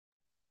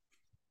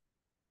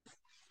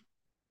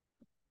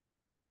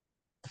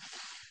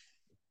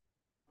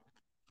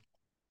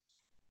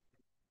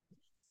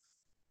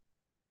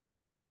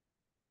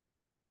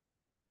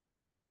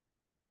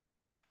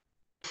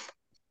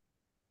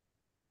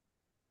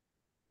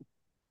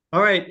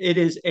All right, it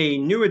is a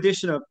new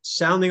edition of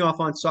Sounding Off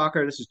on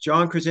Soccer. This is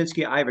John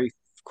Krasinski. I have a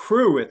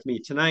crew with me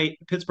tonight,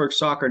 Pittsburgh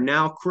Soccer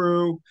Now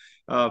crew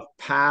of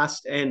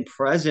past and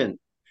present.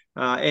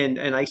 And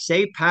I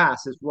say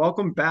past is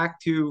welcome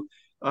back to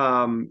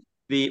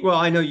well,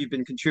 I know you've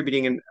been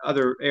contributing in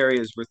other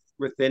areas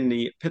within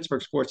the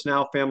Pittsburgh Sports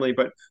Now family,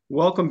 but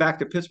welcome back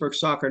to Pittsburgh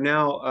Soccer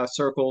Now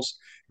circles.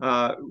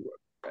 Uh,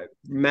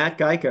 Matt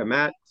Geica.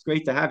 Matt, it's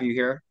great to have you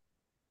here.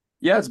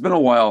 Yeah, it's been a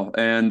while.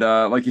 And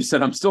like you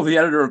said, I'm still the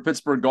editor of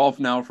Pittsburgh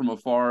Golf now from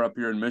afar up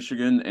here in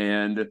Michigan.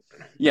 And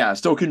yeah,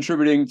 still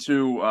contributing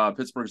to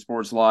Pittsburgh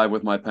Sports Live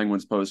with my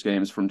Penguins post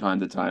games from time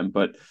to time.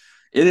 But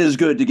it is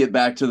good to get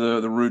back to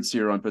the roots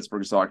here on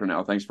Pittsburgh Soccer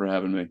now. Thanks for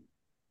having me.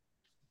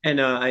 And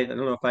I don't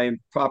know if I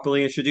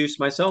properly introduced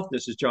myself.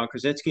 This is John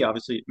Krasinski,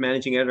 obviously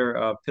managing editor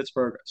of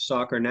Pittsburgh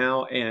Soccer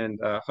Now and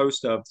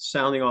host of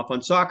Sounding Off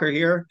on Soccer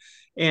here.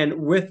 And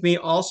with me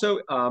also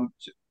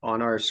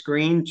on our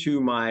screen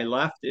to my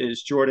left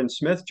is Jordan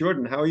Smith.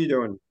 Jordan, how are you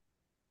doing?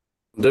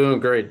 Doing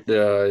great.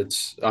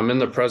 I'm in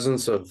the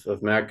presence of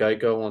Matt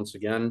Geico once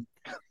again.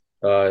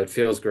 It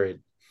feels great.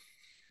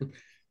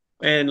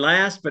 And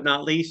last but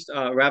not least,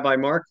 Rabbi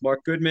Mark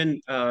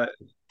Goodman.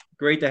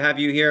 Great to have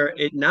you here.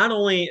 It not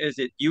only is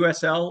it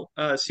USL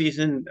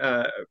season,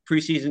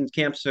 preseason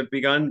camps have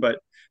begun, but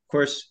of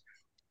course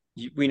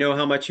we know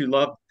how much you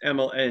love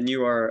ML and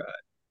you are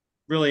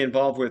really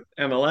involved with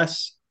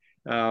MLS.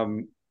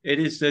 It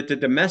is that the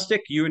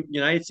domestic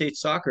United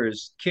States soccer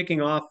is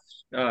kicking off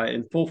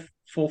in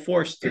full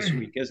force this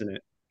week, isn't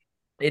it?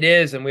 It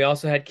is, and we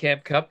also had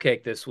Camp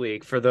Cupcake this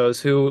week for those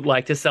who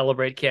like to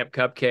celebrate Camp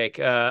Cupcake,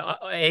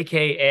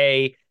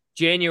 aka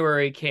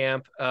January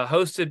Camp,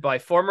 hosted by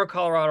former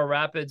Colorado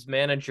Rapids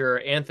manager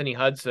Anthony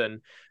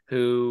Hudson,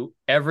 who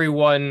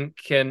everyone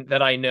can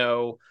that I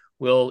know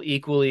will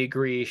equally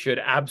agree should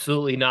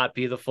absolutely not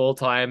be the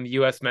full-time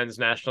U.S. men's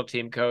national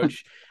team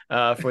coach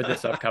for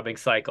this upcoming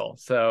cycle.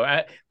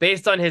 So,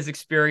 based on his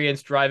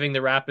experience driving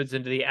the Rapids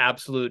into the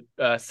absolute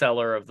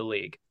cellar of the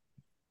league.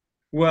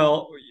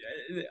 Well,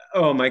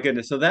 oh my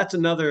goodness. So that's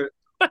another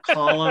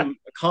column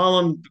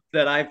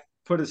that I've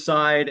put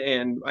aside,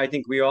 and I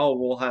think we all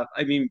will have.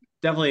 I mean,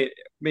 definitely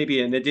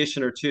maybe an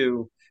edition or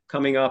two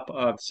coming up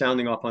of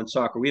sounding off on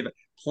soccer. We have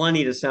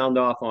plenty to sound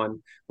off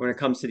on when it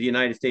comes to the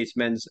United States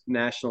men's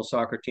national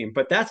soccer team.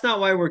 But that's not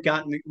why we've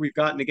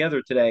gotten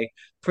together today.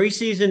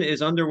 Preseason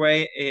is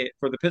underway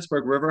for the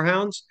Pittsburgh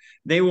Riverhounds.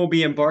 They will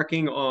be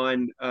embarking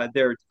on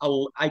their.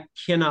 I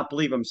cannot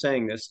believe I'm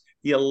saying this,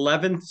 the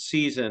 11th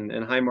season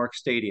in Highmark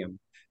Stadium.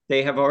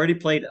 They have already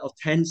played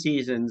 10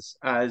 seasons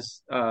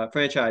as a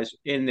franchise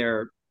in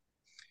their,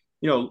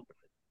 you know,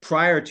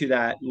 prior to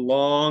that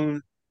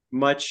long,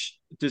 much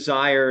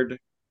desired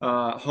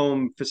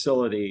home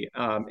facility.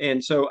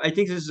 And so I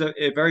think this is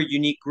a very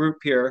unique group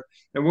here.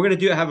 And we're going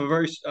to have a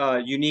very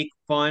unique,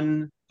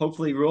 fun,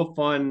 hopefully real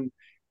fun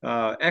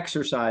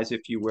exercise,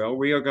 if you will.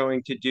 We are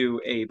going to do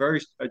a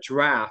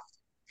draft.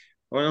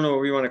 I don't know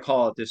what we want to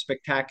call it,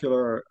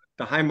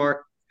 the Highmark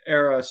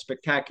era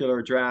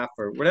spectacular draft,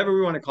 or whatever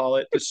we want to call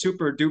it, the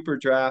super duper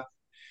draft.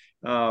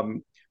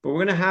 But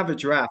we're gonna have a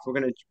draft.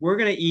 We're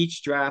gonna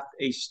each draft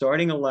a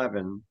starting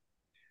 11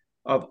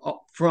 of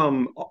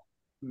from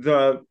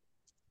the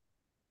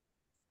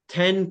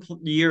 10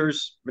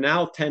 years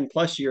now, 10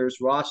 plus years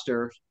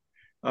roster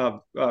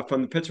of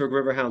from the Pittsburgh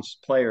Riverhounds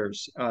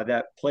players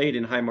that played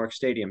in Highmark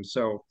Stadium.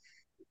 So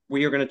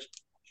we are going to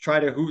try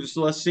to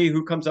let's see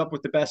who comes up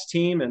with the best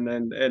team, and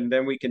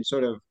then we can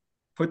sort of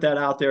put that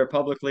out there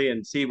publicly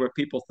and see what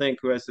people think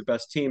who has the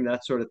best team,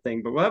 that sort of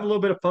thing. But we'll have a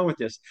little bit of fun with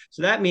this.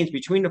 So that means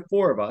between the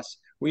four of us,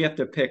 we have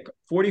to pick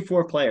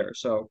 44 players.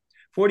 So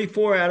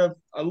 44 out of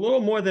a little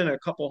more than a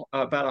couple,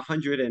 about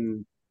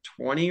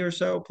 120 or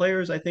so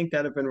players, I think,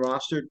 that have been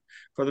rostered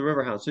for the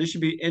Riverhounds. So this should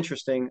be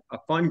interesting, a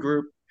fun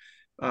group,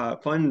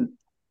 fun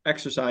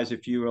exercise,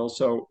 if you will.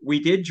 So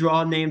we did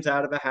draw names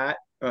out of a hat,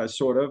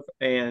 sort of,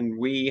 and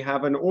we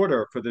have an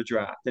order for the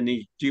draft. And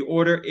the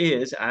order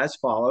is as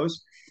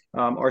follows.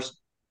 Our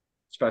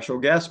special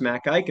guest,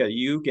 Matt Geica,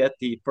 you get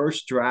the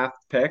first draft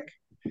pick.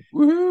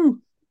 Woohoo!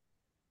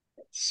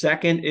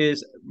 Second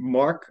is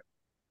Mark.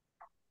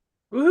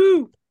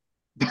 Woohoo!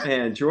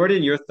 And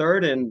Jordan, you're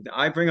third. And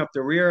I bring up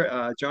the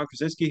rear. John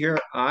Krasinski here.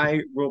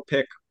 I will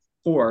pick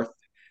fourth.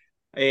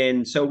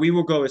 And so we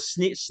will go a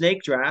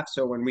snake draft.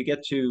 So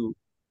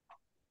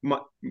my,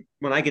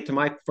 when I get to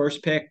my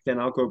first pick, then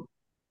I'll go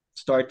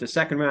start the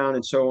second round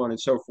and so on and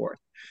so forth.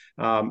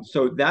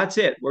 So that's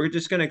it. We're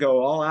just going to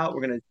go all out.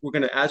 We're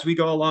gonna as we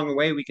go along the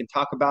way, we can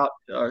talk about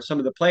some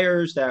of the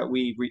players that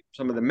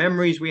some of the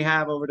memories we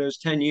have over those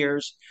 10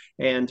 years,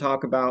 and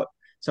talk about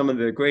some of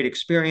the great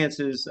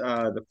experiences,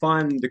 the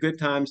fun, the good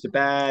times, the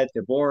bad,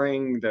 the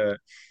boring, the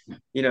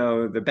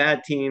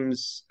bad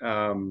teams,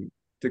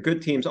 the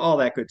good teams, all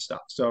that good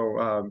stuff.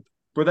 So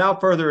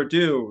without further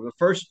ado, the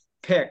first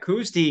pick,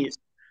 who's the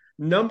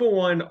number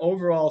one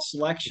overall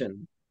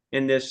selection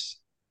in this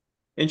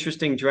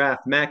interesting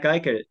draft? Matt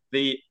Geica,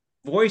 the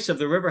voice of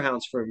the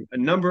Riverhounds for a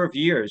number of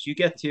years. You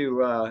get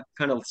to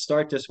kind of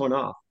start this one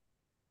off.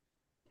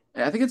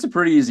 I think it's a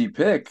pretty easy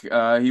pick.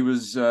 He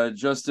was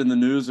just in the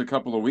news a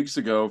couple of weeks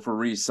ago for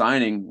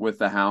re-signing with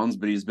the Hounds,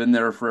 but he's been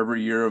there for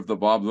every year of the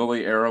Bob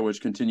Lilly era,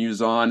 which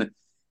continues on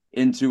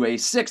into a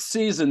sixth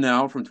season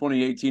now from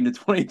 2018 to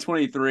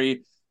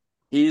 2023.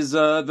 He's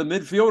the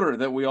midfielder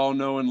that we all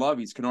know and love.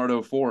 He's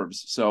Kenardo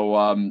Forbes.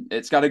 So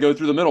it's got to go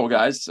through the middle,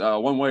 guys,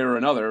 one way or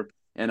another.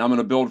 And I'm going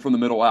to build from the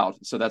middle out.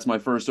 So that's my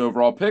first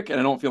overall pick. And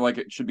I don't feel like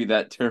it should be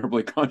that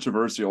terribly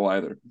controversial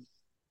either.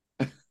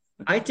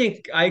 I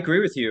think I agree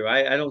with you.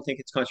 I don't think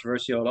it's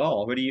controversial at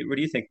all. What do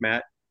you think,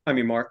 Matt? I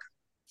mean, Mark.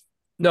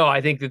 No,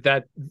 I think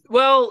that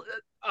well,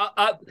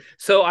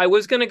 so I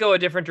was going to go a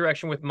different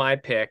direction with my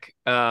pick,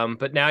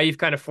 but now you've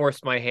kind of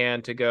forced my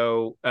hand to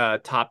go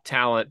top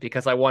talent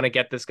because I want to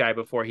get this guy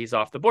before he's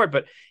off the board.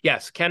 But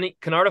yes,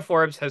 Kenardo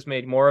Forbes has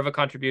made more of a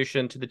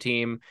contribution to the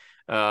team.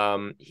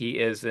 He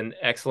is an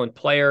excellent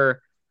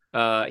player.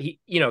 He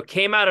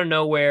came out of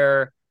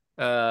nowhere,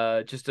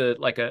 just a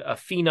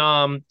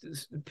phenom,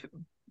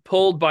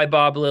 pulled by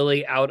Bob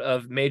Lilly out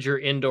of major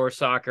indoor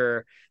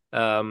soccer.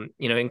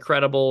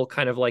 Incredible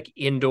kind of like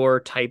indoor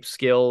type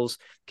skills,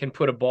 can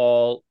put a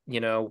ball,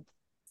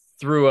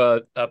 through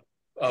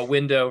a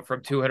window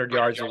from 200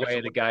 yards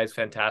away. The guy's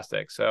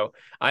fantastic. So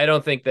I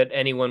don't think that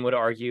anyone would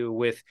argue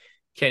with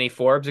Kenny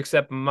Forbes,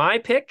 except my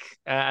pick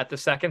at the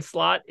second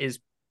slot is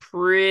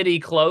pretty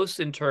close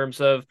in terms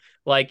of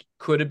like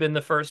could have been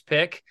the first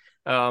pick.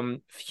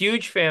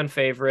 Huge fan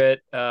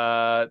favorite,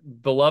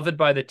 beloved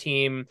by the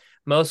team,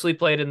 mostly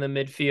played in the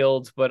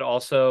midfield, but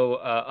also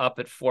up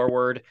at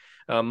forward,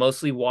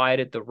 mostly wide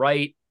at the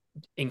right.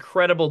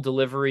 Incredible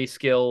delivery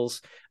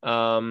skills.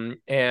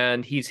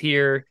 And he's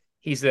here,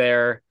 he's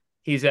there,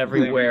 he's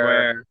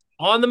everywhere.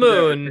 On the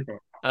moon.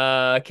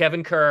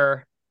 Kevin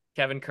Kerr.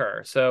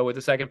 So with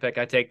the second pick,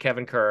 I take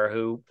Kevin Kerr,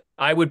 who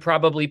I would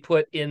probably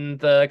put in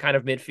the kind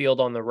of midfield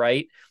on the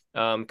right,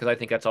 because I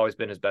think that's always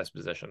been his best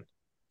position.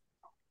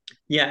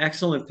 Yeah,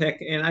 excellent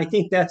pick. And I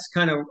think that's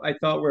kind of, I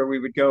thought where we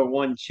would go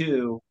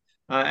 1-2.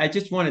 I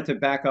just wanted to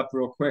back up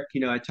real quick.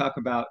 I talk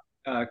about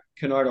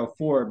Kenardo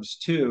Forbes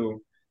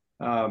too.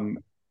 Um,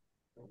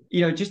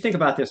 just think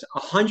about this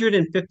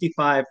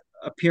 155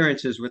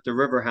 appearances with the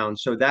Riverhounds.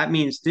 So that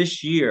means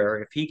this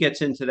year, if he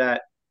gets into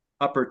that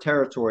upper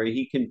territory,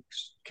 he can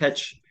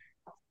catch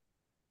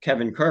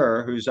Kevin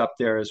Kerr, who's up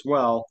there as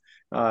well,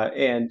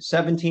 and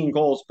 17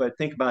 goals. But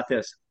think about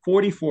this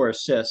 44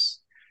 assists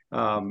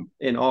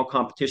in all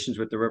competitions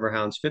with the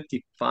Riverhounds,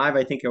 55,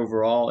 I think,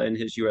 overall in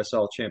his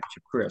USL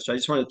championship career. So I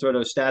just want to throw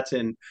those stats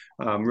in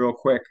real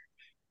quick.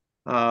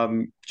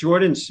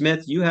 Jordan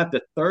Smith, you have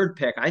the third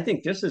pick. I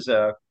think this is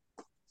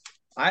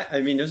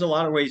I mean, there's a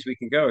lot of ways we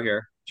can go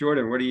here.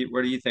 Jordan, what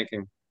are you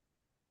thinking?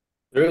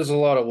 There is a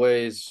lot of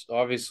ways.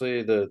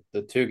 Obviously, the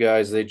two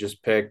guys they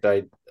just picked,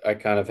 I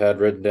kind of had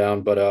written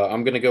down, but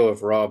I'm gonna go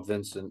with Rob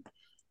Vincent,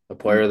 a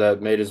player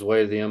that made his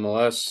way to the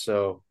MLS.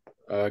 So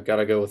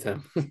gotta go with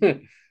him.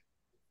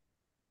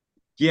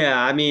 Yeah,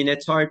 I mean,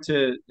 it's hard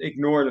to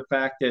ignore the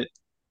fact that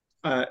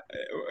uh,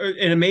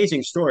 an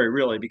amazing story,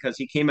 really, because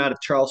he came out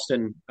of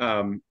Charleston,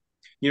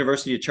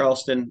 University of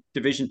Charleston,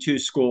 Division II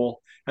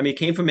school. I mean, he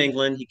came from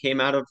England. He came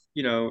out of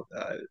the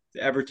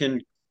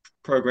Everton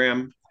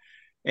program,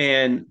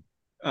 and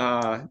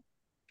uh,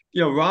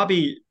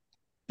 Robbie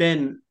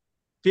then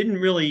didn't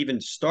really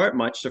even start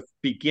much the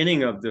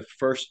beginning of the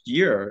first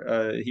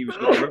year. He was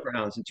with the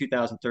Riverhounds in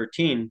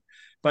 2013.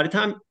 By the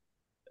time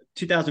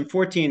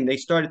 2014, they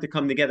started to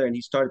come together, and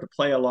he started to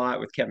play a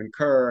lot with Kevin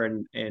Kerr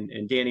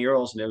and Danny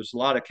Earls, and there was a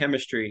lot of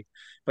chemistry.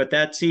 But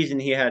that season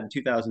he had in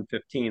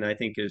 2015, I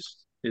think,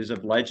 is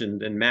of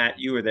legend. And Matt,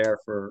 you were there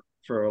for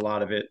a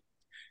lot of it,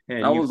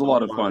 and That you was a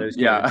followed lot a of lot of fun. those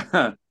games.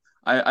 Yeah.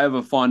 I have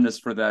a fondness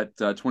for that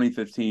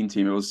 2015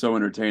 team. It was so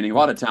entertaining, a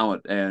lot of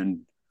talent,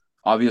 and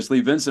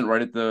obviously Vincent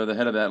right at the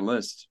head of that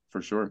list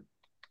for sure.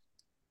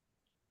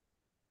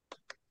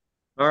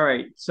 All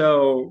right,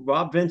 so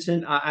Rob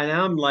Vincent, and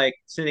I'm like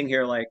sitting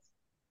here like,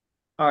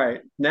 all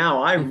right,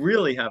 now I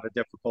really have a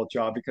difficult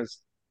job because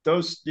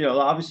those,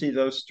 obviously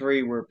those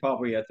three were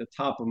probably at the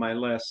top of my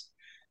list.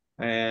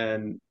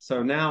 And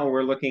so now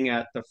we're looking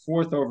at the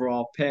fourth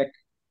overall pick.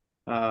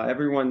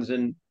 Everyone's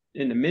in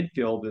the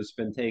midfield has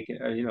been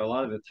taken. A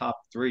lot of the top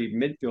three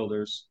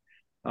midfielders.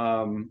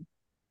 Um,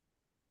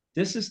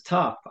 this is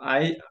tough.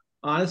 I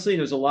honestly,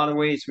 there's a lot of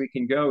ways we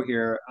can go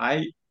here.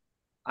 I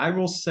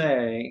will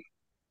say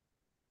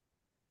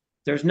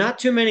there's not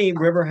too many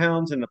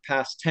Riverhounds in the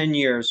past 10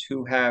 years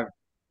who have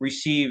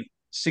received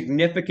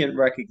significant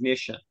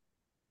recognition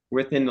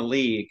within the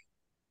league.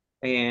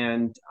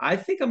 And I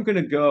think I'm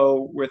going to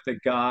go with a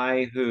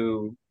guy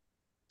who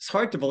it's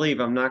hard to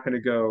believe I'm not going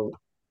to go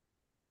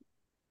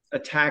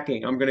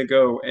attacking. I'm going to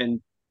go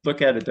and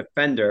look at a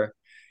defender.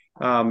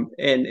 And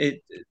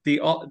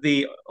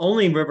the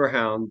only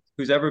Riverhound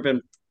who's ever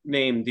been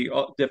named the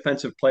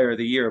defensive player of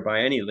the year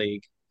by any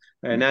league,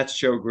 and that's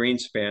Joe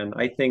Greenspan.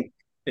 I think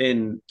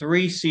in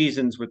 3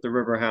 seasons with the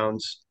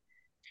Riverhounds,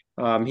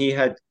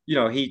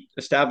 he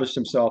established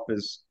himself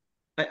as.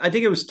 I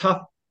think it was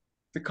tough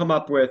to come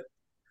up with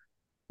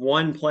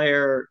 1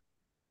 player,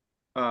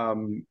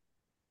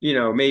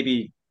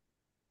 maybe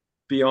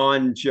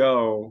beyond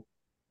Joe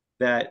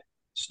that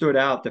stood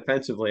out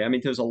defensively. I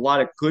mean, there's a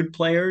lot of good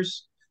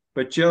players,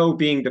 but Joe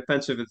being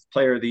defensive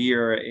player of the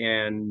year,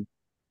 and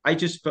I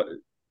just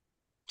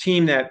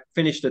team that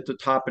finished at the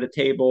top of the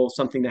table,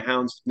 something the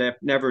Hounds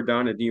never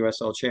done at the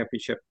USL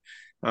Championship.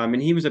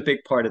 And he was a big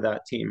part of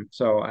that team.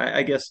 So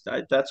I guess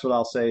that's what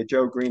I'll say.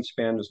 Joe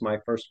Greenspan was my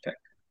first pick.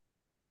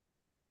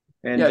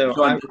 And Yeah,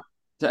 John,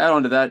 to add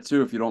on to that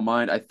too, if you don't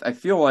mind, I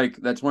feel like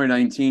that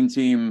 2019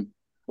 team,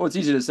 well, it's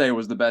easy to say it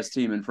was the best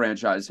team in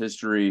franchise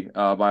history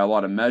by a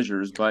lot of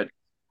measures, but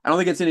I don't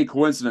think it's any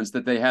coincidence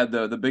that they had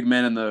the big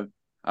man in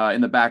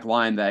the back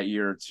line that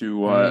year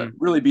to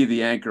really be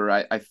the anchor.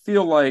 I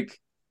feel like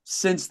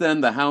since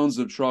then the Hounds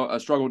have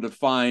struggled to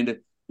find.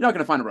 You're not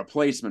going to find a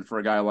replacement for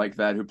a guy like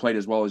that who played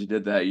as well as he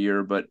did that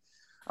year, but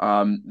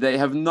they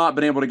have not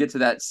been able to get to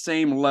that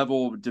same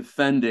level of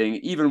defending,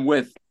 even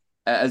with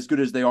as good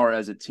as they are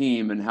as a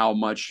team and how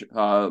much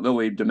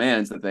Lilley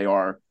demands that they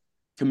are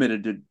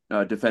committed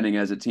to defending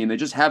as a team. They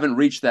just haven't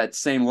reached that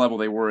same level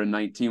they were in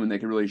 19 when they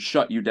could really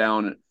shut you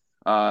down.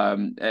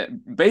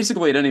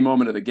 Basically, at any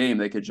moment of the game,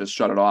 they could just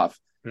shut it off.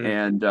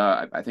 And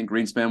I think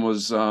Greenspan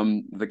was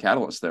the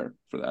catalyst there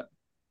for that.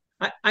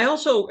 I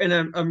also,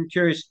 and I'm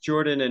curious,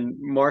 Jordan and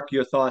Mark,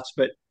 your thoughts,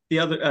 but the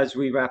other, as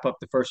we wrap up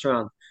the first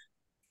round,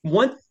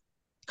 one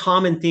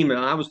common theme, and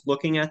I was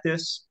looking at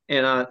this,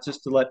 and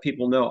just to let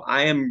people know,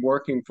 I am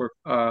working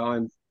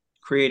on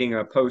creating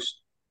a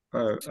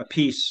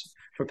piece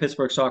for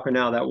Pittsburgh Soccer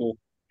Now that will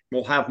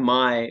have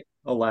my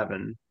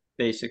 11,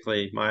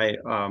 basically my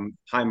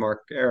Highmark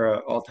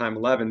era all-time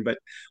 11. But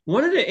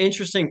one of the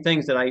interesting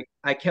things that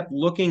I kept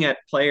looking at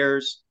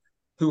players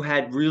who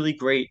had really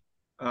great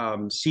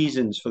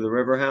seasons for the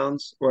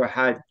Riverhounds or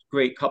had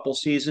great couple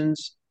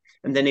seasons,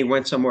 and then they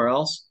went somewhere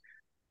else.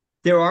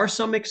 There are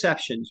some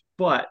exceptions,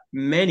 but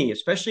many,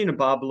 especially in the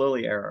Bob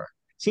Lilley era,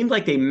 seemed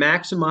like they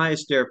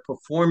maximized their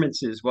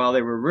performances while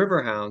they were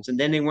Riverhounds, and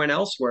then they went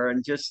elsewhere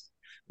and just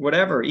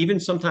whatever. Even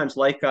sometimes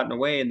life got in the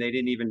way, and they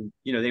didn't even,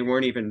 they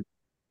weren't even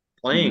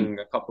playing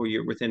a couple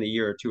years within a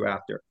year or two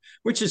after,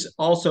 which is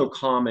also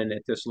common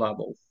at this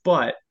level.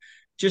 But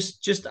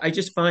I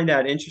just find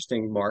that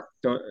interesting, Mark.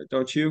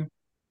 Don't you?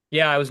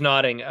 Yeah, I was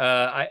nodding.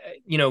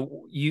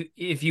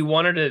 If you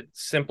wanted to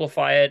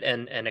simplify it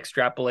and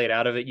extrapolate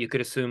out of it, you could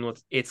assume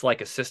it's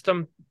like a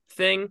system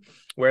thing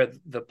where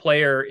the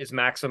player is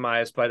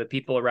maximized by the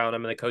people around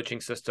him and the coaching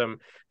system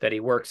that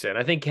he works in.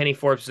 I think Kenny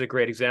Forbes is a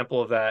great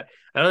example of that.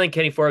 I don't think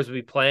Kenny Forbes would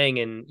be playing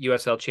in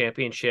USL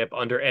Championship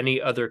under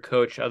any other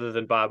coach other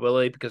than Bob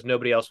Lilley because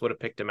nobody else would have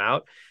picked him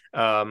out.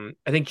 I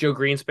think Joe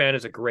Greenspan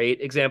is a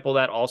great example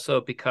of that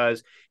also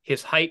because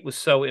his height was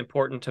so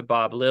important to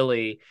Bob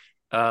Lilley.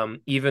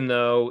 Even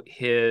though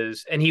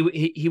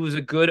he was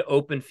a good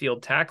open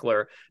field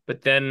tackler,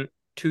 but then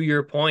to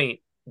your point,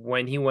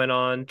 when he went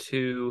on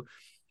to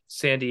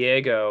San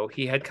Diego,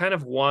 he had kind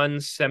of one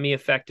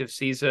semi-effective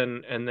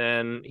season and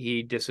then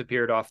he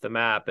disappeared off the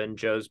map and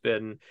Joe's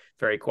been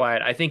very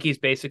quiet. I think he's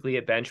basically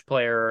a bench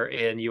player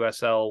in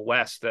USL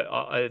West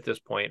at this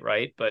point,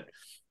 right? But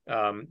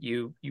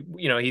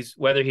he's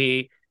whether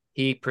he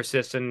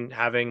persists in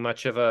having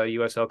much of a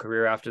USL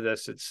career after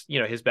this, it's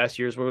his best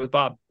years were with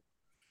Bob.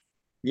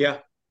 Yeah.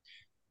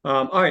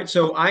 All right.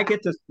 So I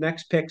get the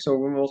next pick.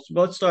 So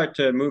let's start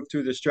to move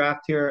through this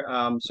draft here.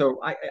 I'm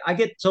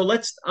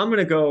going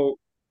to go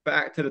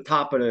back to the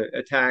top of the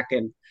attack.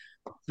 And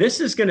this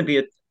is going to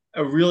be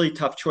a really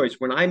tough choice.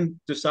 When I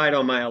decide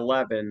on my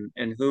 11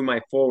 and who my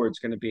forward's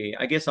going to be,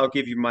 I guess I'll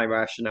give you my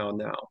rationale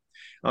now.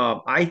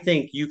 I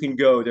think you can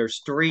go,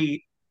 there's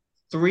three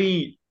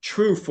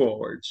true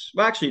forwards.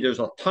 Well, actually, there's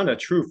a ton of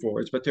true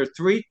forwards, but there are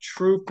three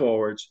true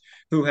forwards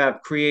who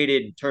have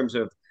created in terms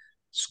of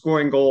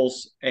scoring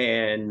goals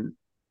and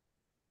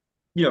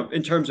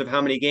in terms of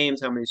how many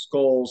games, how many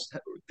goals,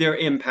 their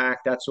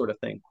impact, that sort of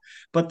thing.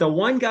 But the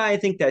one guy I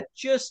think that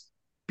just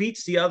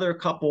beats the other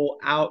couple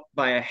out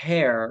by a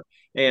hair,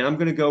 and I'm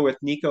going to go with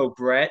Nico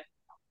Brett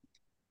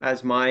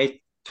as my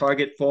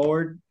target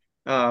forward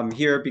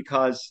here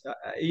because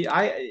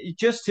I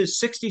just his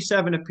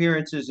 67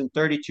 appearances and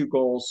 32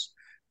 goals,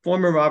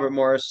 former Robert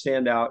Morris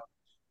standout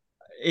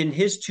in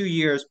his 2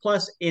 years,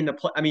 plus in the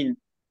I mean,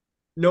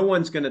 no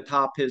one's going to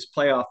top his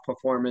playoff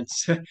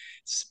performance,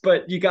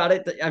 but you got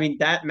it. I mean,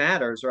 that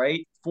matters,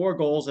 right? 4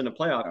 goals in a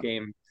playoff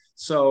game.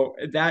 So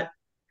that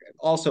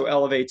also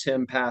elevates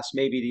him past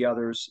maybe the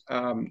others,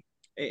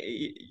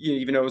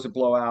 even though it was a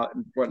blowout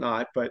and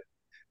whatnot. But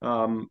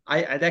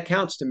that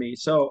counts to me.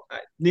 So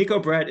Nico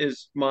Brett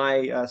is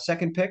my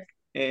second pick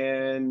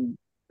and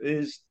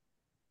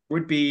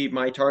would be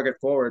my target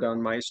forward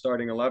on my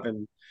starting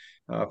 11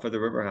 for the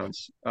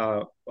Riverhounds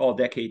all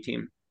decade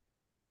team.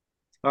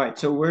 All right,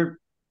 so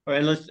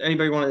unless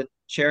anybody want to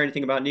share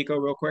anything about Nico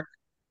real quick?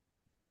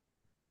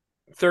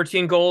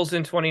 13 goals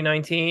in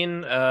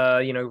 2019.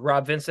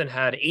 Rob Vincent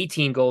had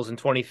 18 goals in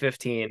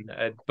 2015,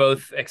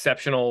 both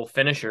exceptional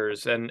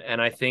finishers. And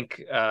I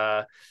think,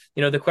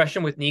 the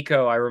question with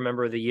Nico, I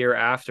remember the year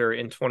after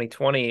in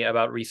 2020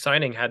 about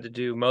re-signing had to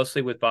do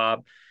mostly with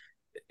Bob.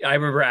 I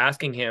remember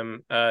asking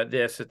him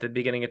this at the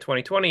beginning of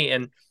 2020,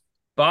 and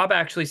Bob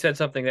actually said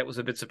something that was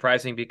a bit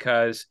surprising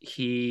because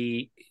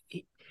he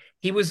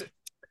was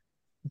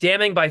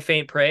damning by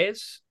faint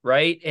praise,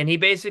 right? And he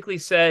basically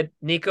said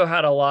Nico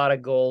had a lot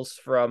of goals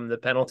from the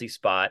penalty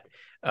spot.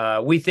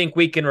 We think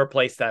we can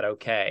replace that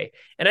okay.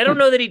 And I don't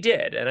know that he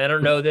did. And I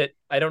don't know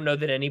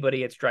that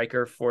anybody at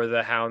striker for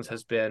the Hounds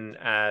has been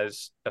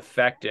as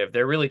effective.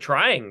 They're really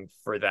trying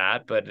for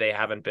that, but they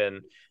haven't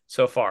been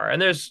so far.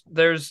 And there's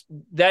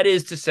that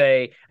is to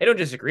say, I don't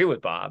disagree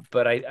with Bob,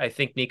 but I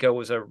think Nico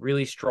was a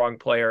really strong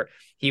player.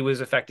 He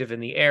was effective in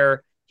the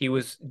air. He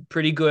was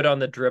pretty good on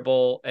the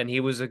dribble, and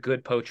he was a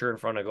good poacher in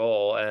front of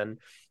goal. And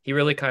he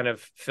really kind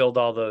of filled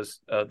all those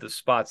the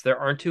spots. There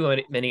aren't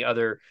too many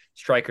other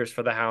strikers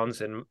for the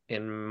Hounds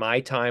in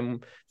my time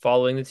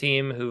following the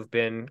team who've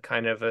been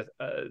kind of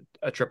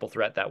a triple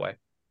threat that way.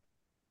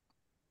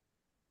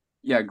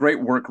 Yeah,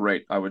 great work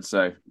rate, I would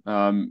say.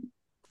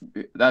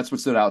 That's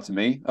what stood out to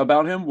me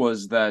about him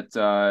was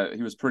that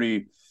he was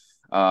pretty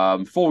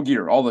full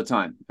gear all the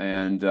time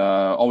and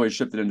always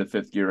shifted into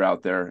fifth gear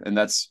out there. And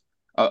that's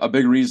a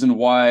big reason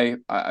why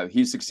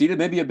he succeeded.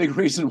 Maybe a big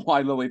reason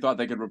why Lily thought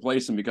they could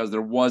replace him, because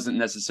there wasn't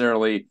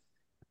necessarily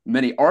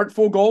many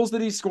artful goals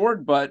that he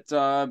scored, but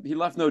he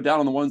left no doubt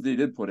on the ones that he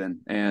did put in.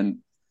 And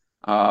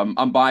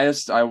I'm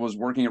biased. I was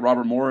working at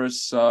Robert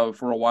Morris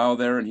for a while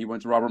there, and he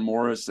went to Robert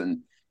Morris,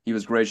 and he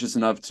was gracious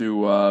enough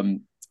to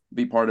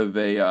be part of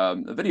a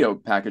video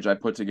package I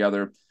put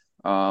together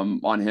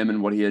on him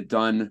and what he had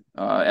done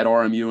at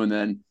RMU and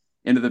then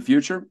into the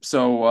future.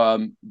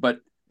 So, but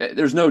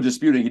there's no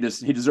disputing he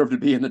deserved to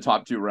be in the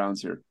top 2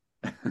 rounds here.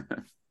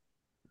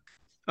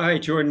 All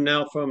right, Jordan,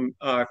 now from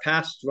our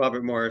past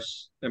Robert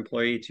Morris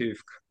employee to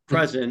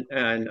present,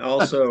 and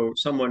also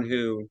someone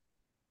who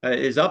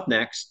is up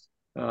next.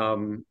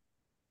 There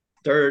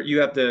you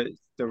have the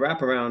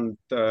wraparound,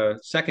 the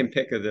second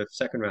pick of the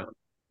second round.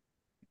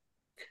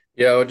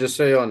 Yeah, I would just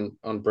say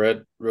on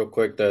Brett real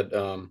quick that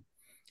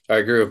I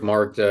agree with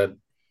Mark that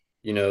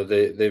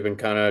they've been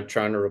kind of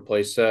trying to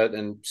replace that,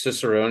 and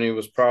Cicerone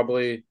was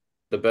probably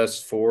the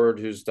best forward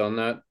who's done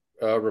that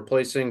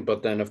replacing,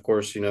 but then of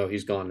course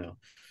he's gone now,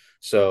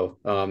 so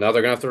now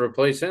they're gonna have to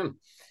replace him.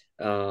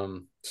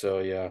 So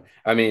yeah,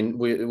 I mean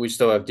we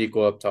still have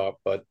Deco up top,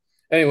 but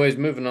anyways,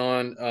 moving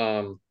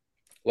on.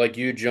 Like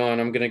you, John,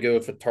 I'm gonna go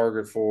with a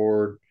target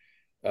forward.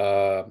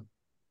 I'm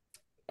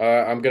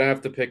gonna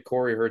have to pick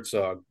Corey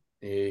Hertzog.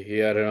 He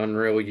had an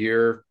unreal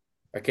year.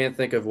 I can't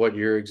think of what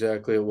year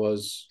exactly it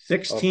was.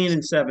 16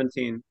 and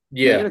 17.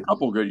 He Yeah, had a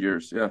couple good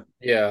years. Yeah.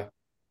 yeah.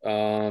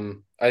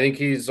 I think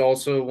he's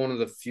also one of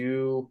the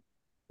few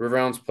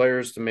Riverhounds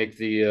players to make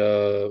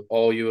the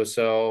all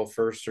USL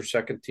first or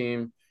second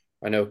team.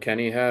 I know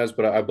Kenny has,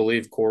 but I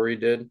believe Corey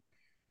did.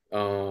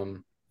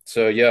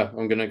 So yeah,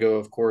 I'm gonna go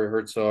with Corey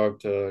Hertzog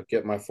to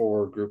get my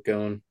forward group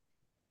going.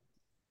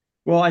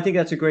 Well, I think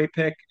that's a great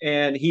pick,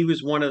 and he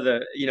was one of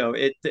the,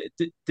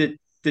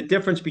 the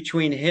difference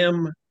between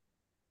him,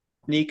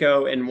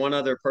 Nico, and one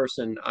other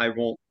person I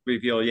won't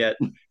reveal yet,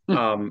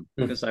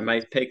 because I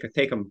might take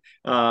him,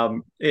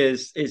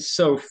 is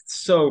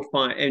so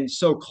fun and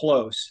so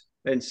close,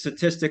 and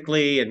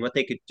statistically, and what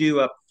they could do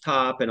up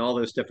top, and all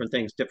those different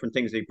things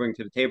they bring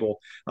to the table.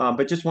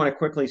 But just want to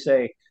quickly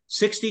say,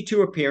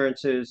 62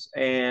 appearances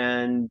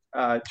and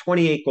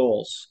 28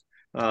 goals.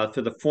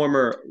 To the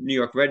former New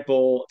York Red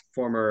Bull,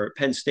 former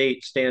Penn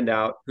State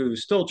standout,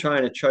 who's still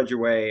trying to trudge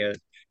away.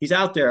 He's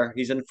out there.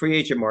 He's in the free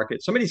agent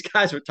market. Some of these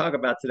guys we're talking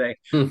about today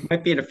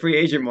might be in a free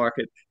agent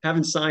market,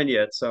 haven't signed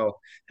yet. So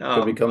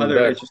Could be coming other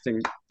back.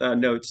 interesting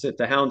notes that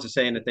the Hounds are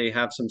saying that they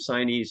have some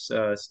signees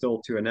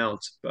still to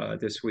announce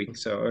this week.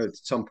 So at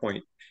some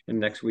point in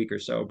the next week or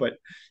so. But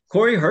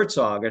Corey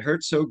Hertzog, it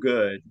hurts so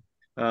good.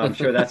 I'm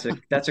sure that's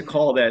a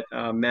call that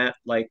Matt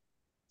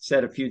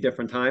said a few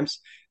different times.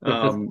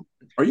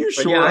 Are you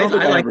sure? Yeah, I don't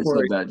think I I like ever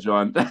Corey. said that,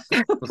 John.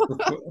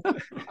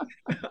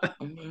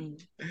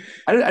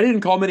 I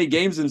didn't call many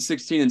games in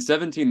 16 and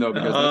 17 though,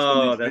 because that's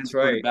when they That's transferred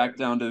right. it back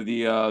down to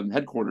the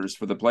headquarters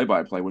for the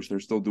play-by-play, which they're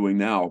still doing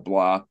now.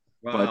 Blah.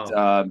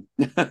 Wow.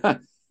 But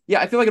yeah,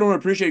 I feel like I don't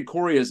appreciate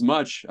Corey as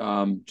much,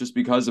 just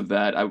because of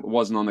that. I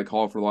wasn't on the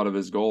call for a lot of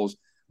his goals,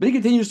 but he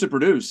continues to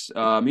produce.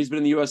 He's been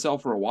in the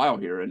USL for a while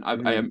here, and I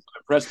am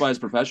impressed by his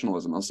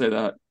professionalism. I'll say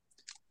that.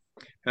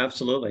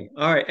 Absolutely.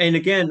 All right. And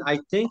again, I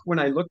think when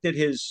I looked at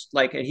his,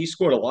 and he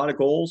scored a lot of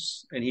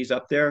goals and he's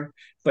up there,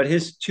 but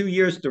his 2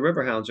 years at the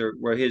Riverhounds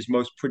were his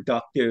most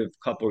productive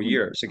couple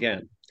years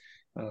again.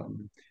 All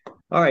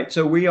right.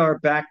 So we are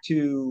back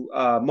to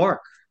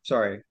Mark.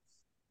 Sorry.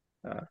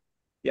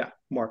 Yeah,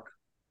 Mark.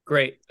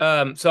 Great. So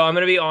I'm going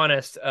to be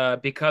honest,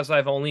 because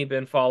I've only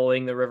been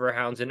following the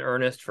Riverhounds in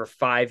earnest for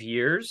 5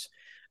 years,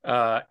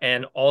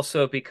 and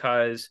also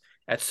because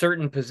at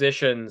certain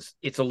positions,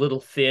 it's a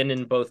little thin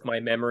in both my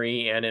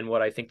memory and in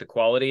what I think the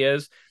quality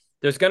is.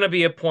 There's going to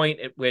be a point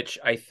at which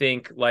I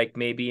think,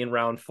 maybe in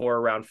round 4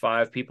 or round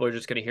 5, people are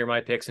just going to hear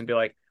my picks and be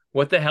like,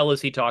 what the hell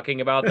is he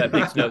talking about? That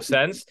makes no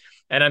sense.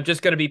 And I'm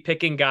just going to be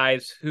picking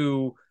guys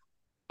who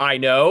I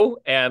know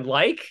and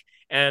like,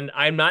 and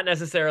I'm not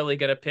necessarily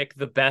going to pick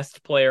the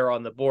best player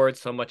on the board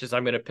so much as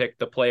I'm going to pick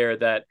the player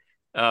that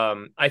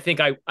I think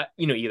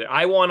either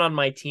I want on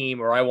my team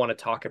or I want to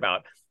talk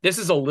about. This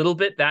is a little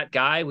bit that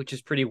guy, which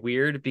is pretty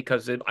weird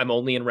because I'm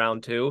only in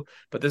round 2,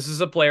 but this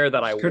is a player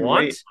that I Couldn't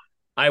want. wait.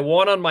 I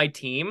want on my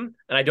team,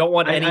 and I don't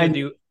want any of I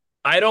you.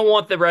 I don't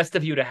want the rest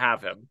of you to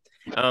have him.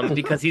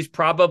 Because he's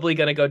probably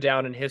going to go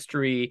down in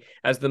history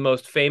as the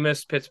most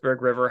famous Pittsburgh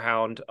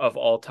Riverhound of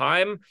all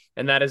time,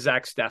 and that is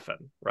Zach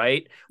Steffen,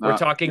 right? We're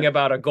talking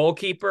about a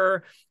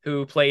goalkeeper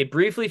who played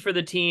briefly for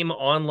the team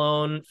on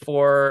loan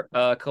for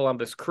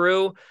Columbus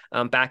Crew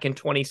back in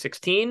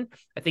 2016.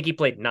 I think he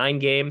played 9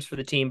 games for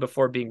the team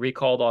before being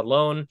recalled on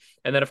loan,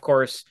 and then of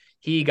course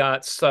he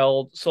got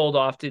sold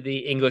off to the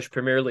English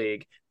Premier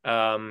League,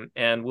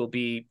 and will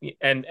be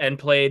and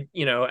played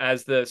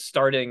as the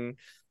starting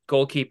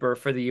goalkeeper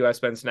for the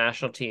U.S. men's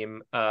national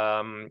team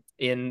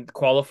in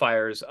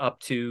qualifiers up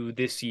to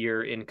this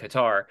year in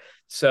Qatar.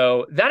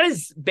 So that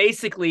is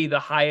basically the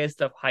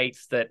highest of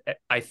heights that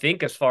I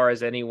think, as far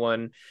as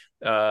anyone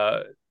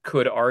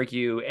could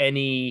argue,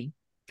 any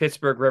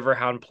Pittsburgh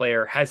Riverhound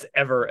player has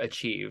ever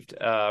achieved.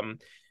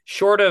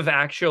 Short of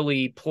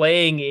actually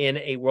playing in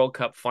a World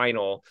Cup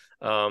final,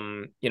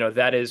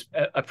 that is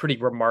a pretty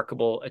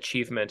remarkable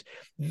achievement.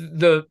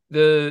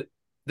 The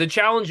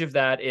challenge of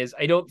that is,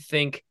 I don't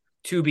think,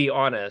 to be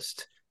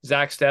honest,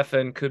 Zach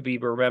Steffen could be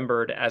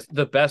remembered as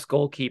the best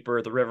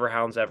goalkeeper the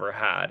Riverhounds ever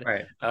had.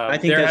 Right. I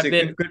think that's a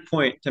good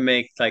point to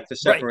make, like the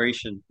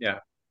separation. Right. Yeah.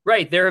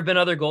 Right. There have been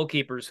other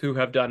goalkeepers who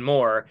have done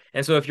more.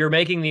 And so if you're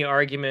making the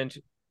argument,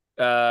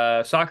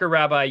 Soccer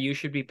Rabbi, you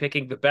should be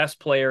picking the best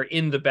player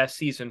in the best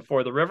season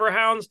for the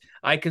Riverhounds,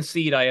 I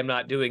concede I am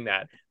not doing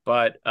that.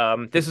 But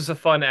this is a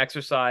fun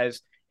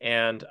exercise.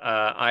 And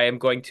I am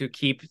going to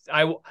keep.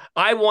 I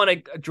want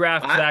to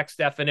draft Zach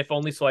Steffen, if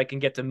only so I can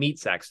get to meet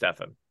Zach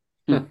Steffen.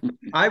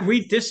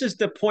 This is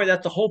the point.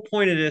 That's the whole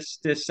point of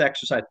this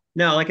exercise.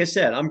 Now, like I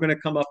said, I'm going to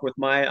come up with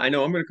my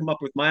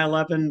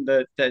 11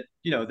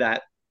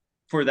 that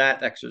for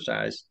that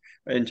exercise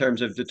in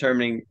terms of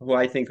determining who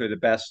I think are the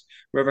best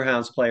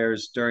Riverhounds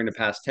players during the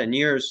past 10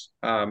 years,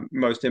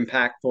 most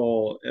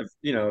impactful,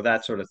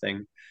 that sort of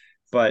thing.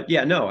 But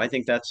yeah, no, I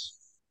think that's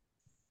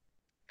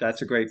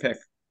a great pick.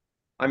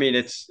 I mean,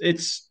 I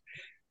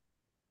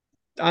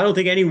don't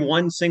think any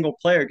one single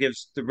player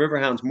gives the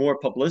Riverhounds more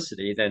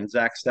publicity than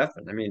Zach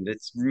Steffen. I mean,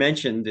 it's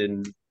mentioned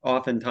in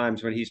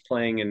oftentimes when he's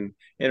playing in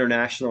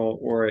international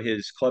or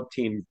his club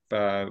team,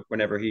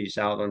 whenever he's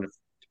out on the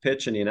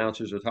pitch and the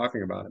announcers are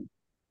talking about him.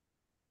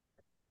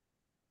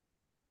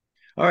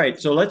 All right,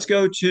 so let's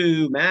go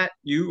to Matt.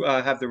 You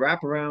have the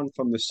wraparound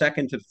from the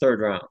second to the third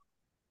round.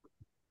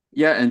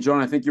 Yeah, and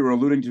John, I think you were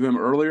alluding to him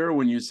earlier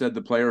when you said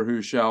the player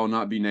who shall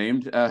not be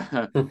named.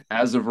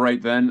 As of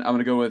right then, I'm going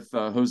to go with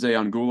Jose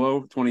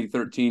Angulo,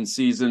 2013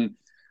 season,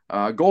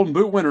 Golden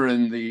Boot winner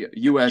in the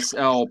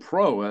USL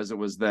Pro, as it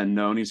was then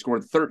known. He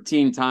scored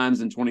 13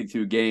 times in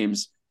 22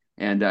 games,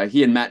 and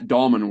he and Matt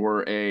Dahlman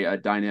were a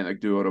dynamic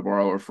duo, to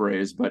borrow a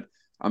phrase, but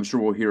I'm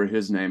sure we'll hear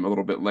his name a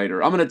little bit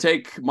later. I'm going to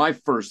take my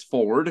first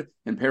forward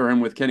and pair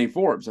him with Kenny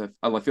Forbes.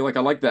 I feel like I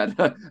like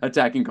that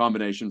attacking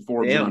combination.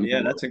 Forbes. Damn,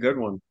 yeah, that's a good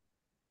one.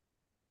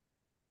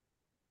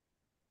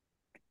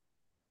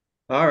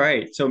 All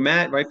right, so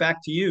Matt, right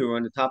back to you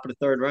on the top of the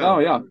third round. Oh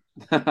yeah,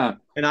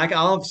 and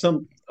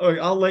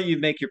I'll let you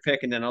make your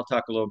pick, and then I'll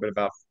talk a little bit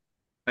about.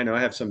 I know I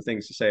have some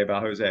things to say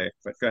about Jose,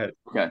 but go ahead.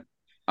 Okay.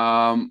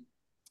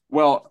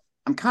 Well,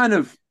 I'm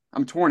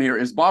torn here.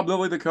 Is Bob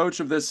Lilly the coach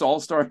of this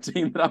all-star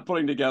team that I'm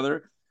putting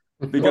together?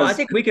 Because I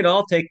think we can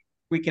all pick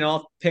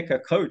a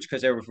coach,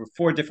 because there were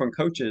 4 different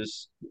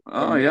coaches.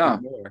 Oh yeah.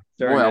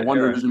 Boy, I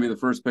wonder who's gonna be the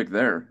first pick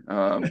there.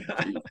 I'm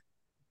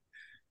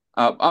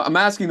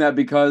asking that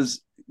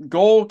because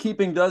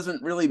goalkeeping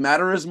doesn't really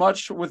matter as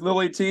much with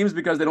Lilly teams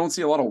because they don't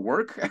see a lot of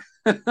work.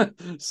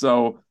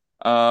 So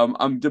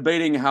I'm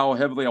debating how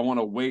heavily I want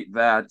to weight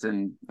that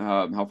and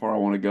how far I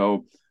want to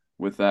go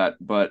with that.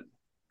 But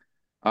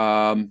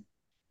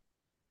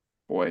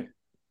boy,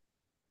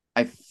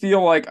 I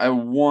feel like I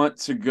want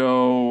to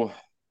go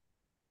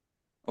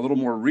a little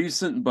more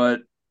recent,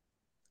 but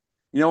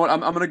you know what?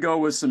 I'm going to go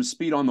with some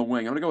speed on the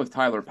wing. I'm going to go with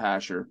Tyler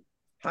Pasher.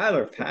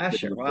 Tyler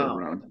Pasher,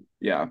 wow.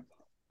 Yeah.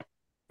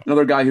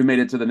 Another guy who made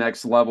it to the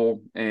next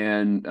level.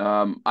 And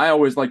I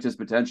always liked his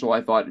potential.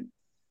 I thought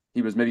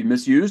he was maybe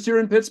misused here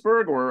in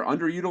Pittsburgh or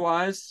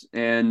underutilized.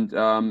 And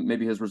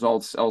maybe his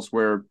results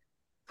elsewhere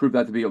proved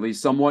that to be at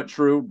least somewhat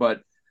true.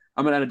 But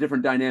I'm going to add a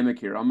different dynamic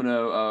here. I'm going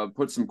to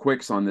put some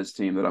quicks on this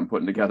team that I'm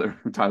putting together.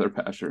 Tyler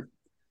Pasher.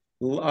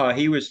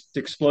 He was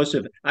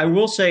explosive. I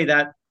will say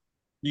that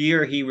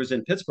year he was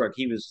in Pittsburgh,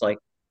 he was like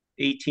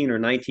 18 or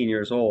 19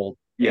 years old.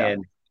 Yeah.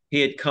 And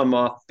he had come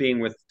off being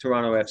with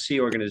Toronto FC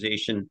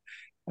organization,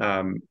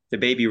 the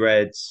Baby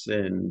Reds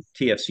and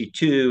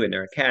TFC2 and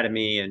their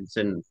academy, and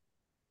then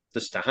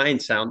just the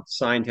Heinz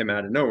signed him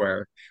out of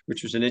nowhere,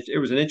 which was an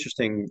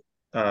interesting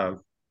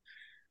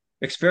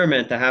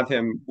experiment to have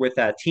him with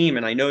that team.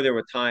 And I know there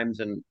were times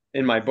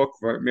in my book,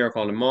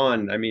 Miracle on the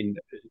Mon, I mean,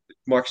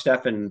 Mark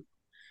Steffen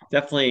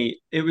definitely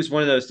it was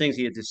one of those things.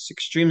 He had this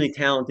extremely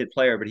talented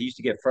player, but he used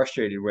to get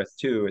frustrated with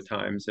too at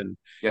times, and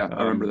Yeah,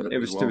 I remember that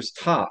as it well. was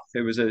tough.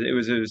 It was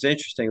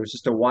interesting. It was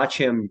just to watch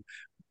him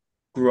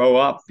grow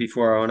up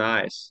before our own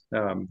eyes.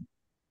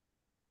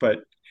 But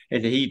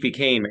and he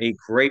became a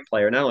great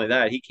player. Not only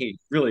that, he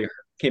really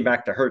came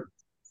back to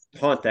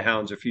haunt the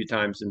Hounds a few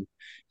times, and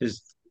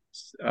his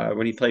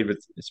when he played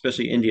with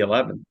especially Indy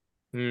 11.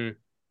 Hmm.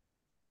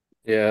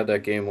 Yeah,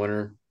 that game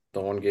winner,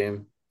 the one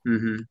game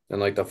Hmm. in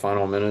like the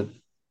final minute.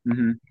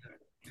 Hmm.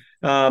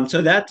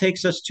 So that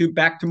takes us to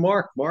back to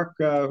Mark. Mark,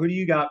 who do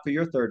you got for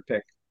your third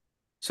pick?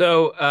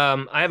 So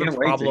I have a Can't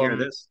wait to hear problem.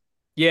 this.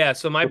 Yeah,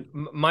 so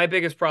my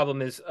biggest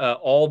problem is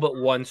all but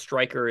one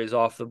striker is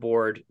off the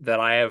board that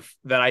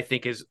I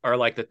think is are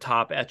like the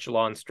top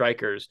echelon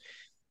strikers.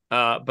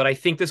 But I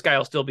think this guy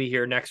will still be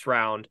here next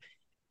round.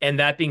 And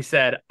that being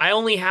said, I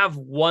only have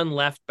one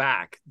left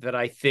back that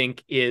I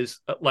think is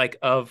like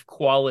of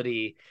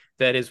quality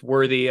that is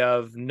worthy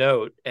of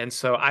note. And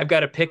so I've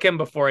got to pick him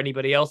before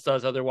anybody else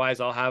does.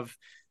 Otherwise, I'll have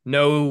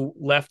no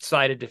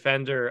left-sided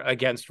defender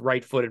against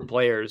right-footed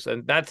players.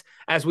 And that's,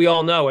 as we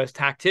all know, as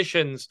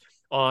tacticians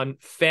on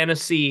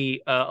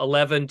fantasy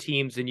 11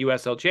 teams in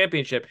USL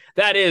Championship,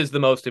 that is the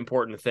most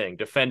important thing: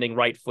 defending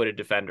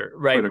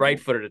Critical.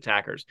 right-footed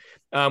attackers.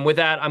 With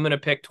that, I'm going to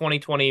pick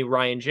 2020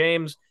 Ryan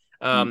James.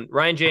 Mm.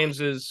 Ryan James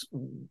is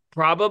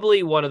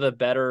probably one of the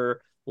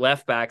better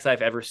left backs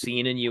I've ever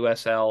seen in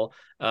USL.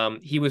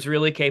 He was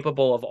really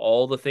capable of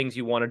all the things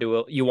you want to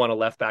do. You want a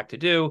left back to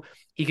do.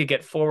 He could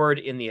get forward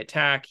in the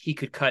attack. He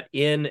could cut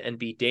in and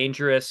be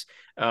dangerous.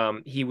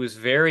 He was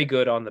very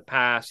good on the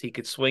pass. He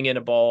could swing in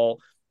a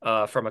ball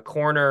from a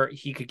corner.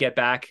 He could get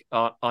back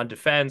on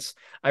defense.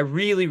 I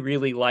really,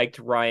 really liked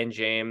Ryan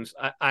James.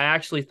 I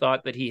actually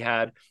thought that he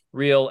had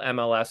real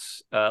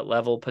MLS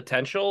level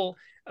potential.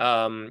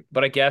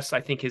 But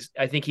I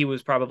think he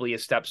was probably a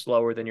step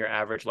slower than your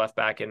average left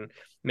back in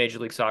Major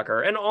League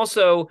Soccer. And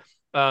also,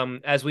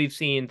 as we've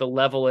seen, the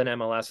level in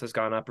MLS has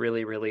gone up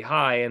really, really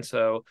high, and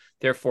so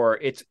therefore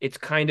it's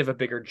kind of a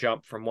bigger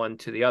jump from one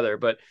to the other.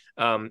 But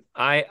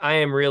I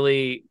am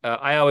really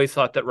I always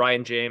thought that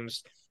Ryan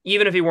James,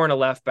 even if he weren't a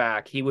left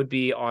back, he would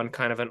be on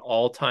kind of an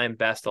all-time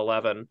best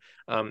 11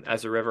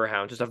 as a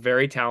Riverhound. Just a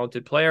very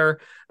talented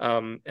player.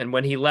 And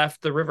when he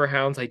left the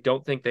Riverhounds, I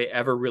don't think they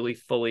ever really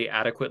fully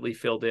adequately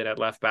filled in at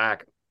left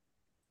back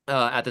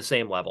at the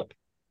same level.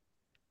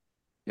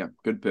 Yeah,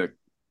 good pick.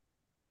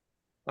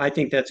 I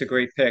think that's a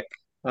great pick,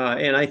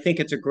 and I think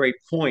it's a great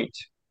point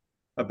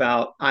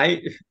about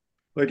I.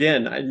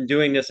 Again, I'm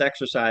doing this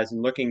exercise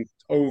and looking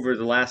over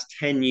the last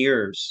 10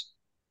 years,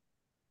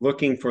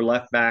 looking for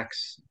left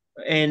backs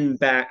and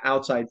back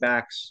outside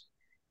backs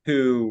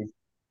who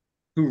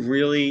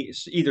really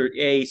either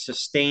a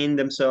sustained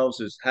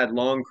themselves as had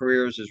long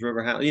careers as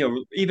Riverhound,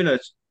 even a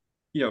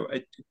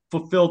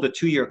fulfilled a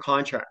 2 year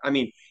contract. I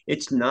mean,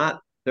 it's not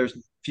there's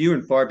few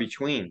and far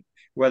between.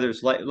 Whether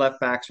it's left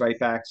backs, right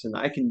backs, and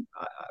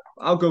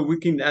I'll go. We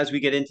can as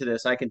we get into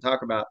this, I can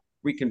talk about.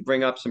 We can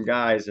bring up some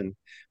guys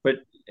but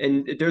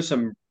there's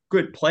some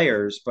good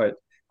players, but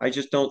I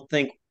just don't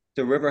think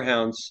the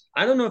Riverhounds.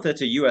 I don't know if that's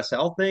a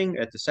USL thing,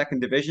 at the second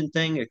division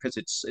thing, because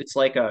it's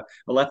like a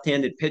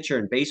left-handed pitcher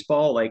in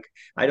baseball. Like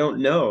I don't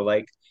know.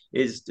 Like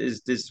is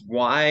this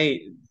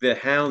why the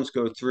Hounds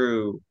go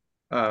through?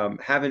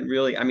 Haven't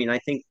really. I mean, I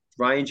think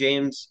Ryan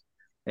James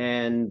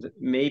and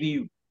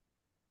maybe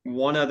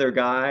one other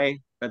guy,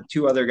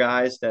 two other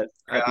guys that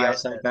at the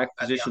outside back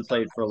position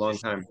played for a long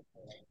time,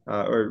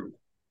 or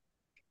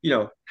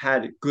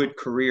had good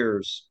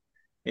careers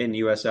in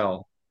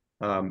USL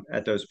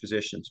at those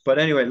positions. But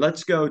anyway,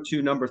 let's go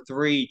to number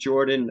three,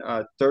 Jordan.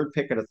 Third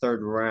pick of the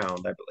third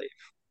round, I believe.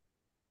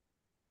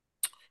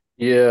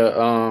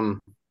 Yeah,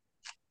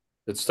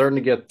 it's starting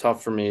to get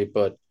tough for me,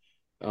 but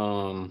We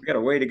got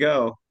a way to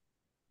go.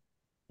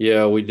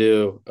 yeah, we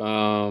do.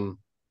 To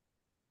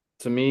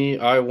me,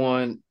 I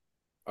want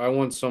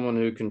someone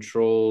who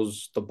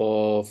controls the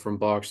ball from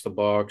box to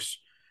box.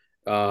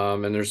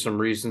 And there's some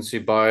recency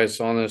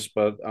bias on this,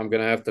 but I'm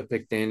gonna have to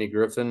pick Danny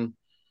Griffin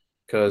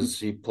because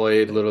he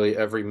played literally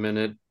every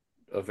minute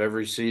of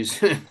every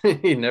season.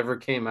 He never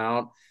came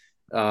out.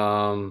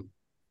 Um,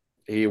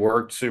 he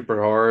worked super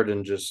hard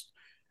and just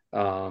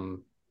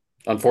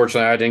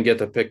unfortunately I didn't get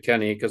to pick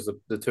Kenny because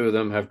the two of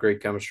them have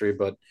great chemistry.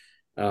 But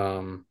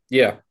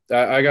yeah,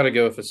 I got to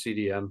go with a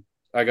CDM.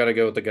 I got to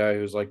go with the guy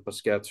who's like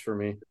Busquets for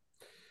me.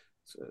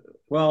 So that's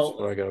Well,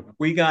 what I got.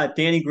 we got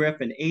Danny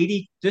Griffin,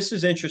 80. This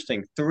is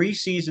interesting. 3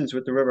 seasons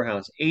with the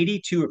Riverhounds,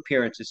 82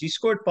 appearances. He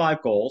scored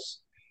 5 goals,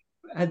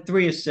 had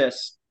 3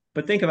 assists.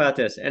 But think about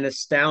this, an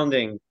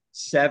astounding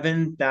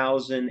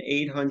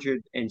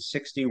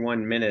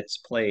 7,861 minutes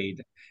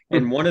played.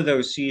 And one of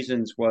those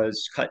seasons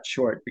was cut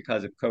short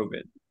because of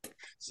COVID.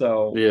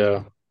 So,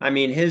 Yeah, I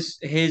mean, his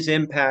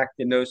impact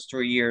in those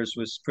 3 years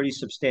was pretty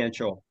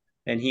substantial.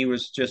 And he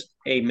was just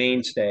a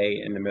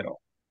mainstay in the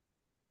middle,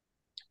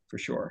 for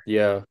sure.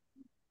 yeah.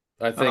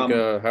 I think Um,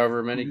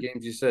 however many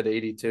games you said,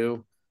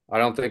 82. I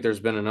don't think there's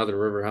been another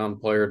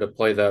Riverhound player to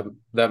play that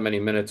many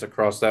minutes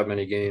across that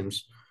many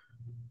games.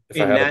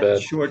 if I in had a that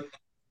bet. short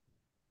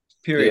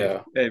period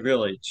of Yeah,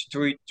 really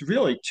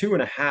really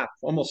 2.5,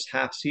 almost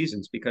half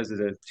seasons because of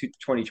the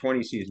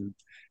 2020 season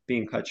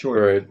being cut short.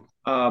 right.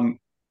 Um,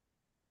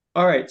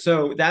 all right,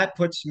 so that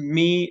puts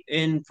me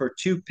in for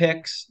two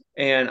picks,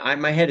 and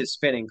my head is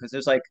spinning because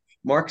there's like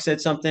Mark said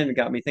something and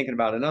got me thinking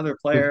about another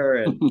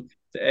player,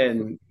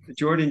 and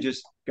Jordan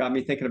just got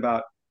me thinking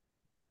about.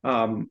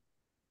 Um,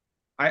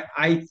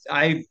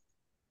 I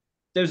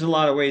there's a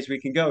lot of ways we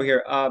can go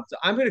here. I'm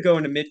going to go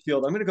into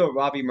midfield. I'm going to go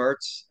Robbie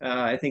Mertz.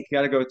 I think you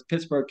got to go with the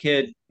Pittsburgh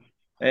kid.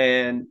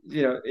 And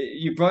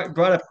you brought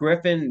up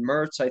Griffin and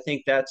Mertz. I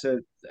think that's a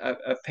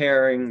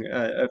pairing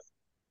of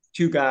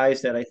two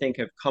guys that I think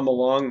have come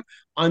along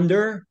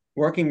under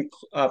working,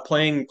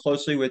 playing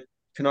closely with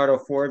Canardo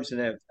Forbes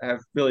and have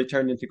really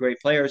turned into great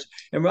players.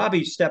 And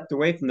Robbie stepped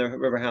away from the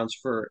Riverhounds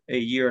for a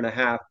year and a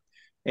half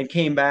and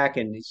came back,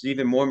 and he's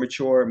even more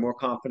mature and more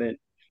confident,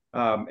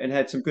 and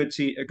had a good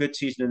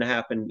season and a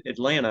half in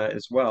Atlanta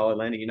as well,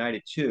 Atlanta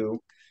United too.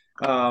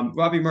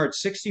 Robbie Mertz,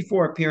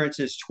 64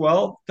 appearances,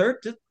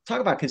 talk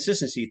about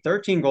consistency,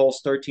 13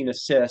 goals, 13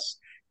 assists.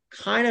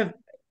 Kind of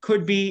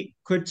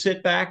could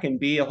sit back and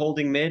be a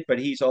holding mid, but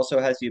he's also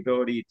has the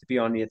ability to be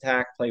on the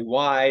attack, play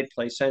wide,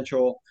 play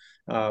central,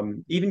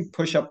 even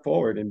push up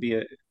forward and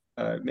be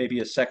maybe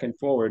a second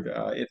forward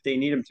if they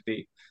need him to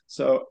be.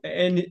 So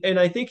and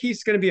I think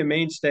he's going to be a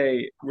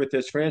mainstay with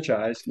this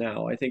franchise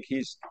now. I think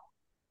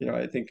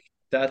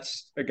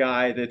that's a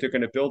guy that they're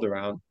going to build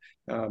around,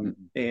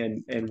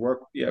 and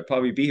work. Yeah,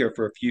 probably be here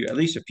for at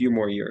least a few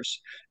more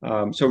years.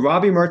 So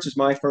Robbie Mertz is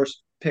my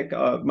first pick.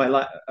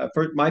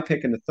 My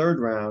pick in the third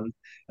round,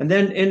 and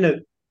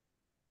then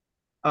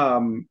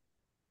um,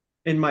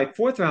 in my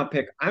fourth round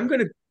pick, I'm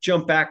going to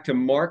jump back to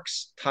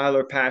Mark's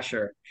Tyler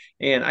Pasher,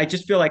 and I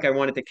just feel like I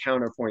wanted to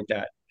counterpoint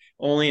that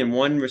only in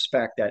one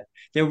respect that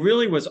there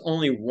really was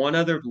only one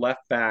other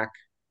left back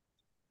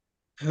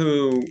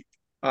who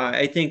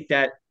I think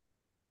that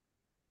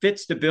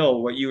fits the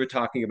bill, what you were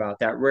talking about,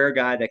 that rare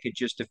guy that could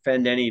just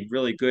defend any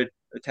really good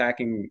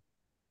attacking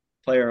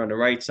player on the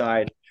right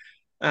side,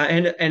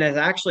 and has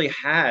actually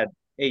had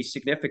a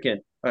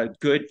significant,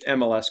 good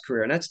MLS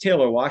career, and that's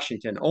Taylor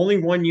Washington. Only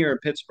 1 year in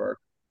Pittsburgh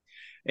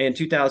in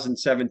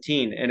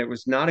 2017, and it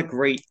was not a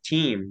great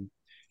team.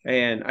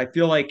 And I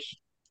feel like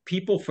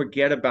people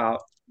forget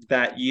about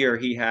that year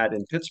he had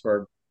in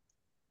Pittsburgh.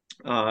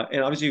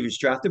 And obviously, he was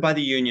drafted by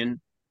the Union,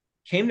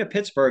 came to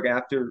Pittsburgh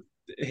after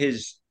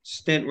his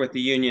stint with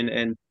the Union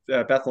and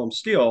Bethlehem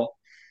Steel,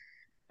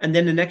 and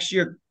then the next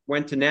year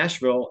went to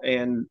Nashville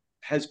and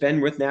has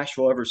been with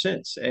Nashville ever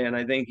since. And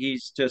I think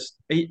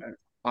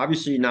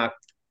obviously not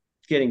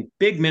getting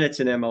big minutes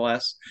in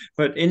MLS,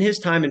 but in his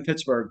time in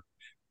Pittsburgh,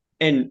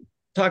 and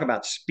talk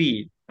about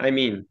speed. I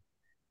mean,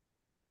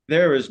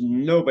 there is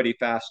nobody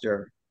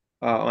faster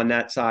on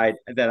that side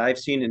that I've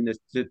seen in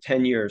the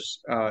 10 years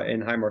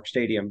in Highmark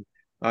Stadium,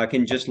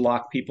 can just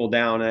lock people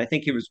down. And I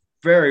think he was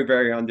very,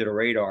 very under the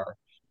radar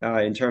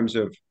in terms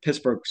of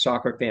Pittsburgh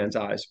soccer fans'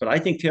 eyes. But I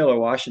think Taylor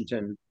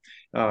Washington,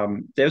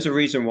 there's a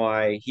reason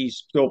why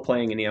he's still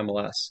playing in the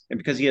MLS, and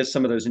because he has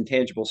some of those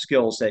intangible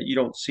skills that you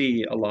don't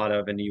see a lot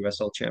of in the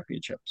USL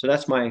Championship. So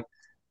that's my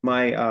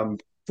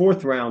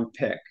fourth round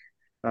pick.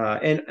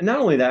 And not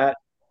only that,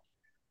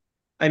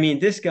 I mean,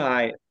 this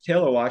guy,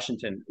 Taylor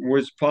Washington,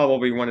 was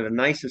probably one of the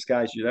nicest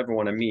guys you'd ever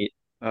want to meet.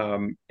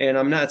 And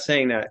I'm not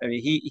saying that. I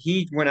mean,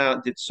 he went out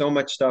and did so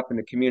much stuff in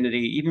the community.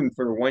 Even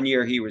for the 1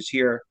 year he was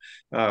here,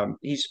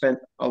 he spent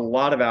a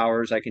lot of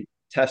hours. I can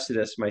attest to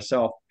this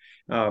myself,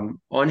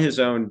 on his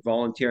own,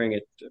 volunteering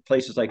at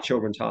places like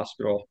Children's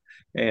Hospital.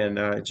 And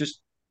I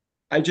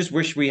just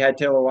wish we had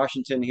Taylor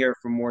Washington here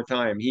for more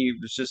time. He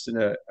was just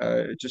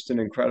an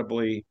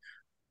incredibly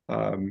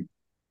um,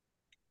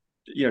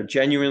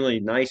 genuinely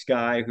nice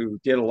guy who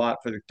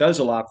does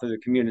a lot for the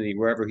community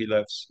wherever he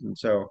lives. And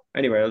so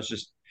anyway, that was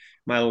just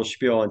my little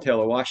spiel on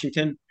Taylor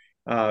Washington.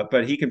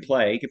 But he can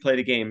play. He can play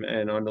the game,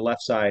 and on the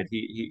left side,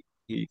 he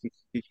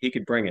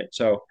could bring it.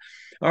 So,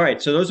 all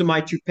right. So those are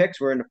my two picks.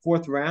 We're in the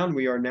fourth round.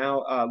 We are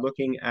now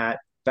looking at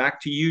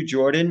back to you,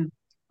 Jordan.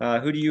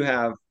 Who do you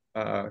have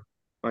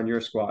on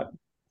your squad?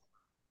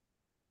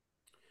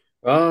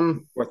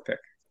 Fourth pick.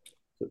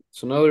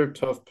 It's another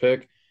tough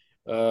pick.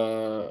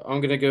 I'm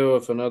gonna go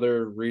with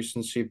another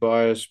recency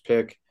bias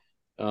pick,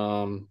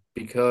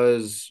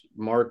 because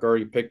Mark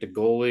already picked a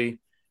goalie.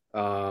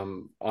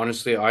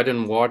 Honestly, I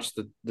didn't watch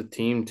the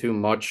team too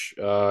much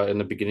in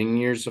the beginning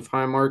years of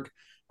Highmark.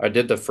 I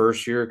did the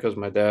first year because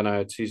my dad and I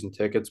had season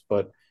tickets,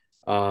 but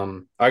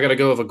I got to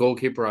go with a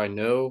goalkeeper I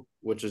know,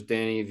 which is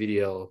Danny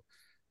Vidiello.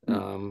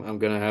 I'm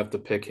gonna have to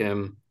pick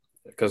him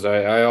because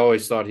I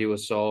always thought he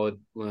was solid.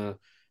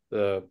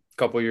 The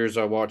couple years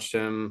I watched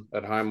him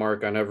at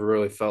Highmark, I never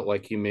really felt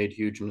like he made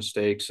huge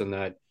mistakes and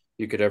that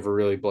you could ever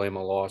really blame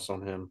a loss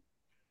on him.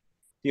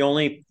 The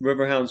only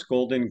Riverhounds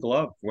Golden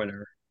Glove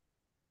winner,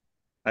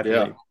 I Yeah,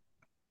 believe. I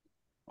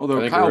Although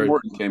think Kyle we're right.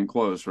 Morton came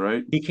close,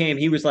 right?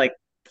 He was like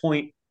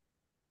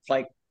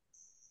like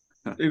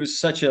it was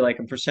such a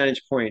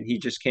percentage point. He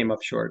just came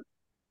up short.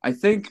 I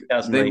think they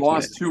 2019.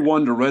 lost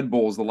 2-1 to Red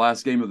Bulls the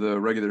last game of the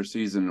regular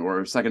season,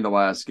 or second to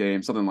last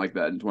game, something like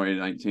that in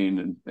 2019,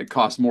 and it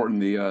cost Morton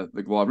the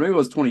glove. Maybe it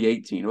was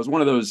 2018. It was one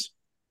of those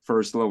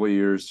first level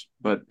years.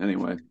 But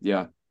anyway,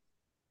 yeah,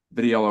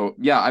 Vitiello.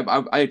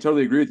 Yeah, I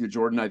totally agree with you,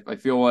 Jordan. I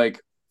feel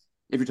like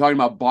if you're talking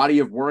about body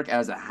of work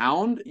as a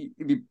Hound,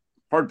 you'd be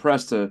hard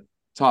pressed to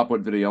top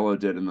what Vitiello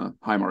did in the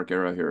Highmark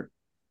era here.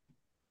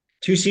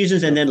 2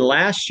 seasons, and then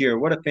last year,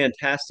 what a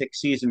fantastic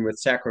season with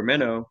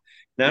Sacramento.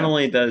 Not Yeah.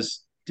 only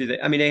do they,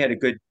 I mean, they had a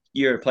good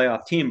year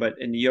playoff team, but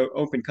in the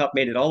Open Cup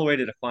made it all the way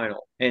to the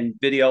final. And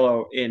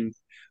Vitiello, in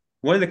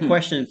one of the Hmm.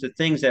 questions, the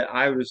things that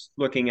I was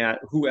looking at,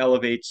 who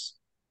elevates,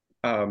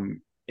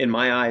 in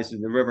my eyes,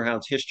 in the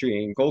Riverhounds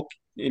history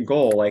in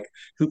goal, like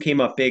who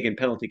came up big in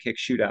penalty kick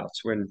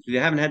shootouts when they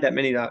haven't had that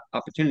many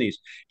opportunities.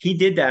 He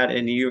did that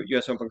in the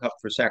U.S. Open Cup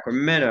for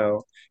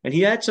Sacramento, and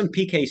he had some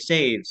PK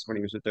saves when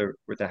he was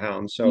with the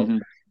Hounds. So, Mm-hmm. He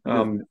did.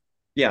 um,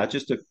 yeah,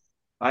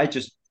 I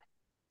just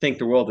think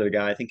the world of the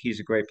guy. I think he's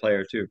a great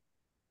player too.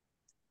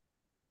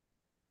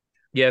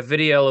 Yeah,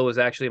 Vitiello was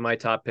actually my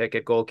top pick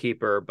at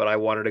goalkeeper, but I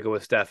wanted to go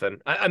with Stefan.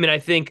 I mean, I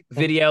think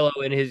Vitiello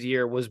in his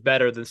year was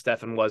better than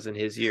Stefan was in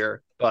his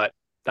year, but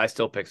I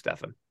still pick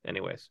Stefan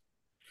anyways.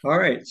 All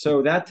right,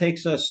 so that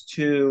takes us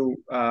to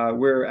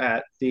we're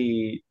at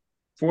the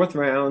fourth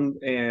round,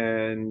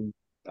 and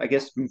I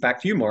guess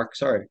back to you, Mark.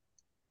 Sorry.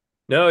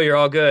 No, you're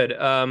all good.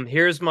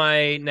 Here's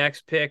my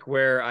next pick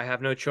where I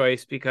have no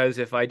choice because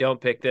if I don't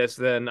pick this,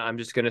 then I'm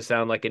just going to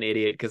sound like an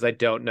idiot because I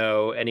don't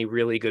know any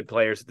really good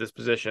players at this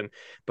position.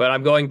 But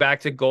I'm going back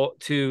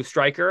to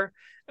striker.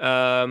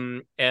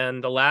 And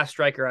the last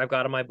striker I've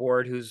got on my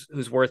board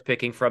who's worth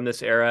picking from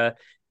this era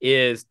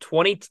is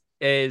 20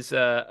 is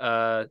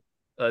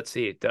let's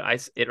see.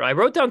 I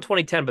wrote down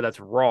 2010, but that's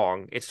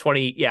wrong. It's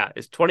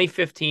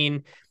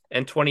 2015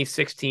 and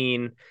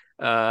 2016.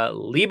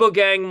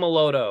 Libogang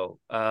Moloto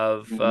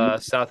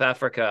of South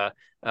Africa.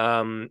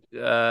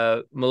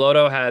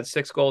 Moloto had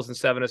 6 goals and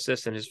 7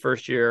 assists in his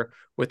first year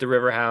with the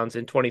Riverhounds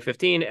in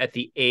 2015 at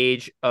the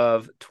age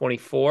of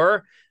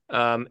 24.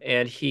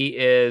 And he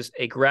is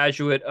a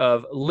graduate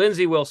of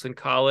Lindsey Wilson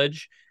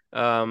College,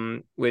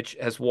 which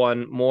has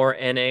won more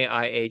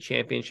NAIA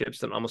championships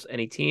than almost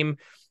any team.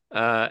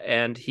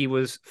 And he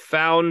was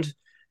found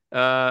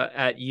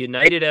at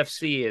United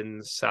FC in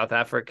the South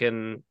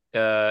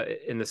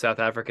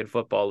African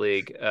Football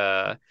League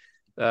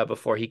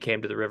before he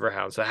came to the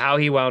Riverhounds. So how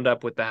he wound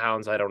up with the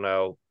Hounds, I don't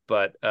know,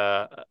 but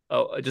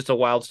just a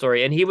wild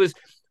story. And he was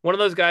one of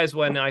those guys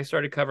when I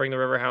started covering the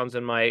Riverhounds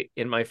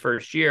in my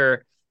first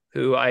year,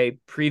 who I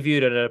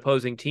previewed an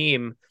opposing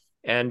team,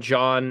 and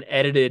John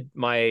edited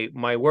my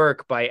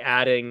work by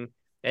adding.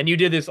 And you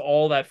did this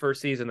all that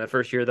first season, that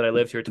first year that I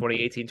lived here,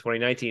 2018,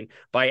 2019,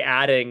 by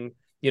adding,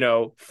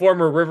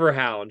 former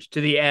Riverhound to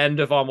the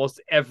end of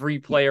almost every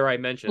player I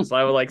mentioned. So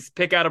I would like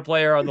pick out a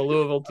player on the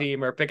Louisville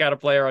team, or pick out a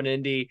player on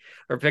Indy,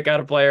 or pick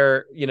out a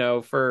player,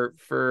 for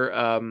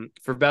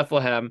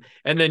Bethlehem.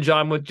 And then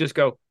John would just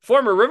go,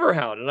 former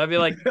Riverhound. And I'd be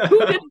like, who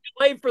didn't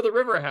play for the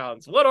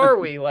Riverhounds? What are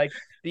we? Like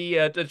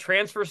the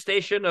transfer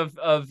station of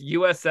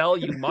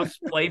USL? You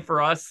must play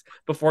for us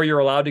before you're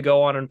allowed to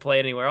go on and play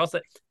anywhere else.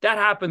 That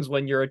happens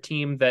when you're a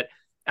team that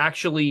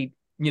actually,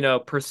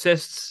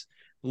 persists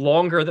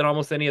longer than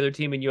almost any other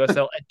team in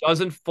USL. It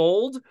doesn't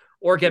fold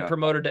or get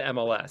promoted to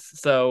MLS.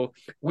 So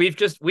we've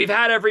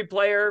had every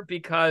player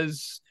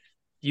because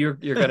you're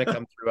going to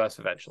come through us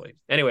eventually.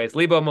 Anyways,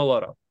 Lebo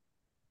Moloto.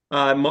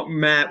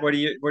 Matt, what are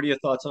your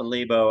thoughts on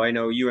Lebo? I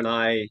know you and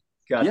I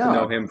got to Yeah.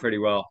 know him pretty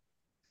well.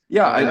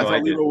 Yeah, I I know I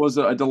thought did. Lebo was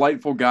a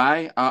delightful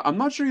guy. I'm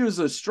not sure he was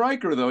a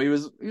striker though. He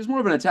was more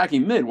of an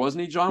attacking mid,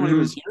 wasn't he, John, when he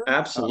was here?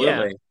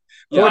 Absolutely.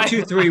 Yeah.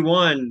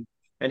 4-2-3-1,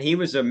 and he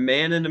was a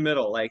man in the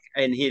middle.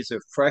 And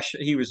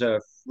he was a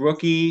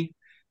rookie,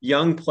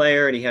 young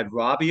player, and he had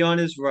Robbie on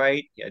his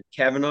right, he had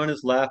Kevin on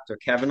his left, or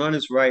Kevin on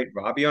his right,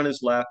 Robbie on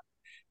his left.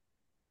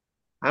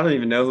 I don't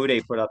even know who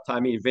they put up top. I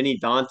mean, Vinny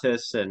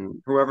Dantas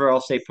and whoever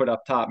else they put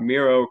up top,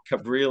 Miro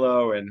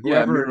Cabrillo and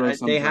Yeah, whoever Miro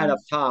they had up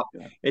sometimes. top.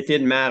 Yeah. It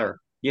didn't matter.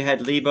 You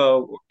had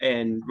Lebo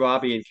and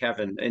Robbie and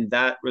Kevin, and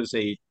that was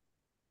a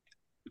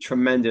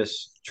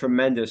tremendous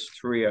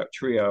trio,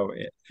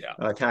 Yeah.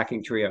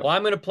 attacking trio. Well,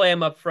 I'm going to play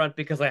him up front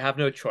because I have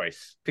no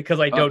choice, because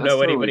I don't That's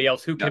know totally, anybody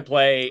else who can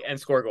play and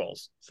score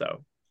goals.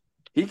 So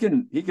he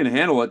can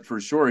handle it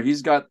for sure.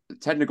 He's got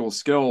technical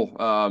skill,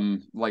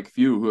 like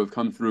few who have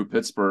come through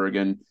Pittsburgh,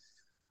 and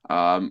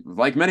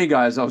like many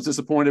guys, I was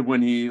disappointed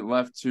when he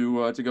left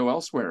to go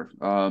elsewhere.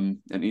 And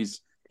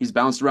he's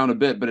bounced around a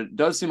bit, but it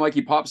does seem like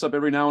he pops up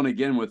every now and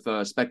again with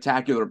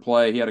spectacular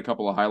play. He had a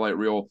couple of highlight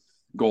reel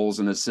goals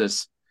and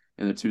assists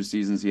in the 2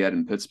 seasons he had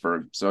in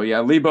Pittsburgh. So yeah,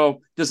 Lebo,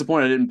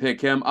 disappointed I didn't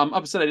pick him. I'm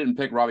upset I didn't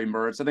pick Robbie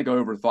Mertz. I think I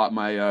overthought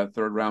my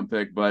third round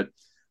pick, but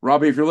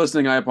Robbie, if you're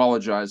listening, I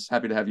apologize.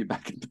 Happy to have you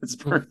back in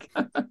Pittsburgh.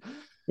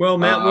 Well,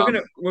 Matt,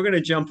 we're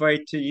gonna jump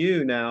right to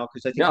you now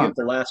because I think you Yeah, have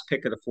the last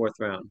pick of the fourth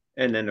round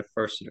and then the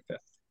first of the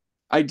fifth.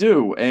 I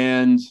do,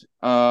 and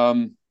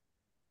I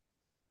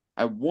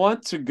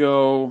want to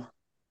go.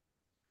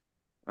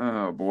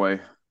 Oh boy,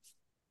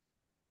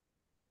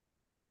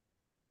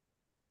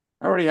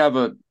 I already have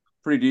a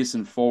pretty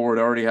decent forward.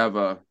 I already have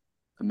a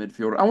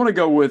midfielder. I want to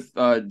go with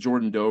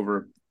Jordan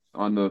Dover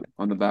on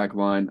the back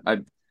line.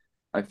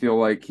 I feel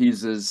like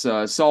he's as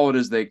solid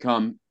as they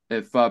come.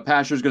 If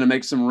Pasher's going to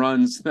make some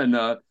runs, then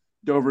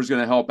Dover's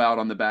going to help out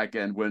on the back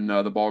end when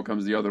the ball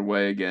comes the other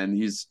way again.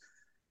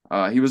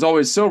 He was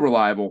always so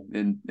reliable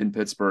in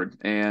Pittsburgh,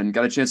 and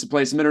got a chance to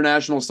play some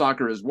international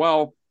soccer as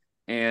well,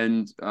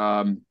 and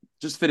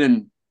just fit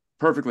in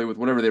perfectly with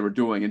whatever they were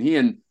doing. And he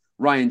and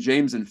Ryan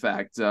James, in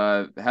fact,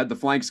 had the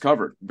flanks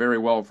covered very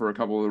well for a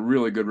couple of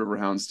really good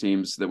Riverhounds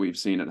teams that we've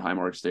seen at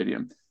Highmark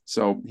Stadium.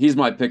 So he's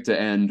my pick to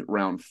end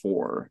round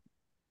 4.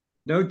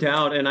 No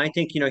doubt. And I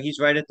think, he's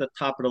right at the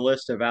top of the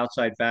list of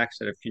outside backs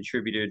that have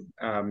contributed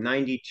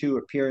 92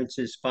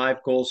 appearances, 5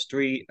 goals,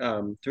 three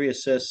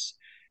assists.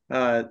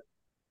 Uh,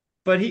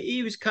 but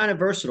he was kind of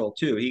versatile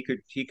too. He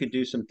could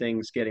do some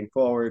things getting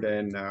forward,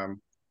 and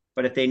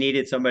but if they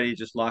needed somebody to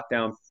just lock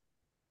down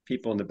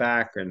people in the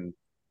back, and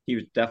he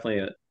was definitely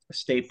a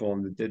staple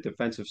on the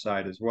defensive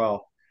side as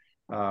well.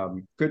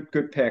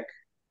 Good pick.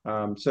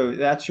 So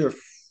that's your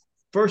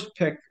first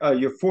pick,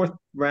 your fourth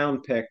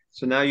round pick.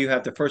 So now you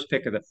have the first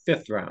pick of the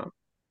fifth round.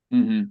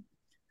 Mm-hmm.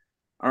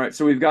 All right,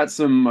 so we've got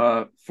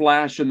some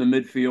flash in the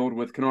midfield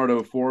with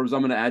Canardo Forbes.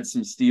 I'm going to add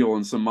some steel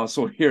and some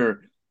muscle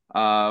here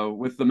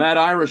with the Mad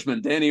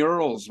Irishman, Danny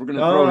Earls. We're going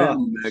to throw him Oh,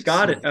 in the mix.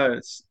 Scott.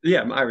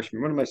 Yeah, I'm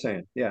Irishman. What am I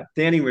saying? Yeah,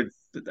 Danny would.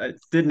 I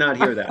did not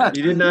hear that.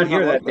 You did You not would not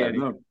hear love that, that, Danny.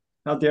 no.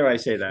 How dare I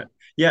say that?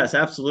 Yes,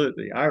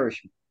 absolutely.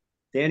 Irishman.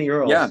 Danny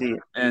Earls. Yeah, See,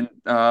 and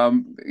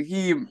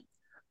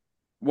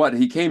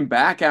he came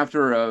back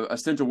after a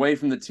stint away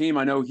from the team.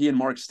 I know he and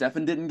Mark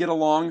Steffen didn't get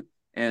along,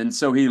 and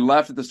so he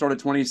left at the start of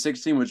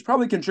 2016, which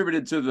probably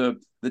contributed to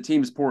the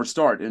team's poor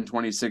start in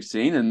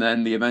 2016, and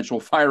then the eventual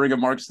firing of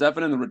Mark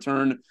Steffen and the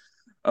return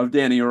of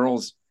Danny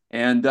Earls.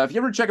 And if you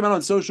ever check him out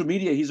on social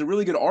media, he's a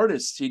really good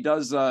artist. He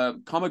does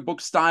comic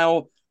book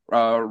style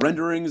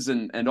renderings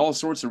and all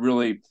sorts of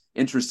really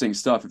interesting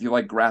stuff. If you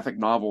like graphic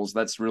novels,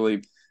 that's really,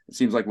 it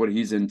seems like what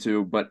he's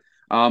into. But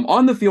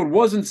on the field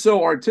wasn't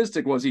so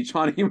artistic, was he,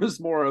 John? He was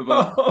more of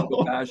a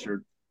oh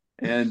basher.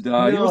 And he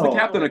was the no,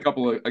 captain a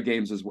couple of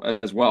games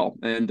as well,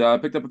 and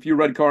picked up a few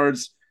red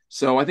cards.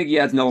 So I think he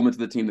adds an element to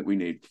the team that we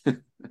need.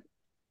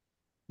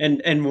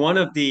 and one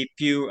of the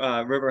few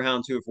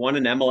Riverhounds who have won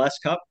an MLS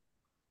Cup,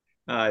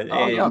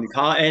 Oh, yeah,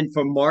 and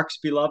from Mark's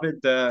beloved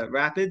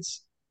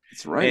Rapids,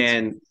 that's right.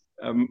 and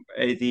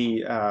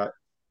the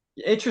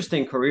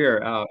interesting career.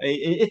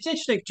 It's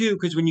interesting too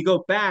because when you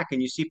go back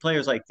and you see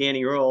players like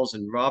Danny Earls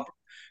and Rob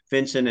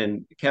Vincent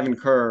and Kevin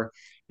Kerr,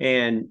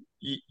 and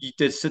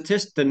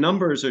the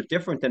numbers are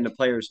different than the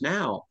players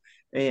now.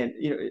 And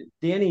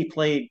Danny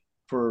played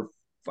for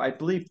I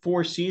believe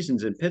 4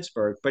 seasons in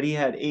Pittsburgh, but he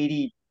had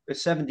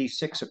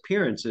 76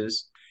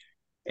 appearances.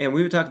 And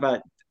we would talk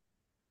about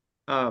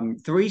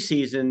 3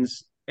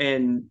 seasons,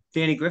 and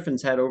Danny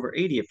Griffin's had over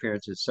 80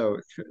 appearances. So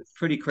it's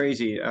pretty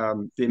crazy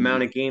the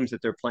amount Mhm. of games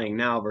that they're playing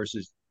now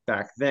versus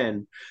back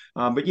then.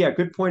 But yeah,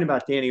 good point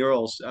about Danny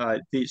Earls.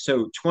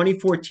 So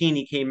 2014,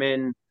 he came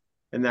in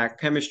that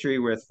chemistry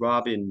with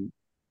Robbie,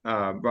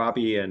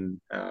 and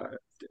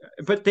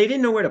but they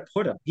didn't know where to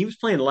put him. He was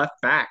playing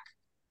left back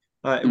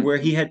where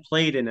he had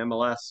played in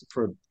MLS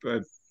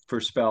for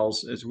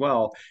spells as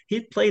well. He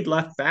had played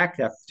left back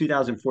that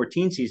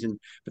 2014 season,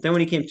 but then when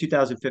he came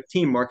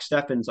 2015, Mark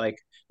Steffen's like,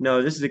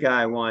 no, this is the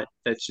guy I want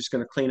that's just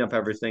going to clean up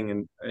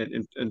everything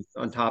and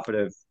on top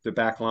of the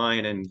back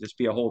line and just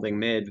be a holding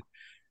mid.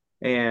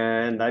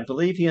 And I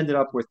believe he ended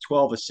up with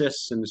 12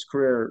 assists in his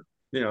career,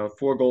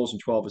 4 goals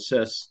and 12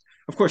 assists.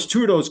 Of course,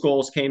 2 of those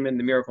goals came in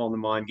the Miracle on the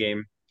Mon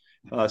game.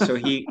 So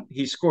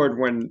he scored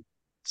when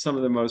some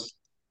of the most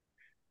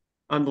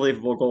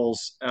unbelievable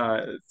goals.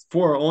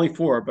 Only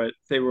four, but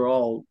they were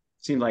all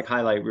seemed like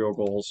highlight reel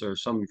goals or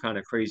some kind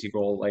of crazy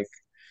goal, like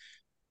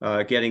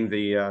getting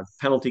the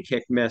penalty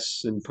kick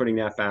miss and putting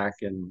that back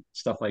and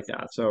stuff like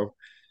that. So,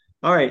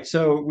 all right,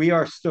 so we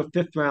are still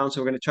fifth round,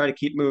 so we're going to try to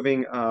keep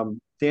moving.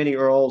 Danny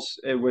Earls,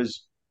 it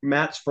was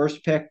Matt's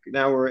first pick.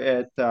 Now we're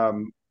at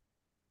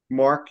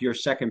Mark, your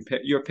second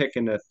pick, your pick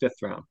in the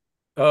fifth round.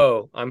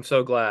 Oh, I'm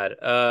so glad.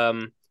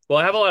 Well,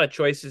 I have a lot of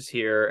choices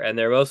here, and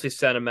they're mostly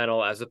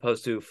sentimental as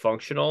opposed to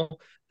functional.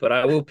 But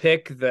I will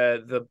pick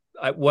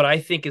what I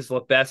think is the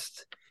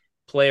best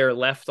player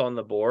left on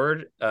the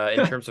board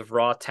in terms of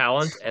raw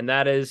talent, and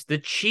that is the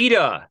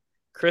Cheetah,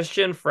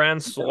 Christian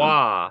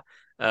Francois,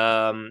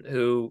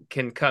 who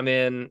can come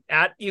in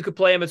at. You could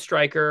play him at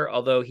striker,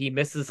 although he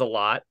misses a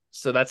lot,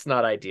 so that's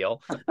not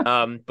ideal.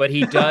 But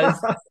he does.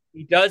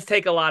 He does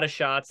take a lot of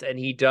shots, and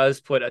he does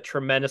put a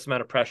tremendous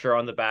amount of pressure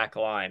on the back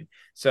line.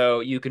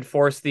 So you can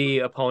force the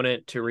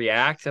opponent to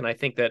react. And I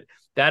think that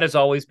has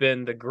always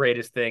been the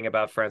greatest thing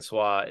about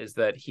Francois is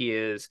that he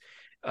is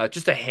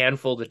just a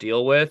handful to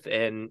deal with,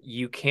 and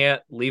you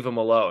can't leave him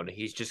alone.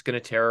 He's just going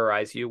to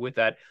terrorize you with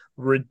that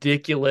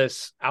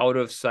ridiculous out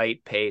of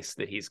sight pace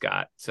that he's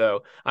got.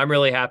 So I'm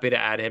really happy to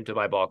add him to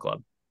my ball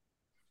club.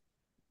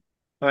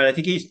 All right, I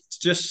think he's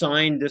just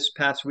signed this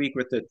past week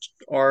with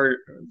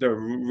the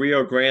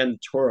Rio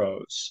Grande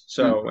Toros. Hmm.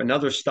 So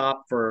another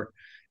stop for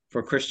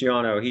for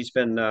Cristiano. He's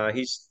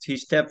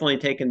definitely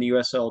taken the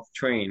USL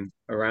train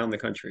around the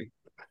country.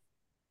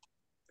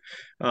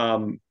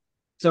 Um,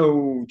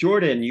 so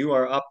Jordan, you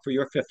are up for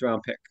your fifth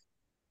round pick.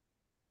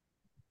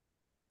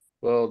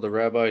 Well, the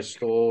rabbi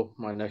stole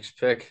my next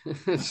pick.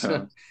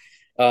 So,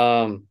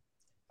 um,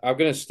 I'm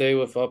gonna stay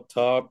with up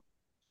top.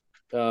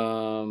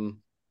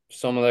 Um,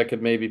 Someone that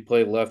could maybe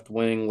play left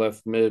wing,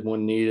 left mid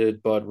when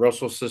needed, but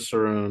Russell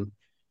Cicerone,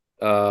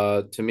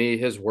 to me,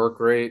 his work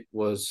rate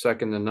was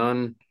second to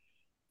none.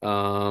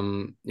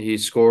 He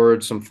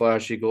scored some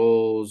flashy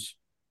goals.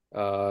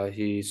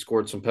 He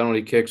scored some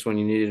penalty kicks when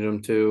you needed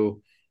him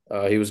to.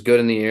 He was good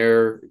in the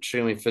air,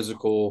 extremely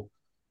physical.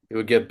 He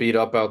would get beat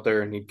up out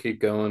there and he'd keep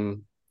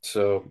going.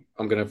 So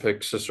I'm gonna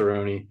pick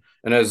Cicerone.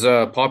 And as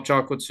Pop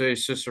Chalk would say,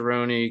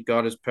 Cicerone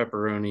got his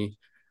pepperoni,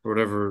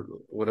 or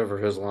whatever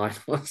his line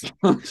was.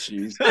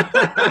 Jeez.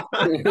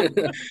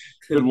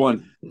 Good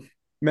one.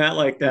 Matt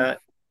like that.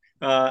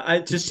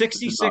 Just Did not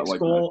 66 like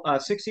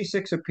that.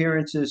 66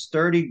 appearances,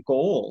 30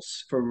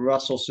 goals for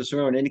Russell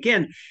Cicerone. And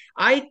again,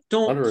 I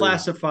don't Underrated.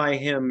 classify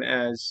him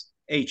as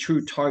a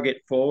true target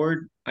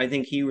forward. I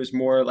think he was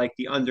more like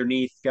the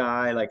underneath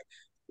guy.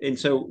 And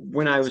so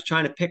when I was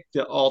trying to pick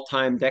the all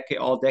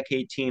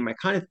decade team, I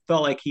kind of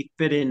felt like he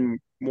fit in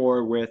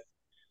more with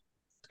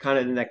kind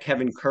of in that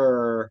Kevin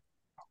Kerr,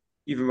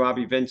 even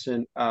Robbie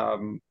Vincent,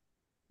 some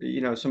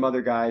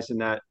other guys in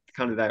that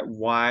kind of that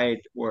wide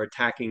or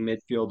attacking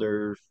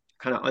midfielder,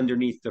 kind of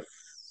underneath the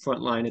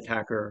front line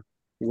attacker,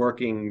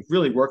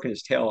 really working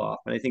his tail off.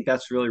 And I think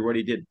that's really what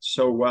he did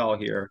so well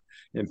here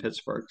in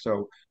Pittsburgh.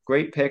 So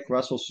great pick,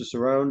 Russell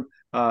Cicerone.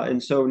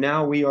 And so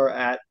now we are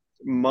at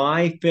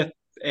my fifth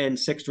and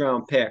sixth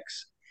round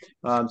picks.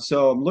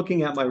 So I'm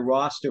looking at my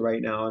roster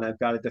right now, and I've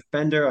got a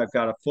defender, I've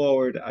got a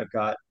forward, I've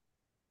got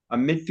a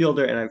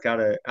midfielder, and I've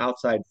got an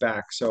outside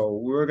back. So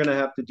we're going to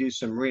have to do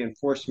some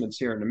reinforcements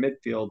here in the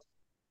midfield,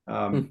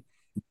 um,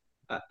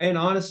 and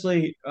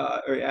honestly,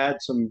 or add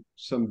some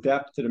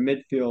depth to the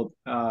midfield.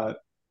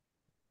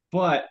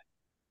 But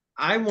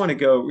I want to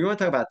go. We want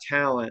to talk about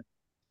talent,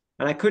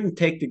 and I couldn't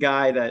take the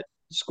guy that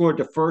scored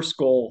the first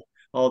goal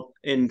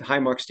in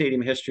Highmark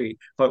Stadium history.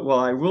 But what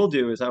I will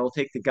do is I will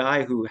take the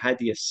guy who had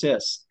the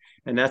assist,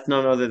 and that's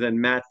none other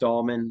than Matt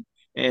Dahlman.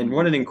 And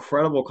what an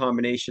incredible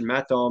combination,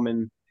 Matt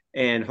Dahlman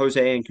and Jose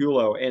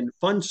Angulo. And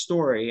fun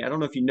story, I don't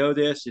know if you know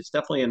this, it's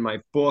definitely in my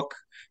book.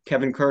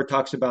 Kevin Kerr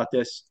talks about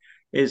this,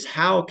 is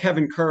how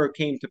Kevin Kerr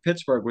came to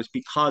Pittsburgh was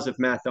because of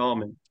Matt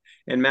Dahlman.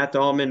 And Matt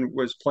Dahlman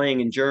was playing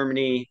in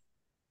Germany,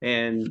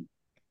 and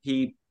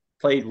he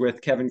played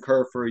with Kevin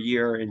Kerr for a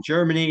year in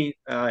Germany,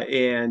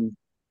 and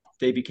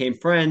they became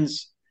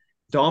friends.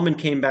 Dahlman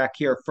came back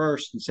here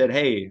first and said,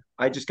 "Hey,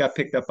 I just got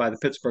picked up by the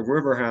Pittsburgh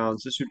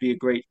Riverhounds. This would be a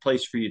great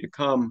place for you to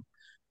come."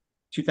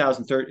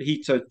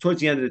 2013. So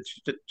towards the end of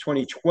the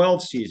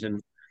 2012 season,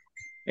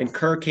 and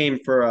Kerr came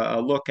for a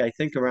look, I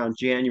think around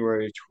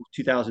January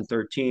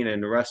 2013,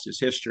 and the rest is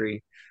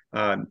history.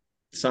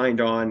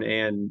 Signed on,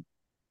 and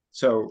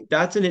so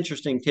that's an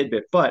interesting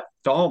tidbit. But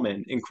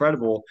Dahlman,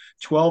 incredible,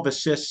 12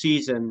 assist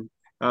season,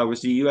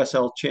 was the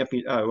USL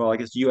champion. Well, I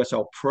guess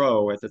USL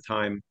Pro at the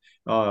time,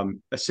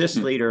 assist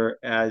leader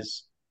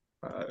as,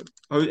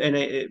 and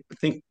I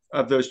think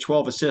of those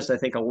 12 assists, I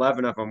think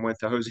 11 of them went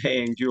to Jose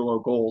Angulo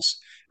goals,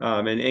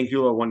 and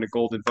Angulo won the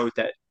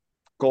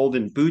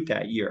Golden Boot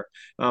that year.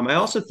 I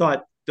also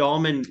thought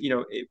Dahlman,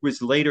 it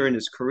was later in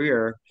his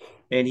career,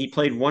 and he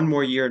played one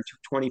more year in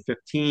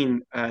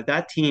 2015.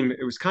 That team,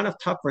 it was kind of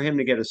tough for him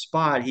to get a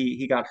spot.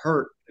 He got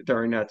hurt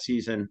during that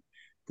season.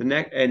 And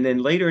then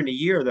later in the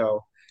year,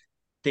 though,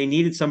 they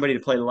needed somebody to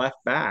play left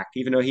back,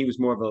 even though he was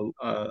more of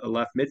a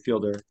left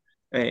midfielder.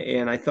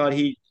 And I thought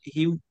he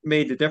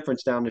made the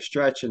difference down the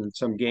stretch in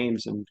some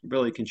games and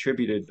really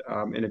contributed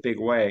in a big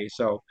way.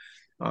 So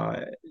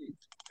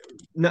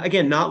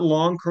again, not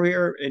long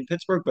career in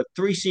Pittsburgh, but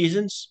 3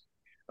 seasons.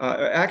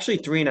 Actually,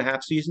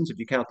 3.5 seasons if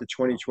you count the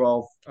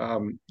 2012.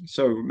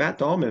 So Matt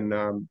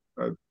Dahlman,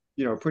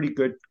 pretty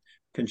good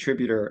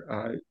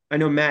contributor. I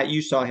know Matt,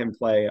 you saw him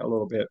play a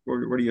little bit.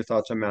 What are your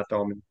thoughts on Matt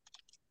Dahlman?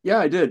 Yeah,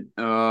 I did.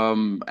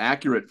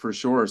 Accurate for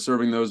sure,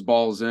 serving those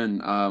balls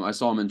in. I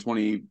saw him in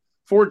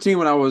 2014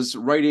 when I was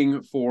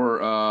writing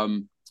for.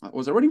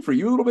 Was I writing for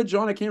you a little bit,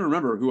 John? I can't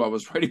remember who I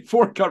was writing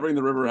for covering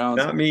the Riverhounds.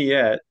 Not me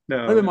yet. Might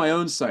have been No. my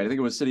own site. I think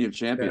it was City of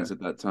Champions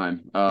at that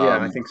time. Yeah,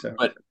 I think so.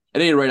 But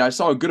at any rate, I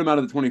saw a good amount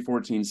of the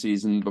 2014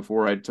 season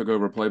before I took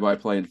over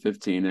play-by-play in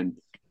 15,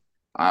 and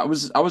I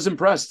was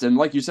impressed. And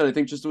like you said, I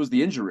think just it was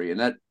the injury,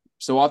 and that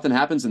so often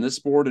happens in this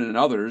sport and in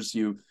others.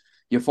 You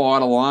fall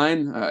out of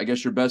line. I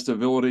guess your best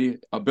ability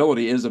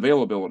is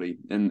availability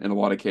in a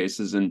lot of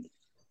cases, and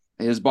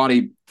his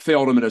body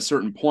failed him at a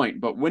certain point.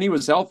 But when he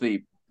was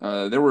healthy,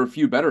 there were a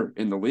few better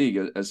in the league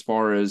as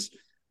far as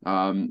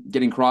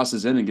getting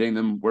crosses in and getting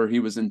them where he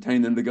was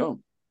intending them to go.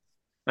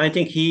 I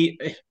think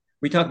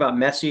we talk about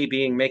Messi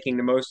making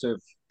the most of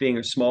being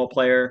a small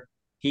player.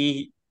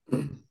 I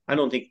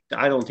don't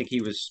think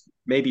he was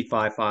maybe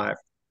 5'5".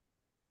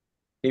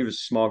 He was a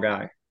small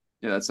guy.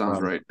 Yeah, that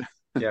sounds right.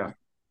 Yeah.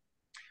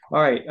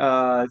 All right.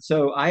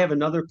 So I have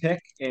another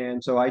pick,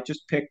 and so I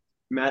just picked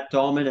Matt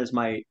Dahlman as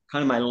my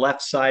kind of my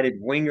left-sided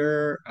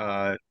winger.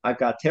 I've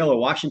got Taylor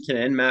Washington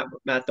and Matt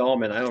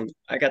Dahlman.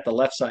 I got the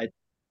left side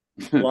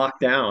locked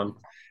down.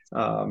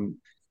 Um,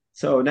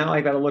 so now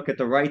I got to look at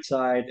the right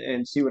side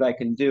and see what I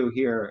can do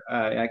here.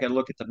 I got to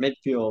look at the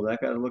midfield. I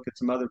got to look at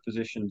some other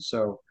positions.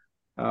 So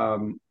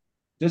um,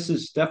 this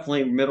is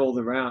definitely middle of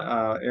the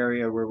round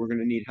area where we're going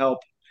to need help.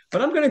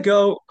 But I'm going to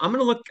go. I'm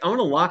going to look. I'm going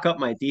to lock up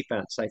my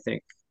defense. I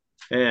think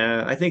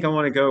I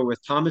want to go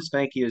with Thomas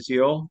Banky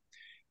Azil.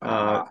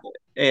 Uh, Ah,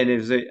 and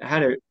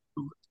had a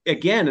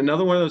again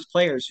another one of those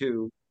players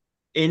who,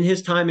 in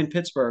his time in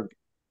Pittsburgh,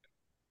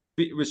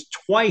 it was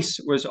twice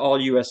was all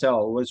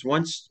USL. Was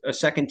once a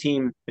second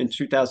team in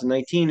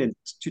 2019 and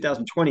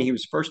 2020. He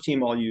was first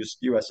team all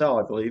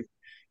USL, I believe,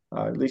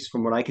 at least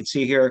from what I could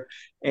see here.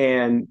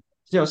 And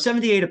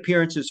 78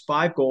 appearances,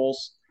 5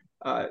 goals.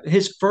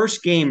 His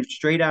first game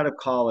straight out of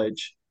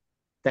college,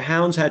 the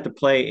Hounds had to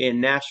play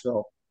in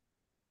Nashville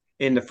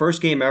in the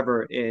first game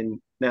ever in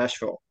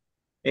Nashville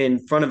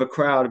in front of a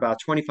crowd about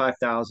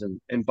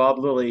 25,000. And Bob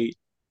Lilly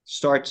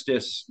starts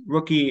this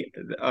rookie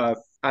out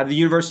of the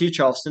University of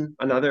Charleston,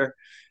 another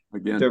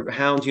again, the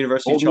Hounds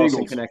University of Golden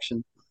Charleston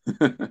Eagles.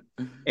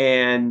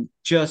 connection,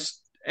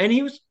 and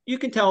he was, you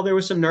can tell there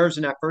was some nerves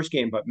in that first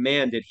game, but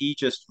man, did he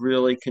just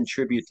really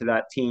contribute to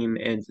that team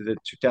and to the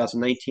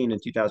 2019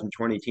 and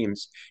 2020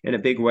 teams in a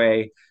big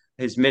way.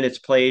 His minutes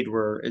played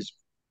were, is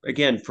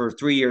again, for a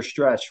 3 year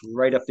stretch,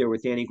 right up there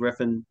with Danny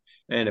Griffin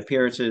and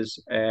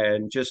appearances,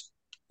 and just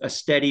a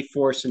steady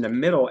force in the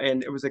middle.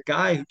 And it was a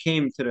guy who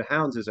came to the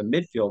Hounds as a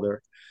midfielder,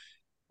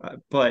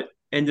 but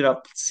ended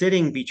up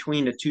sitting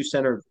between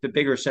the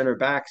bigger center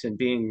backs and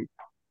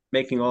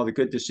making all the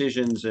good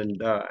decisions.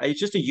 And he's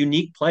just a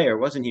unique player,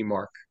 wasn't he,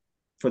 Mark,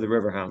 for the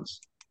Riverhounds?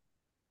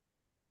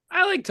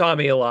 I like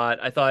Tommy a lot.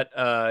 I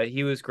thought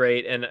he was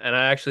great, and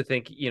I actually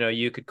think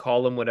you could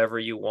call him whatever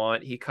you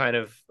want. He kind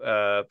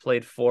of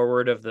played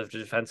forward of the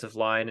defensive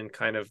line in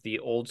kind of the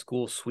old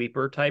school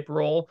sweeper type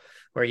role,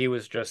 where he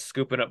was just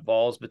scooping up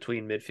balls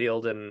between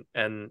midfield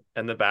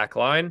and the back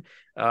line.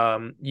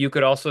 You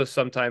could also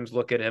sometimes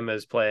look at him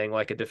as playing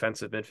like a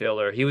defensive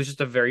midfielder. He was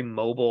just a very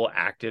mobile,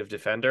 active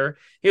defender.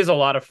 He was a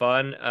lot of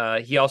fun.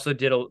 He also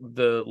did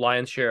the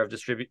lion's share of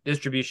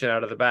distribution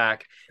out of the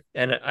back.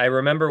 And I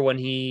remember when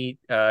he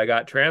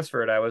got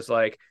transferred, I was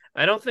like,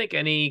 I don't think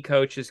any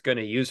coach is going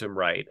to use him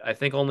right. I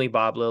think only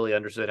Bob Lilly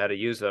understood how to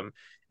use him.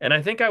 And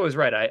I think I was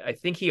right. I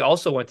think he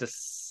also went to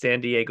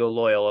San Diego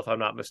Loyal, if I'm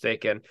not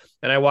mistaken.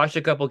 And I watched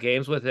a couple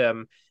games with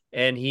him,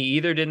 and he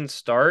either didn't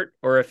start,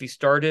 or if he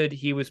started,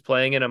 he was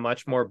playing in a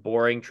much more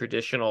boring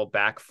traditional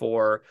back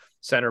four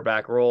center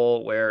back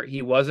role where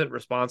he wasn't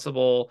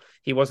responsible.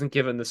 He wasn't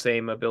given the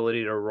same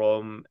ability to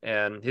roam.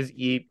 And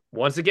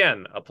once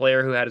again, a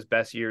player who had his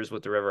best years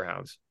with the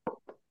Riverhounds.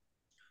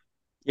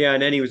 Yeah,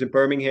 and then he was in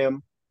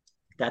Birmingham.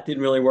 That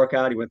didn't really work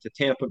out. He went to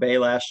Tampa Bay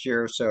last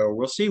year, so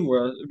we'll see.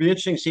 It'll be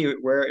interesting to see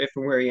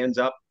where he ends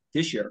up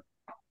this year.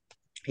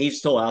 He's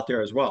still out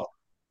there as well.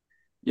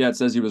 Yeah, it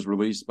says he was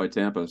released by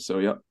Tampa. So,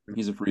 yep,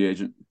 he's a free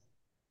agent.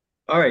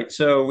 All right,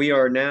 so we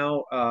are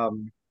now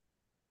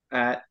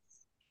at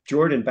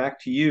Jordan,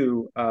 back to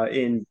you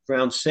in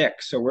round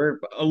 6. So we're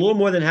a little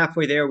more than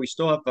halfway there. We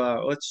still have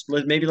let's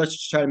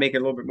just try to make it a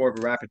little bit more of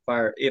a rapid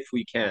fire if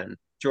we can.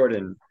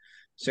 Jordan,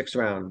 6th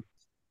round.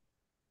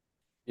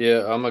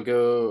 Yeah, I'm gonna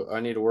go. I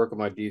need to work on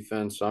my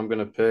defense, so I'm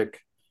gonna pick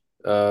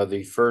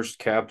the first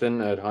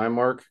captain at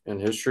Highmark in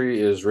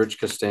history is Rich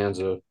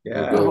Costanza. We'll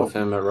Yeah, go with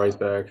him at right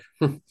back.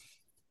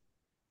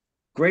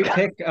 great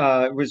pick.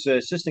 Was an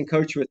assistant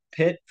coach with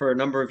Pitt for a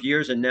number of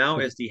years, and now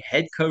is the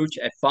head coach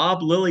at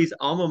Bob Lilly's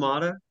alma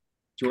mater,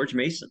 George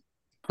Mason.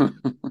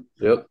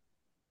 Yep.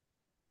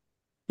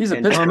 He's a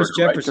And Thomas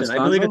Pittsburgher, right, Jefferson.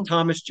 I believe a Costanzo?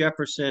 Thomas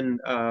Jefferson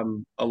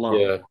alum.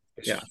 Yeah.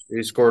 Yeah,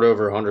 He scored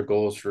over 100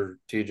 goals for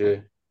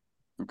TJ.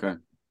 Okay.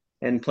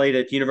 and played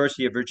at the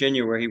University of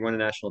Virginia where he won a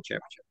national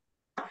championship.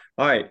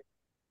 All right,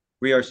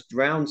 we are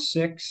round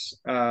 6.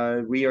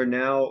 We are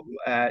now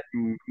at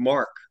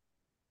Mark.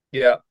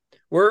 Yeah.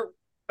 We're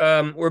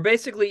we're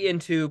basically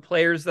into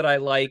players that I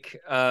like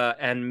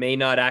and may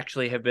not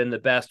actually have been the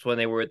best when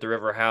they were at the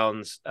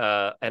Riverhounds.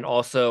 And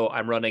also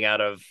I'm running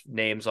out of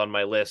names on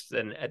my list.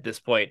 And at this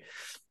point,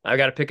 I've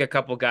got to pick a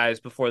couple guys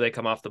before they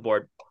come off the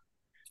board.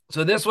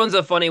 So this one's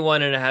a funny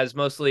one, and it has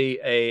mostly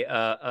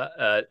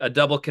a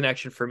double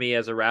connection for me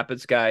as a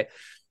Rapids guy.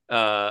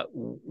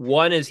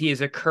 One is he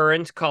is a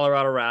current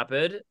Colorado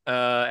Rapid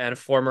and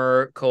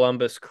former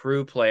Columbus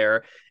Crew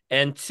player,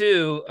 and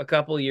two, a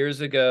couple years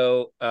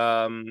ago,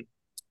 one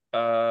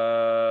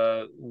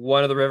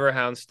of the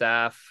Riverhound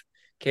staff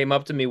came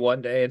up to me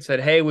one day and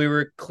said, "Hey, we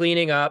were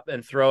cleaning up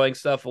and throwing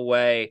stuff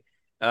away."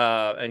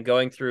 And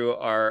going through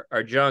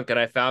our junk, and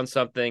I found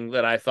something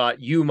that I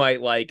thought you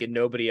might like and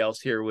nobody else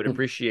here would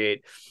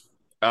appreciate.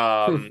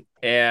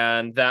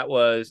 And that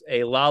was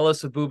a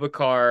Lalas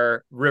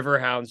Abubakar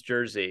Riverhounds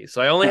jersey.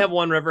 So I only have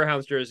one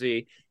Riverhounds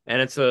jersey,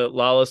 and it's a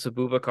Lalas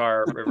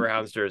Abubakar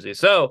Riverhounds jersey.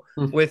 So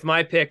with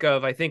my pick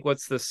of, I think,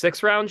 what's the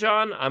 6th round,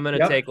 John? I'm going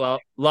to take Lalas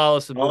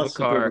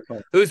Abubakar,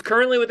 who's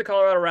currently with the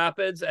Colorado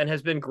Rapids and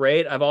has been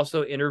great. I've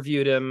also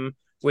interviewed him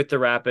with the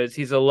Rapids.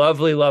 He's a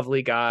lovely,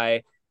 lovely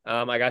guy.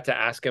 I got to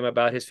ask him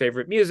about his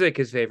favorite music,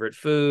 his favorite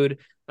food.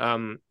 He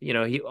on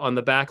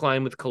the back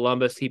line with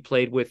Columbus, he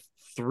played with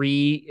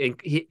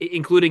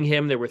including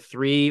him, there were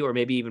 3 or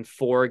maybe even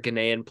 4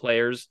 Ghanaian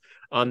players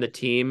on the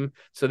team.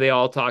 So they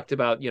all talked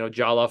about,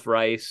 jollof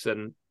rice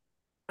and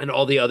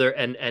all the other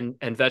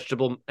and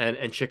vegetable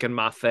and chicken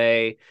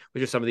mafe,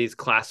 which are some of these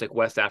classic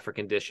West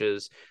African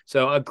dishes.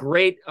 So a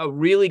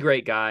really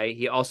great guy.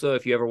 He also,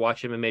 if you ever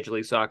watch him in Major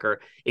League Soccer,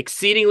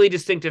 exceedingly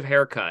distinctive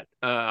haircut.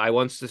 I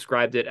once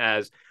described it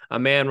as a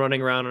man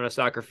running around on a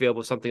soccer field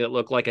with something that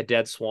looked like a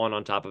dead swan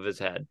on top of his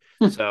head.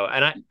 So,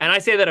 and I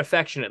say that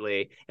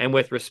affectionately and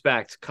with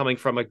respect, coming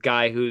from a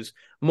guy who's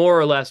more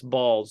or less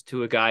bald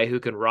to a guy who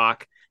can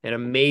rock an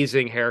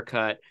amazing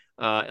haircut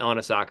on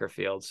a soccer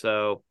field.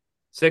 So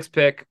 6th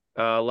pick,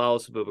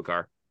 Lalas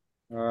Abubakar.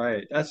 All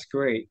right, that's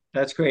great.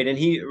 That's great. And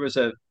he was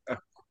a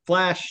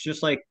flash,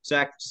 just like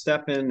Zach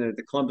Steppen,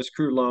 the Columbus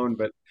Crew loan,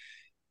 but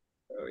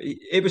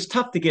it was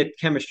tough to get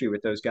chemistry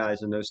with those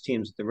guys and those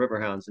teams, the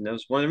Riverhounds. And that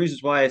was one of the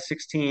reasons why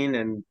 16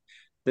 and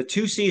the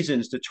 2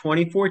 seasons, the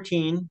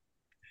 2014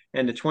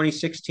 and the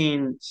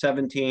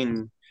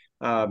 2016-17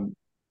 um,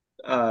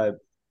 uh,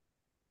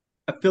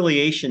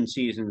 affiliation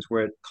seasons,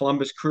 where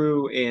Columbus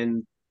Crew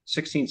in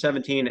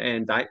 16-17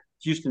 and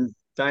Houston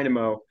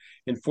Dynamo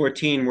in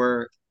 14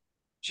 were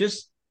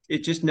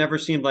it just never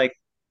seemed like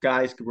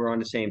guys were on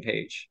the same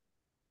page,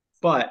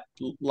 but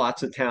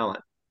lots of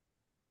talent.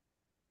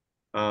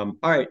 All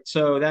right,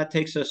 so that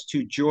takes us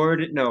to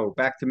Jordan. No,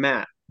 back to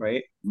Matt,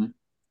 right? Mm-hmm.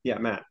 Yeah,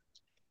 Matt.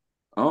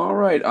 All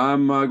right,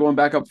 I'm going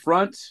back up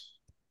front.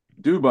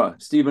 Duba,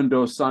 Steven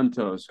Dos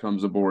Santos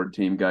comes aboard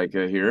Team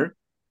Geica here.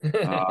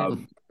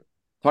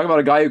 Talk about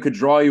a guy who could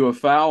draw you a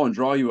foul and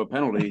draw you a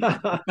penalty.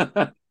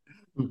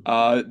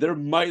 There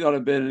might not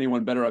have been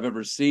anyone better I've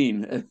ever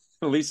seen,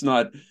 at least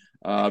not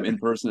in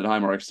person at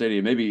Highmark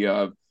Stadium. Maybe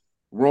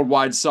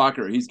worldwide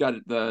soccer. He's got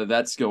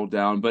that skill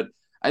down, but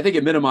I think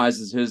it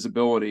minimizes his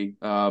ability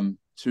to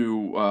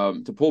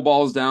pull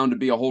balls down, to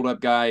be a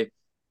hold-up guy,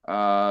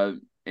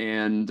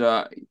 and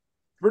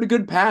pretty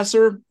good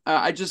passer.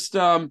 I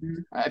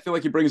feel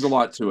like he brings a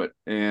lot to it,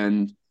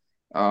 and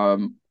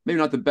maybe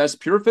not the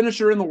best pure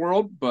finisher in the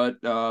world, but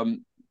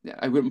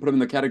I wouldn't put him in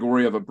the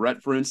category of a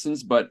Brett, for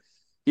instance, but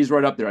he's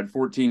right up there. Had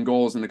 14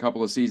 goals in a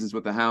couple of seasons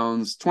with the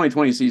Hounds.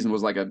 2020 season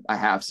was like a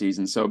half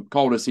season, so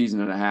call it a season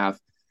and a half.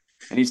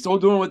 And he's still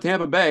doing it with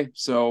Tampa Bay.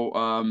 So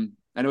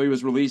I know he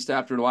was released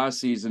after last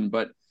season,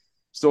 but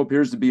still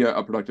appears to be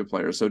a productive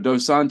player. So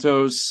Dos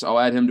Santos, I'll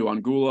add him to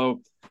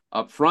Angulo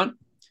up front.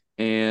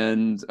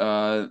 And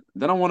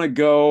then I want to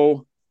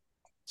go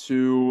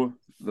to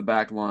the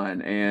back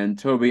line and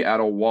Toby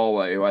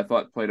Adewale, who I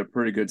thought played a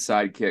pretty good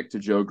sidekick to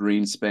Joe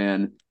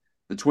Greenspan,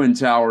 the Twin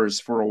Towers,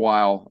 for a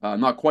while.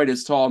 Not quite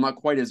as tall, not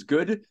quite as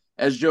good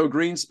as Joe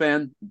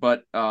Greenspan,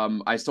 but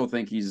I still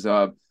think he's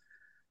of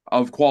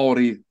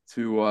quality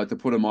to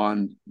put him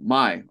on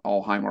my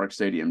all Highmark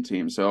Stadium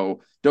team.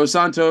 So Dos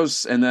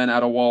Santos and then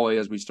Adewale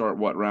as we start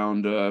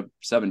round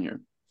 7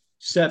 here.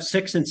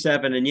 6 and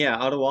 7, and yeah,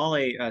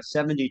 Adewale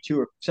 72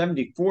 or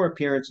 74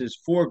 appearances,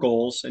 4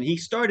 goals, and he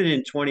started in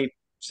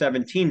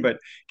 2017, but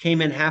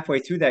came in halfway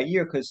through that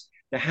year because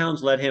the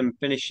Hounds let him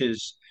finish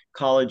his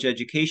college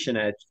education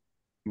at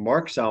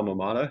Mark's alma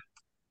mater,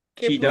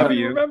 GW.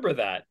 I remember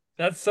that.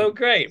 That's so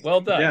great.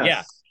 Well done. Yes.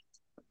 Yeah.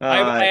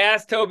 I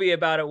asked Toby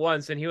about it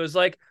once, and he was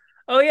like,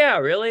 "Oh yeah,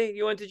 really?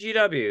 You went to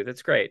GW?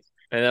 That's great."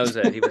 And that was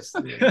it. He was.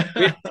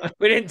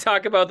 we didn't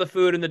talk about the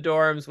food in the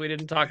dorms. We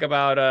didn't talk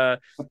about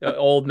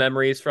old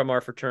memories from our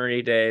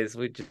fraternity days.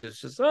 We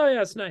just oh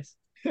yeah, it's nice.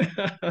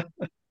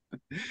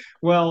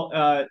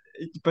 Well,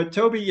 but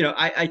Toby,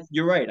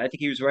 you're right. I think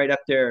he was right up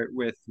there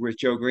with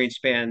Joe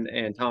Greenspan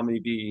and Tommy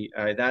B.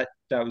 That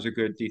was a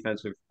good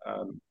defensive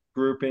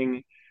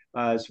grouping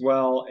as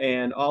well,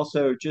 and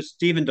also just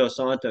Steven Dos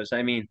Santos.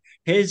 I mean,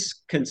 his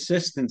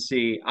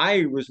consistency.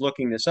 I was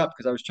looking this up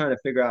because I was trying to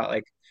figure out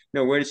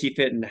where does he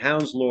fit in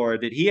Hounds lore?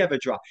 Did he have a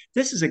drop?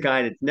 This is a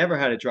guy that's never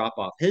had a drop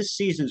off. His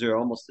seasons are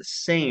almost the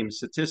same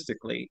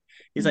statistically.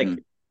 He's like,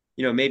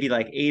 maybe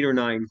like 8 or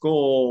 9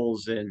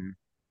 goals, and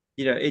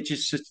it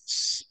just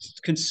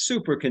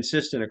super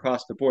consistent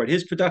across the board.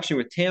 His production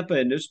with Tampa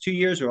in those 2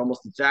 years are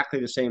almost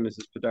exactly the same as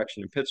his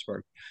production in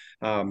Pittsburgh.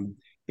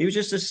 He was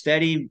just a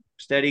steady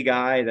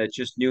guy that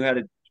just knew how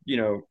to,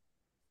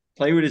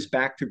 play with his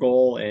back to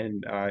goal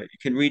and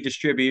can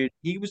redistribute.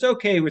 He was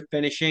okay with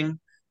finishing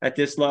at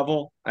this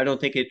level. I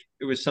don't think it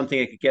was something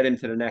that could get him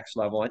to the next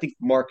level. I think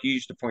Mark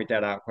used to point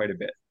that out quite a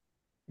bit.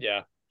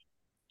 Yeah.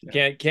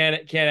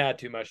 Can't add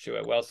too much to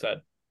it. Well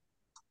said.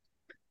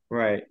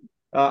 Right.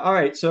 All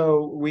right.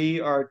 So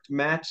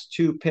Matt's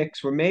 2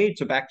 picks were made.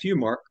 So back to you,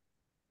 Mark.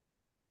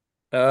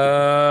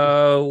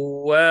 Well,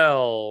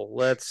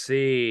 let's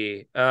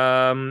see.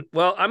 Well,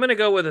 I'm gonna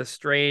go with a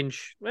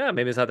strange. Well,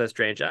 maybe it's not that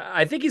strange.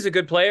 I think he's a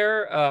good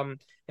player.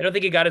 I don't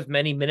think he got as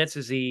many minutes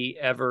as he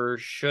ever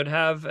should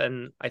have,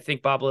 and I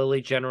think Bob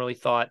Lilly generally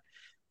thought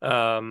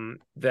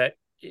that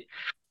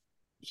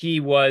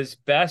he was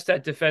best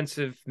at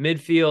defensive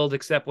midfield,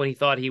 except when he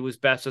thought he was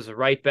best as a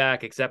right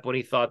back, except when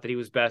he thought that he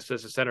was best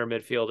as a center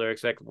midfielder,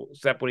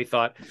 except when he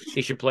thought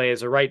he should play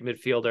as a right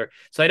midfielder.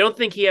 So I don't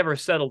think he ever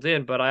settled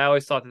in, but I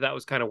always thought that that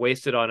was kind of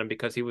wasted on him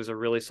because he was a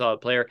really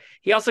solid player.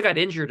 He also got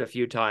injured a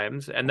few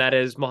times, and that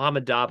is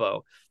Mohamed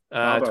Dabo.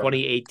 Dabo.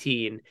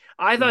 2018.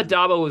 I thought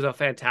Dabo was a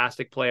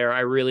fantastic player. I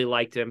really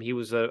liked him. He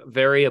was a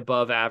very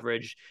above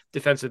average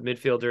defensive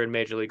midfielder in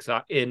Major League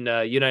in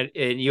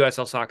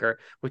USL Soccer,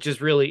 which is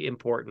really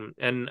important.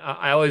 And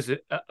I always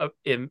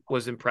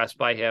was impressed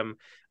by him.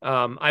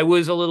 I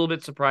was a little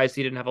bit surprised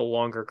he didn't have a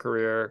longer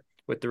career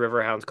with the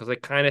Riverhounds because I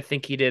kind of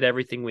think he did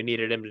everything we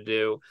needed him to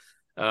do.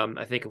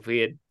 I think if we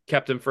had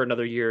kept him for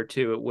another year or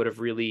two, it would have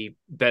really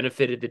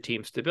benefited the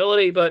team's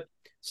stability. But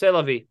c'est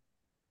la vie.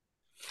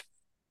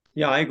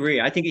 Yeah, I agree.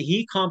 I think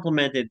he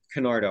complemented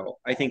Canardo.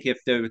 I think if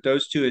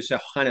those two is a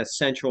kind of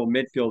central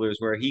midfielders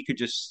where he could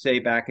just stay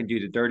back and do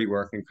the dirty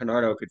work, and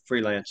Canardo could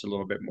freelance a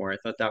little bit more. I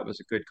thought that was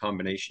a good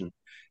combination.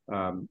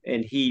 And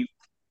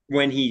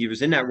when he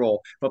was in that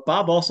role, but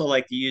Bob also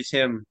liked to use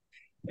him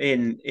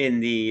in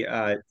the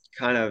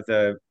kind of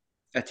the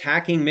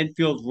attacking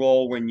midfield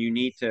role when you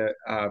need to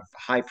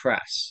high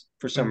press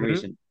for some Mm-hmm.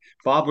 reason.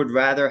 Bob would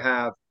rather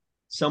have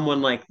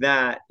someone like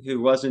that who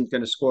wasn't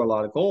going to score a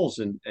lot of goals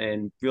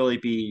and really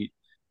be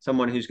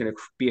someone who's going to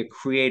be a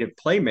creative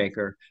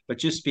playmaker, but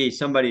just be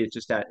somebody with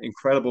just that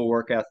incredible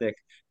work ethic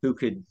who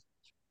could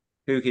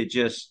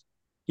just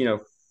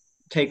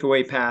take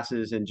away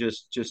passes and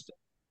just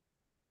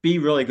be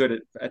really good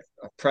at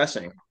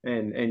pressing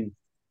and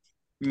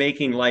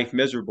making life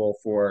miserable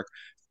for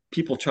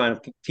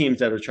teams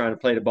that are trying to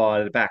play the ball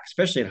out of the back,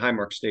 especially at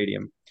Highmark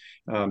Stadium.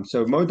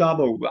 So Mo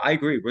Dabo, I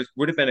agree,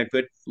 would have been a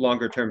good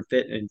longer term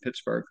fit in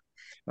Pittsburgh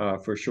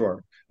for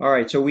sure. All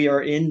right, so we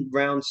are in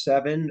round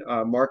seven.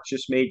 Mark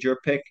just made your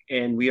pick,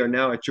 and we are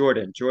now at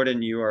Jordan.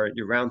 Jordan, you are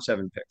your round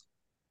seven pick.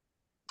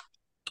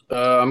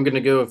 I'm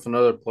gonna go with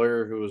another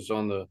player who was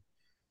on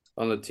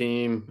the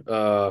team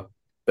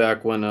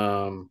back when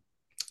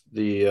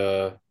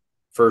the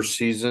first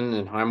season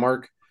in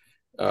Highmark.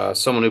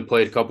 Someone who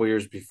played a couple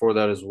years before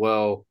that as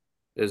well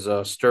is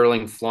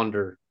Sterling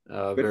Flunder,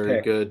 Good very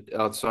pick. good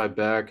outside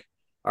back.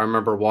 I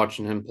remember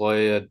watching him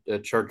play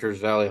at Chartiers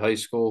Valley High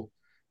School.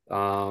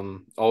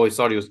 Always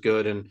thought he was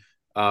good, and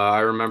I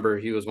remember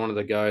he was one of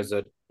the guys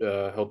that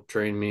helped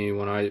train me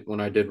when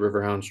I did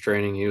Riverhounds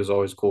training. He was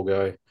always a cool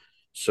guy,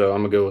 so I'm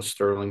gonna go with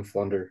Sterling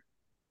Flunder.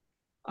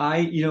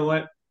 You know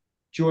what,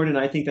 Jordan,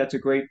 I think that's a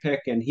great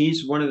pick, and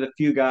he's one of the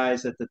few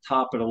guys at the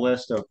top of the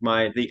list of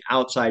the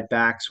outside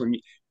backs.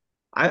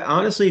 I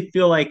honestly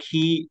feel like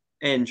he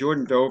and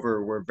Jordan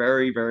Dover were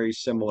very, very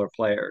similar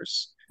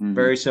players. Mm-hmm.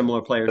 Very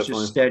similar players, just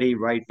Definitely, steady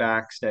right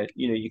backs that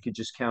you could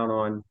just count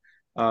on.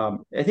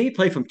 I think he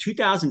played from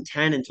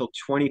 2010 until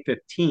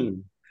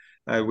 2015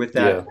 with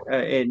that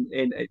yeah. in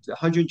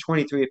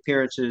 123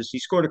 appearances. He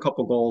scored a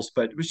couple goals,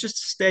 but it was just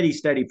a steady,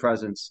 steady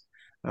presence.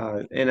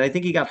 And I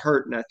think he got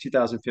hurt in that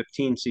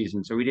 2015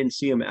 season, so we didn't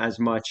see him as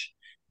much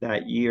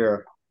that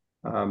year.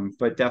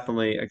 But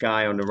definitely a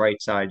guy on the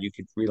right side you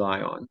could rely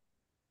on.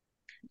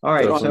 All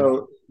right, Sean, Definitely.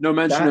 so no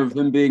mention that of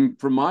him being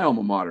from my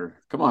alma mater.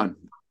 Come on.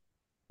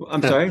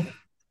 I'm sorry.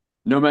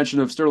 No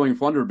mention of Sterling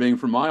Flunder being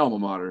from my alma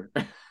mater.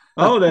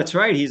 Oh, that's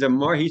right. He's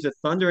a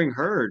thundering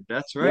herd.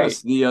 That's right.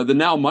 Yes, the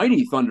now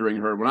mighty Thundering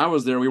Herd. When I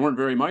was there, we weren't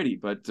very mighty,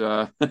 but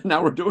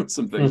now we're doing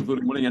some things,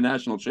 including winning a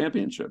national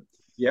championship.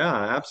 Yeah,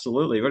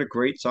 absolutely. What a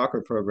great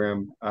soccer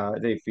program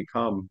they've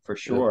become for Yep.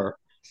 sure.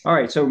 All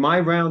right, so my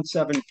round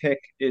seven pick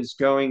is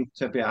going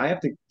to be. I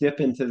have to dip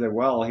into the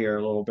well here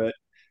a little bit,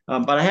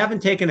 but I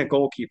haven't taken a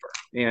goalkeeper,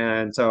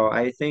 and so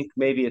I think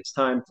maybe it's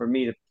time for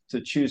me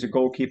to choose a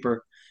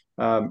goalkeeper.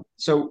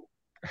 So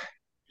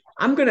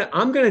I'm gonna,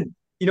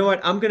 you know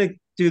what? I'm gonna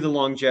do the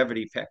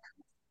longevity pick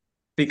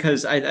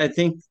because I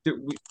think that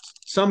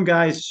some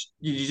guys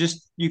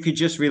you could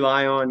just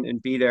rely on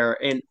and be there.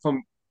 And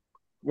from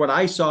what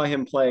I saw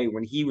him play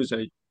when he was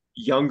a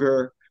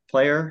younger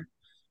player,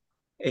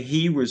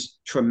 he was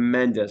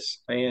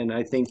tremendous. And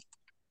I think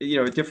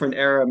a different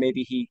era,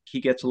 maybe he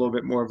gets a little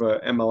bit more of a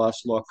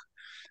MLS look.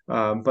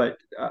 But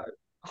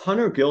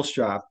Hunter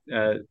Gilstrap,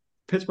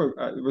 Pittsburgh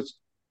was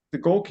the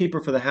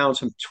goalkeeper for the Hounds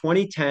from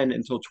 2010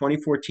 until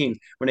 2014.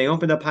 When they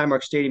opened up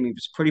Highmark Stadium, he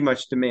was pretty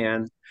much the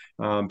man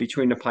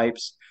between the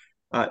pipes.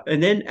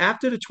 And then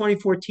after the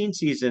 2014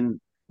 season,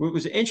 what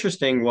was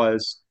interesting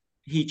was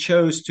he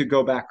chose to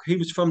go back. He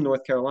was from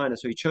North Carolina,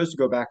 so he chose to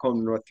go back home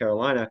to North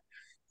Carolina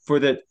for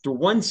the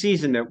one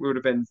season that would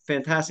have been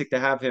fantastic to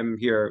have him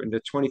here in the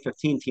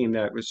 2015 team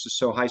that was just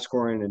so high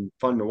scoring and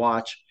fun to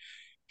watch.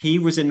 He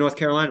was in North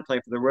Carolina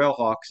playing for the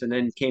Railhawks and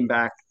then came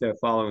back the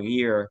following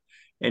year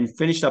and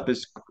finished up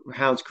his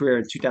Hounds career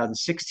in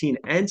 2016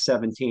 and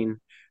 17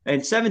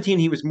 And 17,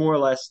 he was more or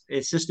less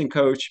assistant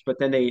coach, but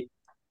then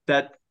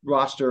that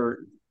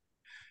roster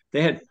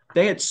they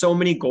had so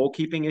many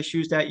goalkeeping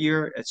issues that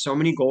year, and so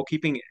many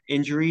goalkeeping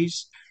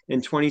injuries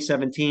in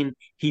 2017.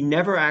 He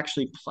never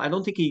actually I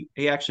don't think he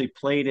actually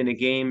played in a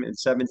game in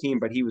 17,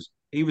 but he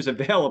was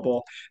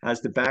available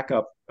as the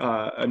backup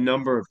a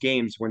number of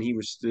games when he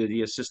was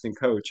the assistant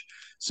coach.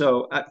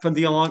 So from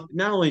the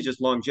not only just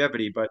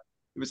longevity, but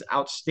it was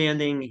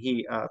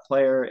outstanding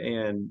player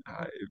and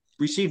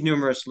received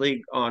numerous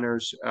league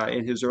honors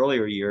in his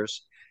earlier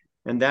years.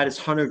 And that is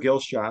Hunter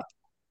Gilstrap,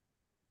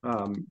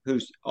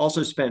 who's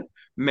also spent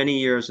many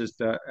years as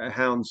the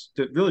Hounds,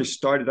 that really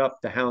started up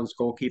the Hounds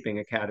goalkeeping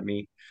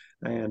academy.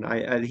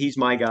 And he's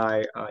my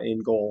guy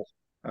in goal,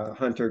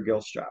 Hunter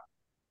Gilstrap.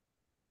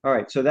 All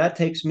right, so that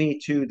takes me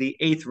to the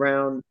eighth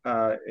round.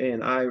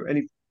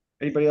 Anybody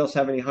else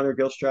have any Hunter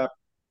Gilstrap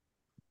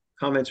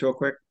comments real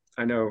quick?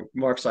 I know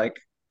Mark's like,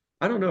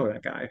 I don't know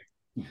that guy.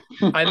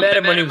 I met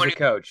him when he was a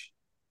coach.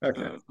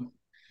 Okay.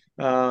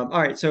 All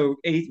right, so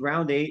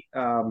round eight.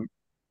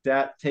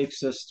 That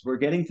takes us. We're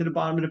getting to the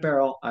bottom of the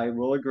barrel. I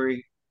will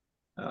agree.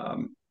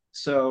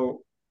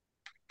 So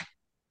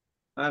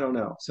I don't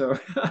know. So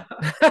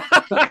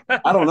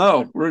I don't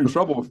know. We're in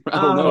trouble.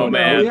 I don't know.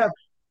 man.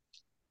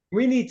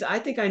 I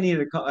think I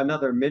need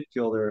another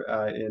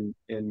midfielder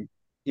in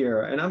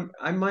here, and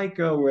I might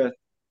go with.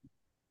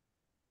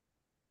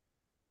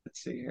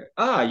 Let's see here.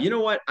 You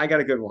know what? I got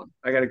a good one.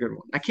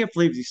 I can't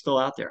believe he's still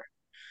out there.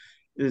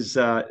 Is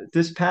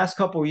this past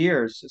couple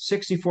years,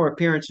 64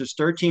 appearances,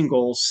 13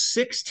 goals,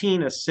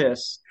 16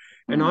 assists,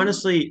 and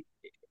honestly,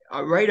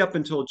 right up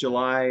until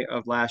July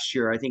of last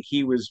year, I think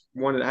he was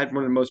had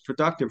one of the most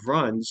productive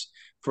runs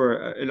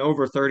for an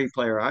over 30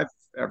 player I've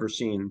ever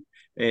seen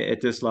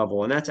at this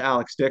level, and that's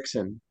Alex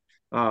Dixon.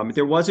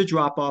 There was a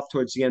drop off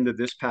towards the end of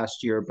this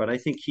past year, but I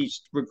think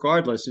he's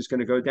regardless is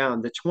going to go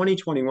down. The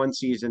 2021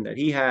 season that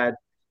he had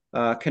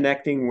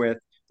connecting with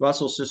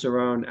Russell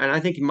Cicerone, and I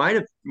think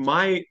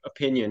my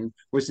opinion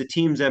was the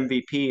team's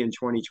MVP in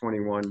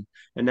 2021,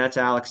 and that's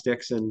Alex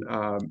Dixon.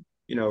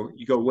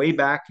 You go way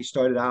back. He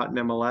started out in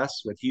MLS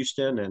with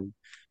Houston, and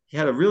he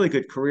had a really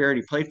good career. And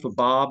he played for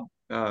Bob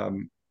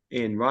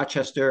in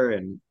Rochester,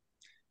 and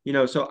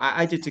so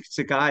I just it's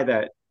a guy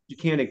that you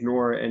can't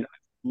ignore, and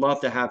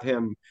love to have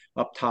him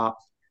up top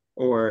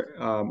or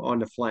on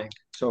the flank.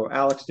 So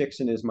Alex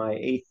Dixon is my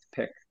eighth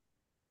pick.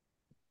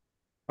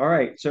 All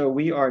right, so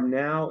we are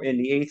now in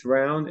the eighth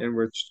round, and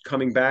we're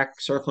coming back,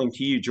 circling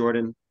to you,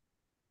 Jordan.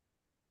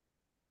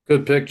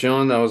 Good pick,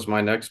 John. That was my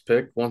next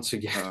pick once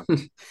again,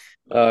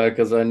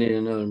 because I need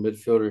another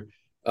midfielder.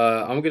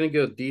 I'm going to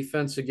go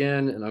defense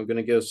again, and I'm going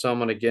to go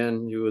someone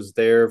again who was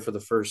there for the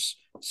first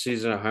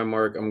season at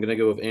Highmark. I'm going to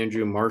go with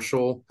Andrew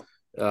Marshall,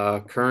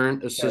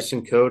 current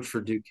assistant coach for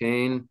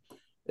Duquesne,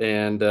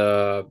 and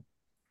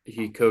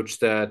he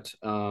coached at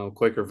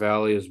Quaker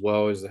Valley as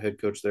well. He's the head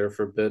coach there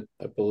for a bit,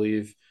 I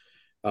believe.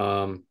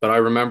 But I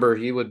remember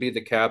he would be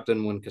the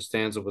captain when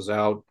Costanza was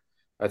out.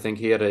 I think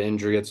he had an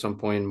injury at some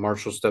point.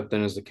 Marshall stepped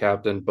in as the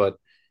captain, but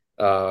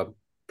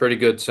pretty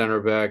good center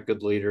back,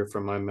 good leader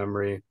from my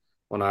memory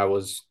when I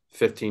was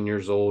 15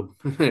 years old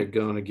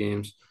going to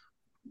games.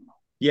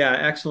 Yeah,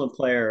 excellent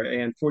player,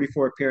 and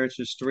 44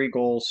 appearances, 3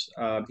 goals.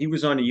 He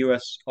was on a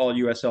All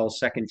USL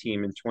second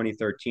team in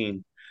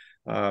 2013,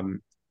 and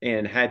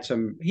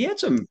he had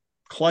some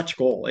clutch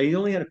goal. He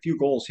only had a few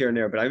goals here and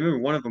there, but I remember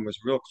one of them was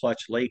real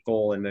clutch late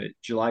goal in the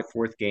July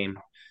 4th game,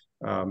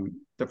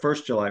 the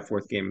first July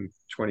 4th game,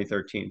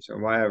 2013. So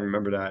why I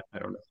remember that, I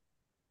don't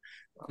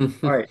know.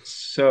 All right,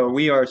 so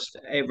we are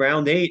at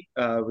round eight.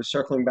 We're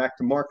circling back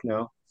to Mark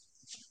now.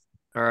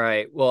 All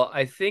right. Well,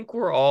 I think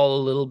we're all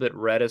a little bit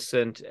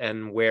reticent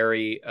and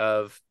wary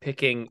of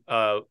picking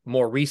a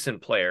more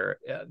recent player.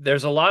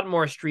 There's a lot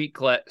more street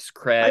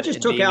cred. I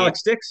just took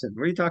Alex Dixon.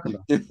 What are you talking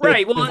about?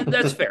 Right. Well,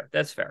 that's fair.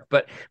 That's fair.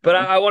 But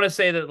I want to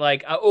say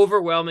that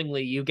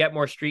overwhelmingly you get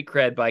more street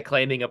cred by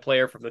claiming a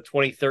player from the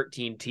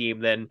 2013 team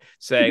than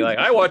saying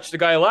I watched the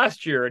guy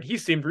last year and he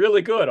seemed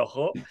really good.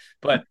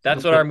 But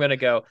that's what I'm going to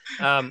go.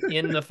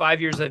 In the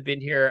 5 years I've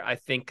been here, I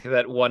think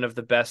that one of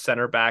the best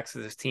center backs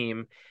of this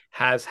team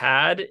has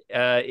had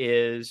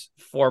is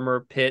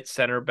former Pitt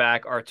center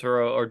back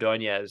Arturo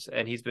Ordonez,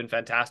 and he's been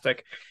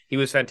fantastic. He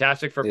was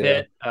fantastic for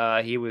Pitt.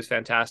 He was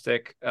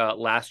fantastic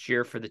last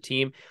year for the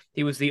team.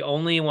 He was the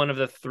only one of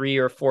the 3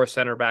 or 4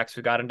 center backs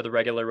who got into the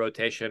regular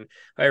rotation.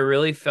 I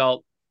really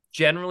felt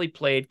generally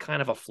played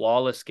kind of a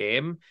flawless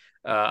game.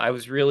 I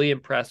was really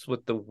impressed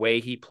with the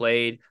way he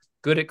played.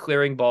 Good at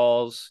clearing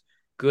balls.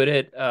 Good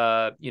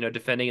at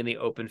defending in the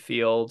open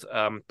field.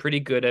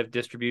 Pretty good at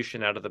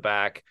distribution out of the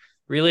back.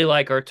 Really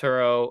like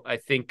Arturo. I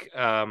think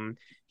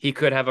he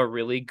could have a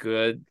really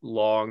good,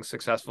 long,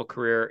 successful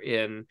career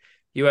in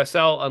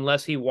USL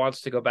unless he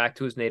wants to go back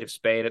to his native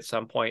Spain at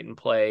some point and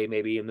play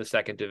maybe in the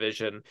second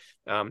division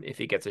if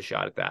he gets a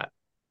shot at that.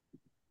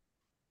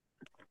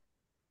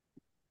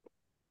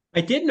 I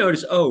did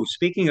notice,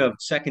 speaking of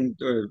second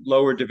or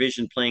lower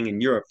division playing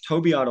in Europe,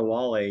 Toby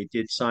Adewale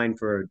did sign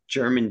for a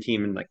German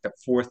team in like the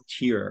 4th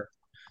tier.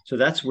 So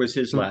that was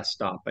his last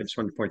stop. I just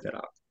wanted to point that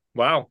out.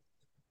 Wow.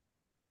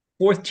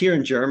 Fourth tier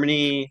in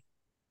Germany,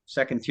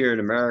 second tier in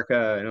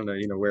America. I don't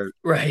know, where.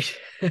 Right.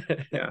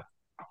 Yeah,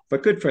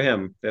 but good for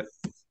him.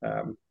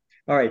 Um,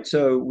 all right,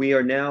 so we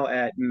are now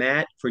at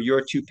Matt for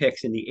your two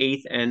picks in the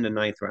eighth and the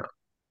ninth round.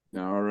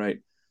 All right.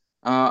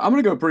 I'm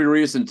going to go pretty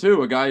recent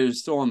too. A guy who's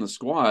still on the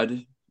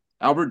squad,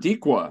 Albert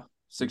Dikwa,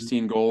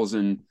 16 goals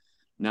in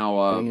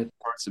now Dang it.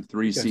 parts of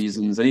three You guys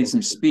seasons. I need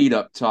some speed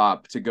up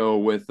top to go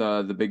with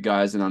the big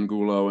guys in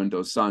Angulo and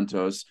Dos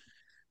Santos.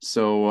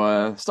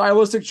 So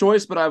stylistic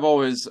choice, but I've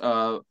always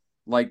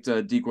liked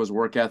Dikwa's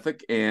work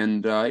ethic,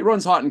 and he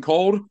runs hot and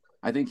cold.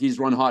 I think he's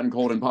run hot and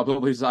cold in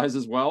Pablo's eyes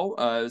as well.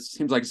 It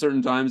seems like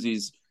certain times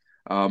he's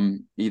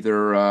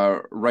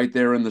either right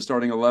there in the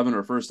starting 11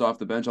 or first off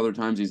the bench. Other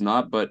times he's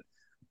not, but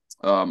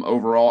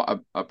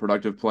overall a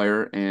productive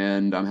player,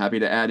 and I'm happy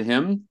to add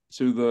him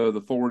to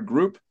the forward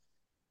group.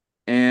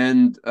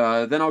 And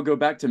then I'll go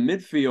back to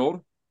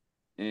midfield,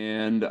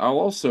 and I'll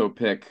also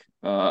pick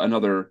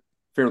another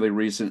fairly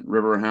recent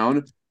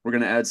Riverhound. We're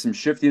going to add some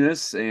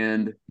shiftiness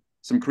and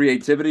some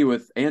creativity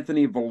with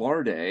Anthony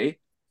Velarde.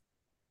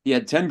 He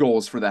had 10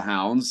 goals for the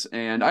Hounds,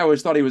 and I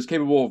always thought he was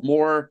capable of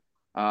more.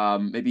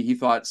 Maybe he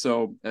thought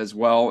so as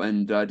well,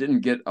 and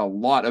didn't get a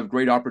lot of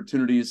great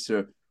opportunities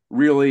to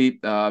really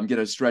get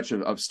a stretch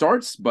of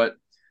starts. But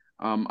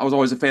I was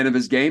always a fan of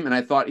his game, and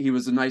I thought he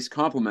was a nice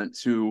complement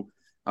to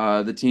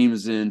the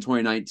teams in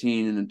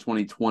 2019 and in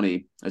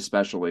 2020,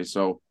 especially.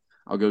 So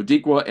I'll go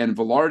Dikwa and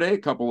Velarde, a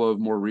couple of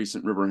more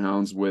recent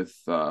Riverhounds with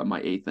my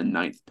eighth and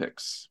ninth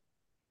picks.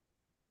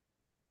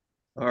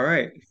 All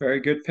right, very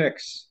good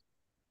picks.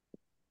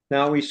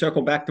 Now we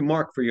circle back to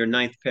Mark for your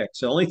ninth pick.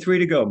 So only three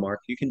to go,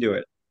 Mark. You can do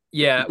it.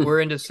 Yeah, we're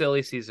into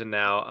silly season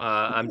now.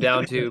 I'm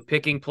down to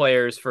picking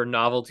players for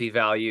novelty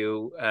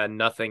value and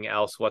nothing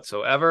else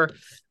whatsoever.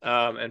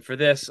 And for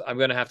this, I'm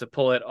going to have to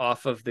pull it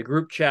off of the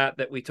group chat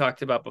that we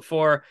talked about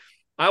before.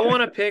 I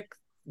want to pick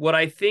what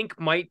I think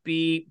might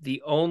be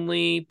the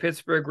only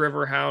Pittsburgh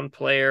Riverhound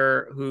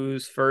player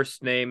whose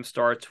first name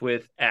starts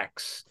with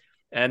X,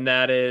 and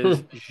that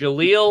is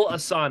Jaleel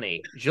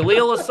Asani.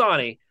 Jaleel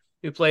Asani,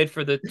 who played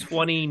for the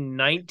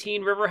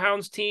 2019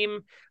 Riverhounds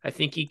team. I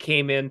think he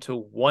came into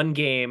one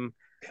game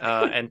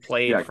and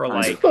played for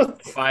like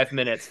 5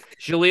 minutes.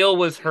 Jaleel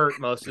was hurt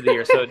most of the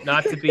year, so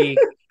not to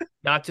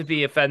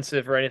be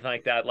offensive or anything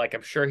like that. Like,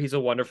 I'm sure he's a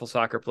wonderful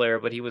soccer player,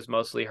 but he was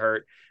mostly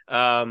hurt.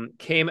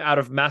 Came out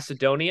of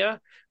Macedonia,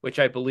 which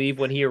I believe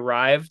when he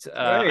arrived,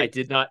 Right.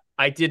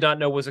 I did not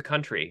know was a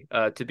country,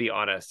 to be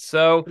honest.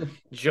 So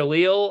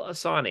Jaleel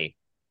Asani.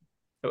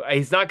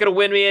 He's not going to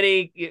win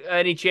me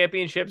any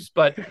championships,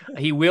 but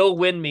he will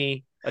win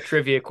me a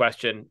trivia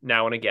question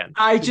now and again.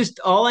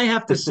 All I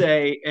have to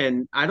say,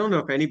 and I don't know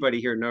if anybody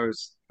here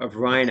knows of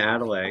Ryan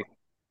Adelaide,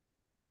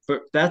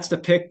 but that's the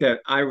pick that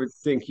I would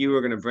think you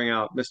were going to bring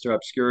out. Mr.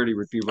 Obscurity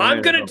would be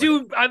Ryan.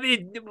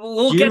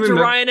 We'll get to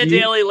Ryan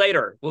Daly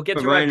later. We'll get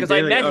to Ryan because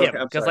I met him.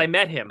 Because I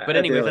met him. But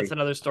anyways, that's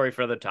another story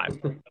for another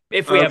time.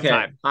 If we have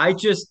time.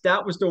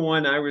 That was the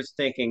one I was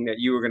thinking that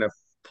you were going to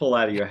pull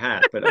out of your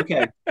hat. But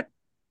okay.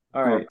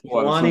 All right.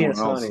 Kalani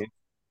Asani.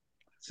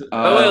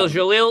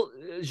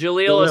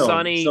 Jaleel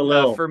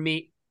Asani, for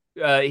me,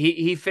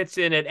 he fits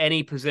in at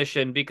any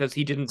position because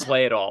he didn't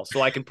play at all.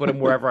 So I can put him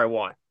wherever I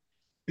want.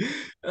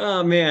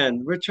 Oh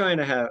man, I'm trying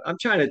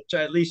to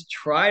at least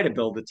try to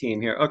build a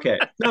team here. Okay,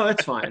 no,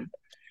 that's fine.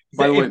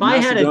 By the way,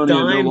 Macedonia is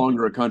no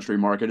longer a country,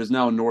 Mark. It is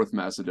now North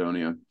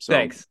Macedonia. So,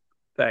 thanks.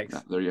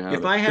 Yeah, there you have it.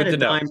 If I had a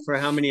dime for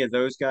how many of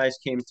those guys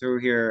came through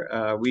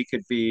here, we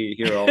could be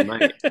here all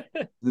night.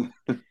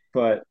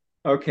 But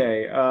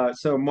okay,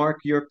 so Mark,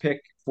 your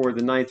pick for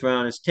the ninth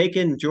round is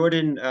taken.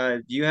 Jordan,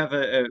 do you have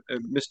a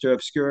Mr.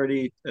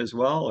 Obscurity as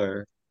well,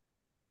 or?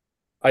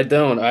 I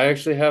don't. I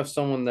actually have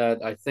someone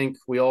that I think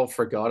we all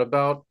forgot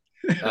about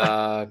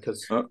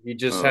because he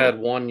just had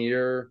 1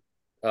 year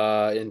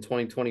in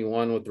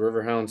 2021 with the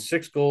Riverhounds,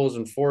 6 goals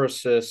and 4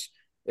 assists,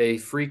 a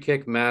free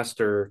kick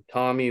master,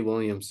 Tommy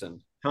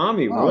Williamson.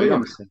 Tommy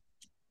Williamson.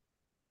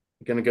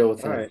 I'm going to go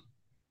with him. All right.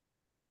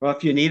 Well,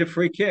 if you need a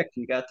free kick,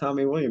 you got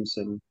Tommy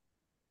Williamson.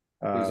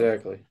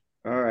 Exactly.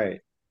 All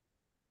right.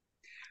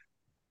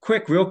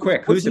 Real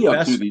quick. Who's the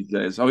best these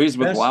days? Oh, he's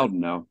with Loudon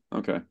now.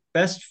 Okay.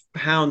 Best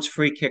Hounds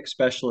free kick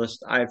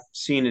specialist I've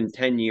seen in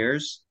 10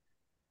 years.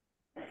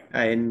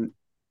 And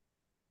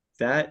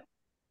that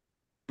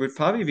would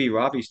probably be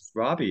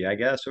Robbie, I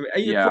guess.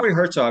 Yeah. Corey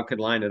Herzog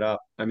could line it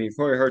up. I mean,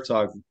 Corey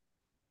Herzog,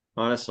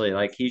 honestly,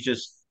 like he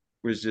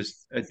was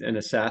just an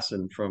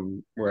assassin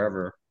from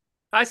wherever.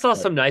 I saw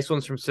some nice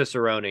ones from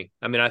Cicerone.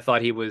 I mean, I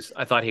thought he was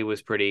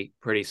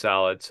pretty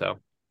solid. So,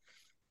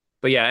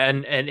 but yeah,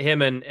 and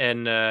him and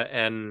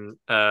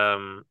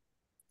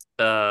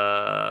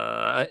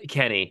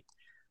Kenny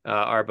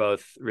are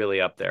both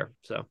really up there.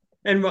 So,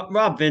 and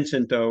Rob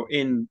Vincent though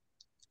in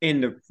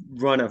the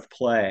run of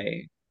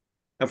play,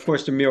 of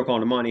course, the Miracle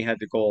on the Money had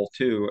the goal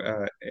too.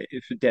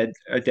 It's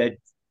a dead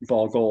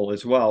ball goal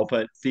as well.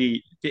 But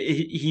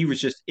he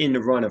was just in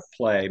the run of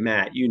play.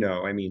 Matt,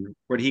 I mean,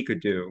 what he could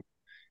do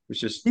was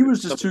just He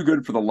was just too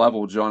good for the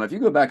level, John. If you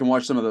go back and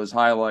watch some of those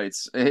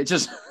highlights, it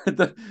just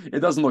it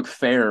doesn't look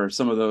fair.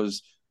 Some of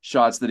those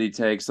shots that he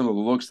takes, some of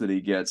the looks that he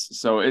gets.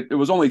 So it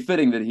was only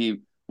fitting that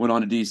he went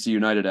on to DC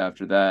United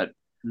after that.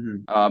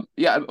 Mhm.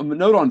 Yeah, a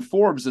note on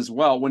Forbes as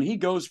well. When he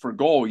goes for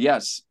goal,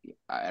 yes,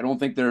 I don't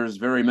think there's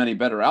very many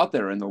better out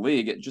there in the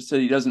league. It just that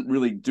he doesn't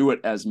really do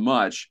it as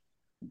much,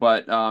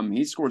 but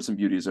he scored some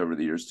beauties over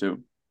the years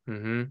too.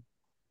 Mm-hmm.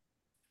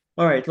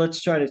 All right, let's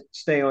try to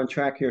stay on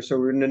track here. So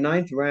we're in the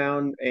ninth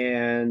round,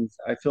 and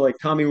I feel like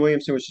Tommy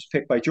Williamson was just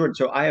picked by Jordan.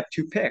 So I have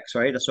two picks,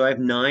 right? So I have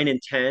 9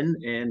 and 10,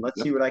 and let's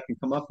Yep. see what I can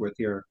come up with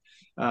here.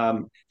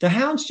 The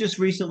Hounds just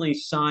recently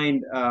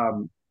signed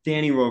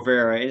Danny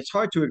Rovera, and it's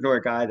hard to ignore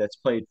a guy that's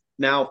played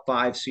now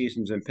 5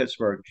 seasons in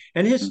Pittsburgh,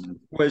 and his Mm-hmm.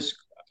 was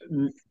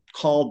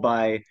called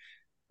by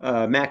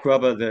Mac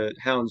Rubba, the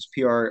Hounds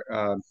PR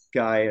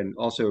guy, and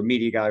also a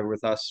media guy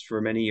with us for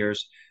many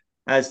years,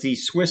 as the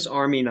Swiss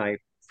Army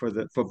knife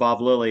for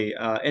Bob Lilly,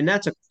 and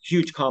that's a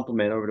huge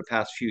compliment over the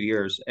past few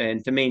years.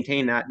 And to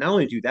maintain that, not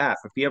only do that,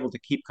 but be able to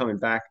keep coming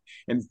back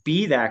and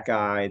be that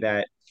guy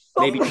that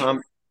maybe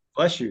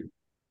bless you,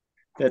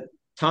 that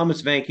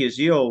Thomas Van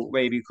Kiesel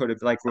maybe could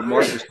have, like what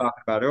Mark was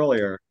talking about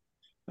earlier.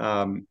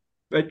 Um,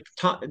 but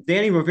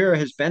Danny Rivera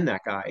has been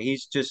that guy.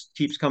 He's just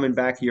keeps coming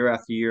back year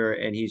after year,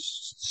 and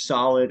he's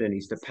solid and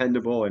he's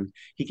dependable, and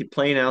he could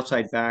play an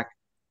outside back.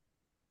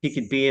 He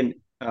could be an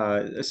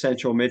a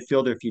central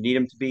midfielder if you need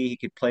him to be. He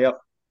could play up,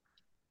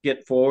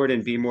 get forward,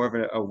 and be more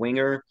of a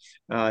winger.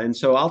 And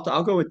so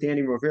I'll go with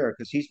Danny Rivera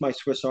because he's my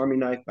Swiss Army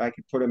knife. I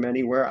could put him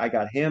anywhere. I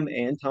got him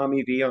and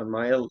Tommy V on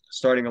my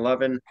starting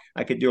 11.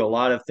 I could do a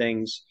lot of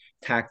things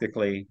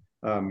tactically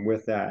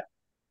with that.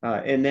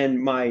 And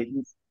then my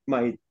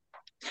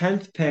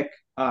 10th pick,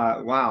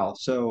 wow.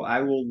 So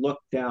I will look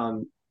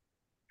down.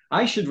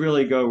 I should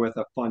really go with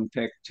a fun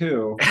pick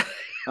too.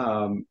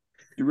 Um,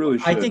 You really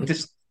I think should.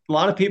 this a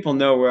lot of people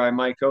know where I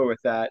might go with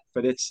that,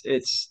 but it's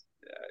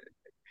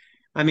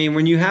I mean,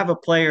 when you have a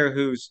player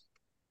who's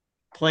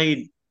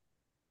played,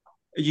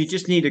 you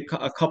just need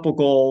a couple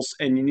goals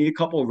and you need a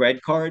couple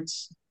red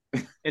cards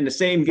in the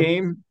same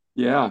game.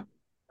 Yeah.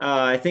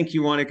 I think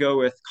you want to go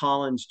with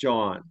Collins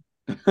John.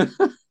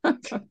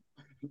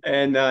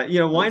 And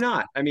why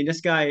not? I mean,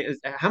 this guy is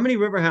how many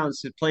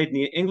Riverhounds have played in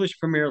the English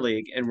Premier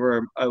League and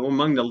were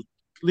among the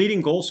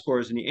leading goal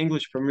scorers in the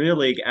English Premier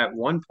League at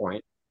one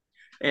point,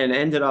 and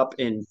ended up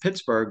in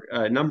Pittsburgh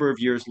a number of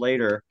years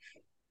later,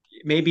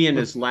 maybe in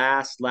his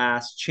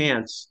last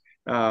chance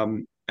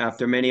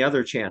after many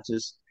other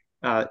chances.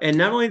 And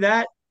not only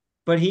that,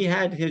 but he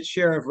had his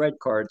share of red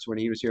cards when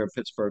he was here in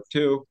Pittsburgh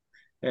too,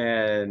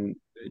 and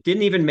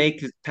didn't even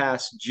make it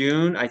past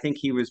June. I think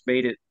he was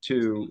made it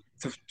to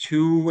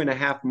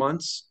 2.5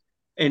 months.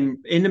 And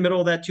in the middle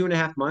of that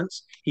 2.5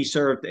 months, he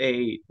served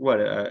a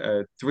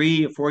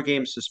 3 or 4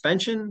 game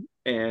suspension,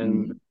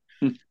 and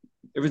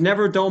it was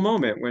never a dull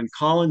moment when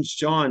Collins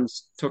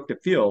Johns took the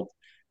field.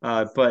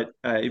 But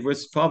it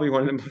was probably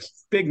one of the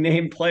most big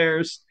name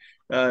players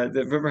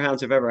the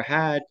Riverhounds have ever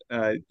had.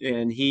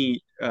 And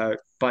he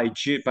by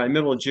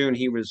middle of June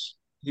he was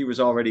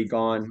already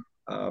gone.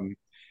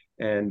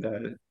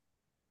 And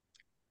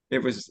it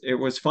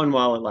was fun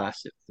while it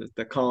lasted.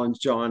 The Collins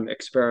John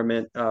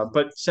experiment.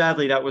 But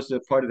sadly, that was the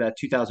part of that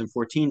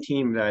 2014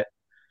 team that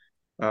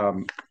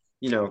um,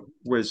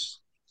 was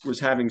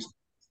having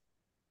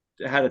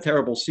had a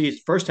terrible season,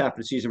 first half of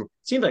the season. It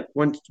seemed like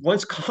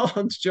once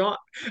Collins John,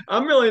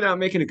 I'm really not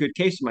making a good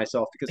case of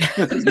myself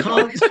because since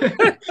Collins,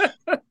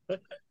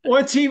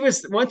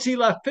 once he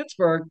left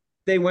Pittsburgh,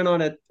 they went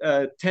on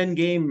a 10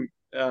 game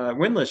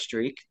winless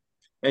streak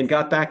and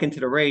got back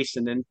into the race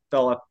and then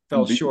fell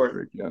Unbeaten short.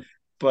 streak, yeah.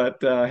 But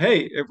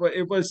hey,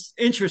 it was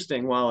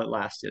interesting while it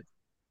lasted.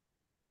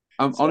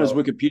 I'm on his So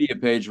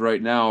Wikipedia page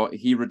right now.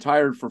 He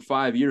retired for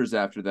 5 years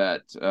after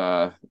that,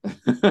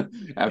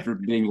 after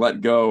being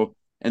let go.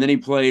 And then he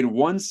played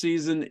one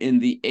season in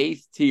the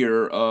 8th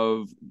tier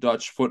of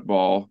Dutch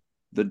football,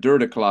 the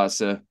Derde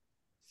Klasse,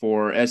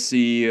 for SC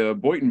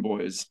Boyton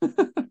Boys.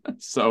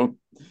 So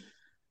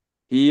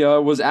he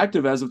was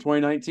active as of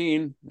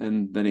 2019,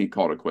 and then he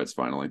called it quits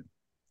finally.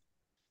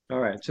 all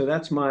right, so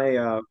that's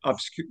my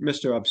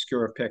Mr.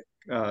 Obscure pick.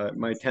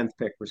 My 10th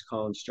pick was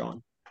Collins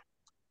John.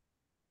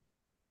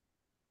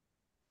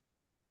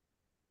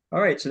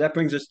 All right, so that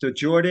brings us to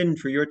Jordan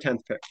for your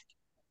 10th pick.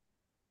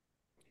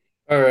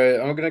 All right,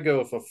 I'm gonna go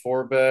with a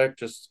four back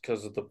just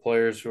because of the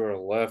players who are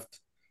left.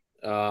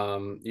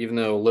 Even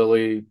though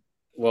Lily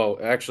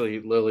likes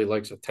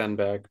a 10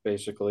 back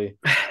basically,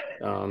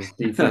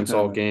 defense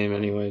all game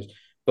anyways.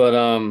 But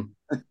I'm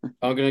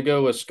gonna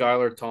go with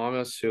Skylar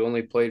Thomas, who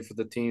only played for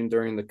the team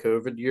during the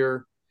COVID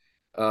year.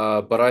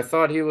 But I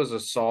thought he was a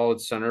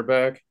solid center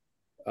back.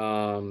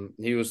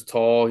 He was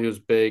tall, he was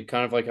big,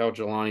 kind of like how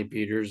Jelani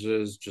Peters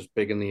is, just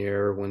big in the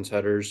air, wins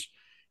headers.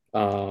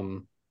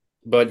 Um,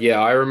 but yeah,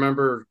 I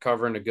remember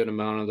covering a good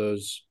amount of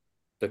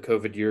the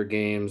COVID year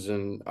games,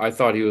 and I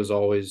thought he was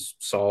always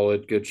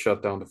solid, good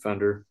shutdown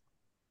defender.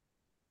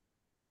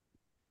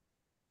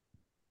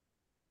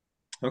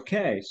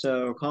 Okay,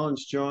 so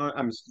Collins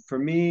John, for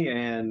me,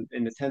 and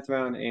in the 10th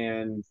round,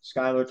 and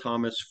Skylar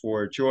Thomas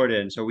for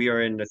Jordan. So we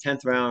are in the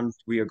 10th round.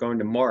 We are going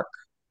to Mark.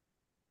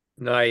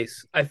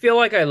 Nice. I feel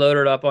like I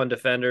loaded up on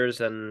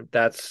defenders, and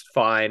that's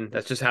fine.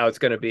 That's just how it's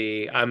going to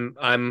be.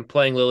 I'm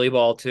playing Lily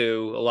Ball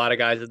too. A lot of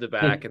guys at the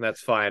back, and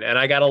that's fine. And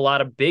I got a lot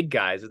of big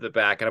guys at the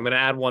back, and I'm going to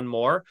add one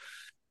more.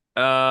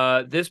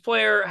 This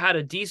player had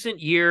a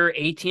decent year,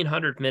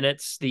 1,800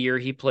 minutes the year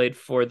he played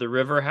for the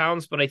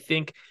Riverhounds, but I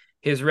think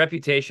his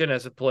reputation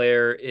as a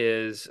player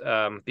is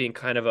being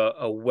kind of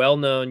a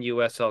well-known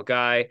USL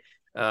guy,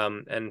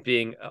 and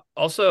being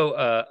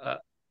also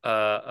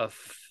a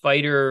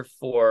fighter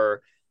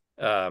for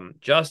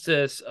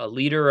justice, a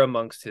leader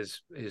amongst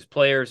his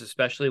players,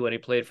 especially when he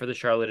played for the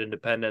Charlotte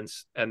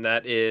Independents, and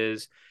that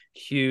is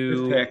Good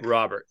Hugh pick.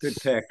 Roberts. Good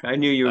pick. I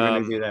knew you were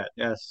going to do that.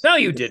 Yes. No,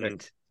 you Good pick.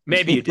 didn't.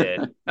 Maybe you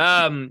did.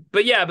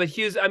 But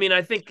Hughes, I mean,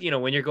 I think,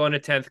 when you're going to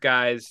 10th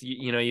guys,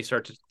 you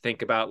start to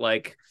think about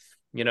like,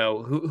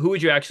 who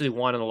would you actually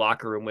want in the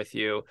locker room with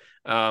you?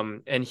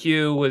 And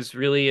Hugh was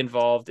really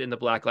involved in the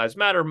Black Lives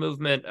Matter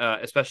movement,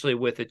 especially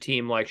with a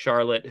team like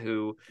Charlotte,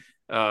 who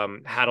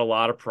had a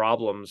lot of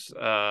problems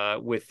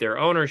with their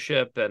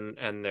ownership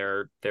and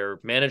their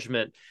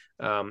management,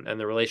 and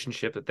the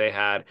relationship that they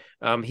had.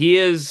 He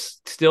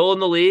is still in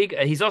the league.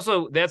 He's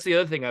also, that's the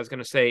other thing I was going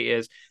to say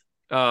is,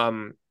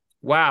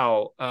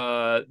 wow,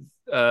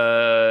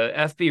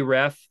 FB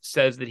Ref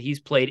says that he's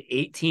played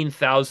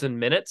 18,000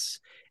 minutes,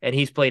 and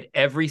he's played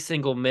every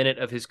single minute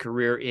of his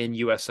career in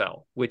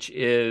USL, which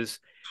is,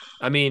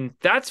 I mean,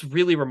 that's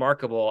really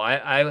remarkable.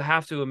 I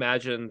have to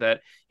imagine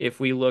that if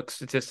we look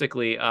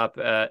statistically up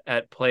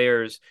at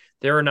players,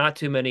 there are not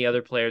too many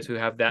other players who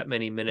have that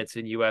many minutes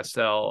in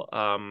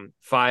USL.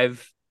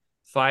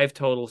 Five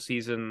total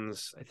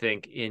seasons, I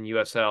think, in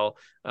USL.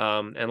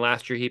 And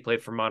last year he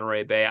played for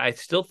Monterey Bay. I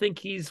still think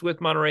he's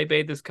with Monterey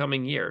Bay this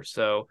coming year.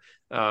 So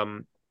It's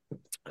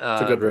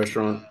a good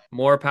restaurant.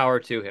 more power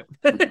to him.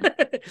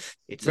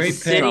 It's a Great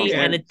pick. city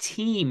and And a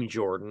team,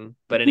 Jordan.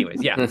 But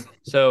anyways, yeah.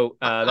 So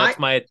that's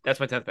my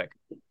 10th pick.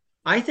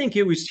 I think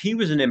he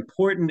was an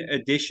important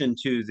addition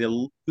to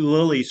the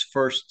Lilies'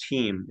 first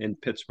team in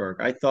Pittsburgh.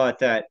 I thought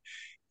that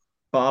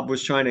Bob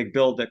was trying to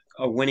build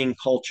a winning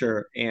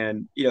culture,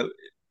 and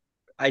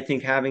I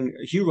think having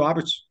Hugh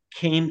Roberts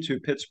came to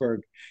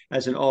Pittsburgh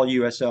as an all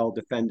USL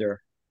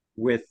defender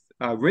with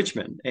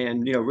Richmond,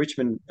 and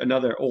Richmond,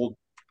 another old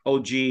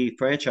OG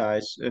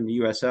franchise in the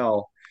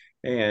USL,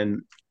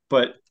 and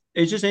but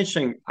it's just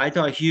interesting. I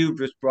thought Hugh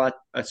just brought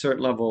a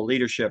certain level of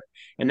leadership,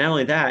 and not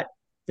only that,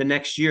 the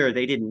next year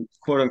they didn't,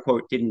 quote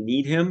unquote, didn't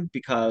need him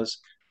because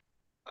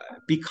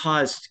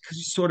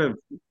sort of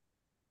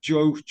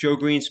Joe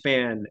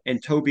Greenspan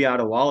and Toby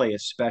Adewale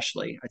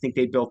especially. I think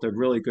they built a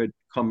really good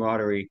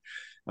camaraderie.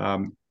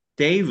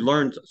 They've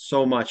learned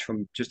so much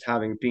from just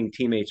being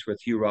teammates with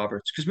Hugh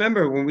Roberts. Because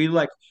remember when we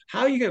like,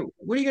 what are you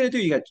gonna do?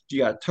 You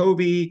got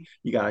Toby,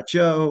 you got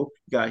Joe,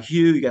 you got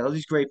Hugh, you got all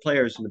these great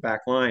players in the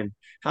back line.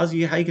 How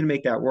you gonna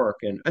make that work?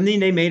 And I mean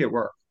they made it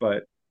work,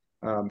 but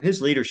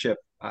his leadership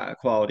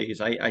qualities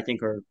I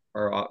think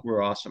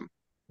were awesome.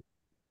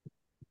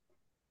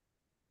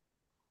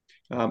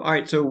 All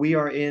right, so we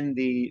are in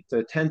the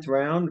 10th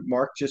round.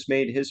 Mark just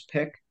made his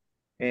pick,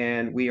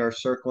 and we are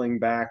circling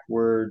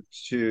backward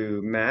to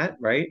Matt,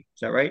 right? Is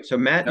that right? So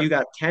Matt, Yep. you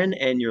got 10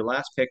 and your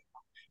last pick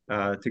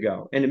to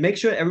go. And make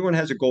sure everyone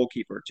has a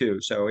goalkeeper too.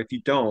 So if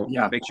you don't,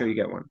 Yeah. make sure you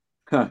get one.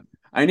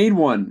 I need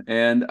one.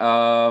 And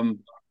I'm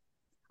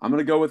going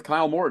to go with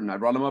Kyle Morton. I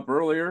brought him up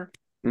earlier.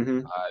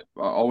 Hmm.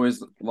 I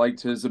always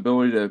liked his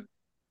ability to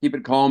keep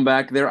it calm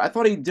back there. I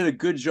thought he did a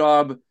good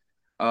job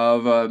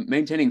of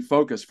maintaining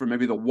focus for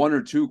maybe the one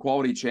or two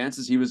quality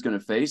chances he was going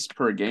to face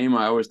per game.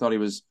 I always thought he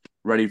was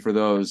ready for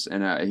those,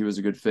 and he was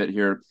a good fit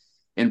here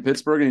in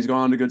Pittsburgh, and he's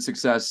gone on to good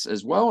success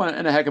as well,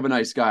 and a heck of a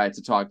nice guy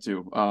to talk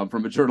to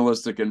from a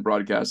journalistic and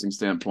broadcasting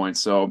standpoint.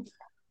 So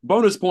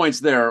bonus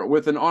points there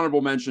with an honorable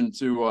mention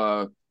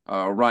to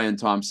Ryan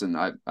Thompson.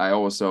 I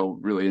also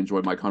really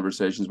enjoyed my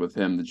conversations with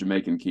him, the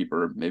Jamaican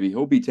keeper. Maybe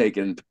he'll be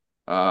taken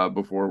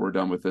before we're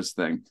done with this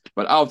thing,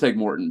 but I'll take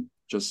Morton.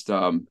 Just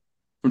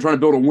I'm trying to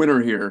build a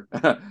winner here.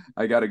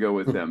 I got to go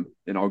with him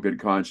in all good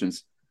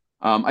conscience.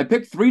 I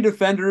picked 3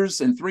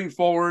 defenders and 3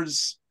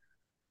 forwards.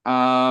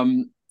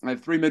 I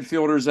have 3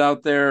 midfielders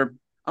out there.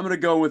 I'm going to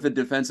go with a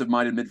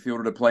defensive-minded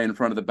midfielder to play in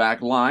front of the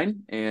back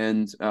line,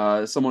 and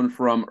someone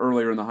from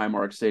earlier in the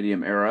Highmark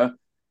Stadium-era,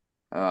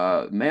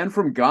 man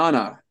from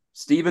Ghana,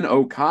 Stephen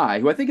Okai,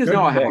 who I think is Good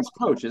now a pick. Hounds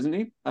coach, isn't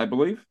he? I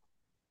believe.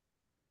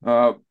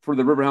 For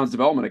the Riverhounds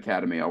Development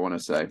Academy, I want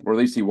to say, or at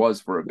least he was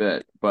for a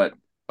bit. But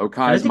Okai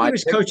And I is think he my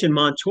was pick. coaching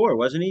Montour,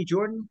 wasn't he,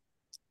 Jordan?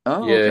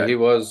 Oh, Yeah, okay. he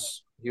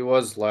was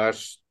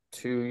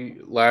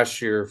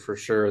last year for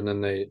sure, and then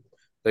they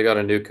got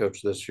a new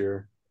coach this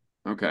year.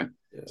 Okay.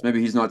 Yeah. So maybe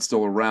he's not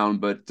still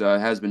around, but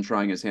has been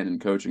trying his hand in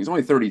coaching. He's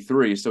only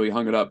 33, so he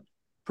hung it up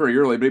pretty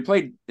early. But he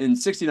played in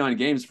 69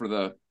 games for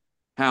the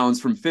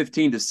Hounds from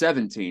 15 to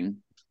 17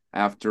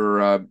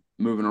 after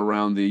moving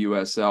around the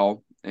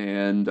USL.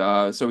 And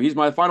so he's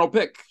my final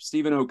pick,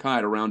 Stephen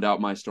Okai, to round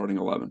out my starting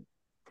 11.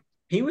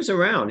 he was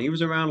around. He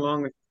was around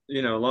long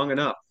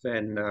enough,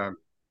 and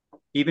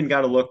even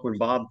got a look when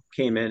Bob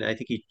came in. I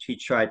think he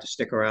tried to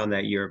stick around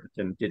that year, but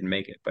then didn't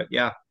make it. But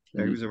yeah, he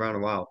Mhm. was around a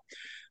while.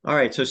 All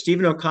right, so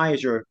Stephen Okai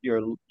is your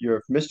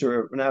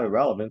Mr. Not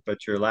irrelevant,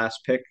 but your last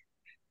pick.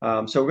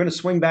 So we're going to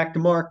swing back to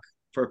Mark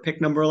for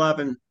pick number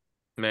 11.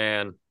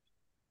 Man,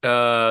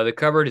 the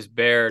cupboard is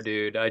bare,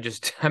 dude.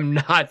 I'm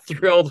not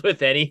thrilled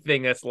with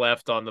anything that's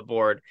left on the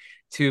board,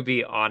 to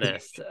be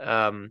honest.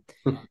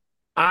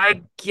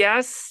 I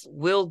guess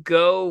we'll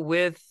go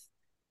with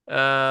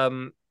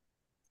um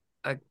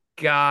a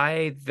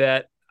guy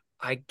that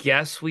I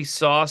guess we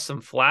saw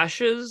some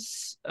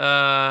flashes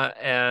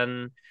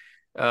and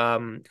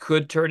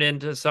could turn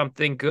into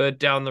something good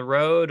down the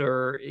road,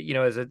 or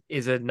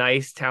is a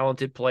nice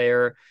talented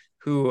player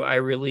who I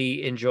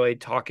really enjoyed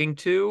talking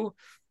to,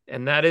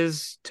 and that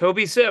is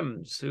Toby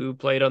Sims, who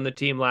played on the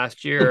team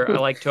last year. I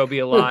like Toby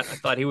a lot. I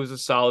thought he was a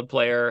solid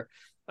player,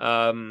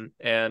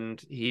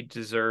 and he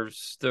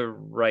deserves the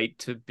right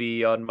to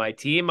be on my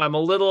team. I'm a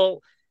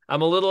little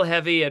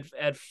heavy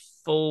at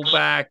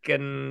fullback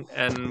and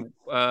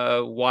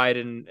wide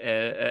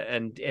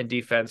and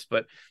defense,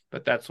 but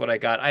that's what I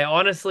got.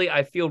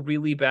 I feel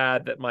really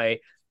bad that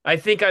I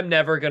think I'm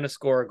never going to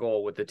score a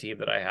goal with the team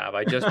that I have.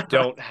 I just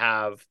don't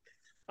have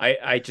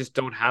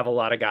a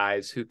lot of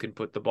guys who can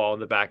put the ball in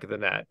the back of the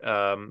net.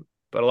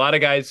 But a lot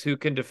of guys who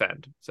can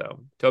defend.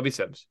 So Toby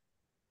Sims.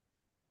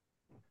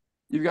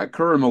 You've got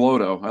Kerr and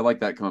Meloto. I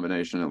like that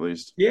combination at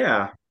least.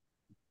 Yeah.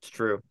 It's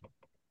true.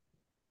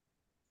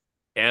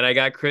 And I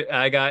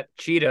got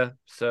Cheetah,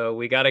 so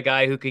we got a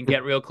guy who can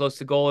get real close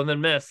to goal and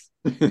then miss.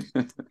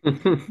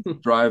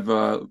 Drive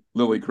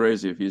Lily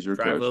crazy if he's your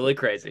Drive coach. Lily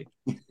crazy.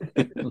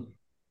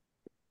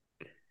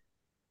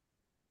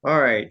 All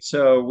right,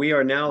 so we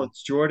are now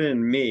it's Jordan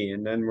and me,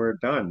 and then we're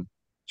done.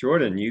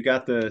 Jordan, you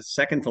got the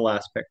second to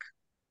last pick.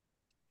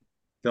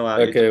 Fill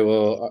out it. Okay,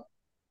 well,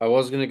 I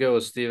was gonna go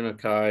with Stephen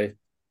Akai.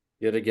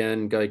 Yet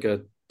again,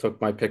 Geika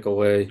took my pick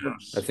away. I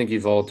Yes. think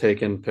you've all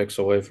taken picks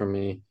away from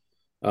me.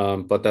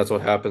 But that's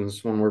what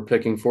happens when we're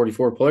picking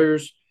 44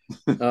 players.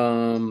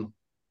 Um,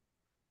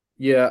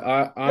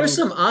 yeah, There's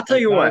some, I'll tell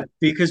I'm you kind what, of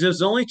because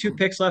there's only two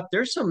picks left.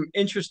 There's some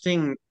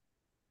interesting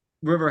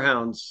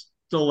Riverhounds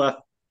still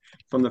left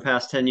from the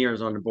past 10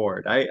 years on the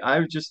board.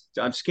 I'm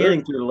there.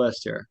 scanning through the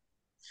list here.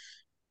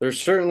 There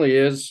certainly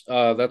is.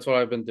 That's what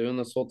I've been doing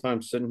this whole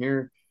time sitting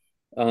here.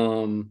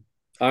 Um,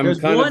 I'm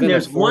There's kind of one, in a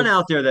there's one fourth.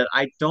 out there that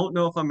I don't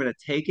know if I'm going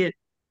to take it,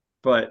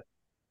 but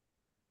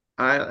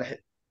I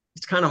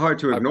it's kind of hard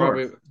to I ignore.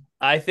 probably,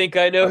 I think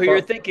I know I who you're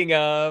pro thinking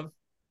of.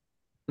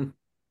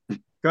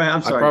 Go ahead. I'm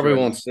I sorry, probably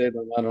Jordan. won't say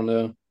them. I don't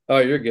know. Oh,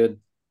 you're good.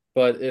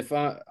 But if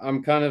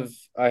I'm kind of,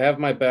 I have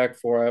my back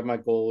four. I have my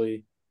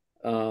goalie.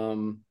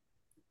 Um,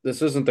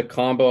 this isn't the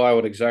combo I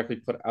would exactly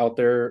put out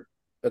there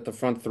at the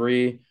front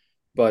three,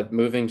 but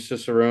moving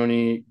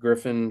Cicerone,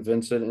 Griffin,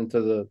 Vincent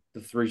into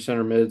the three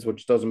center mids,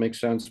 which doesn't make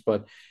sense.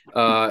 But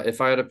if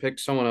I had to pick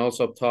someone else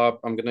up top,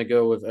 I'm gonna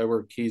go with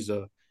Edward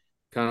Kiza,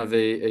 kind of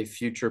a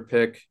future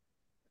pick,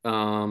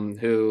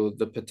 who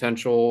the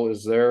potential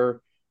is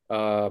there.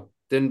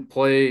 Didn't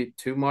play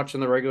too much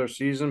in the regular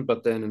season,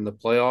 but then in the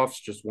playoffs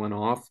just went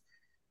off.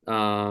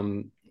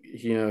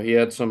 He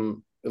had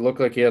some. It looked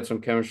like he had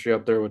some chemistry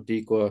up there with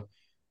Dikla,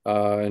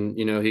 and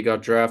he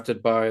got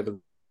drafted by the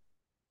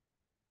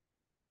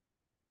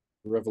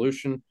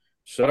Revolution.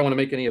 So I don't want to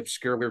make any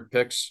obscure weird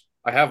picks.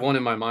 I have one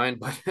in my mind,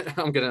 but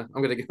I'm gonna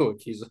go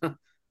with Kiza. All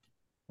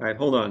right,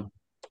 hold on.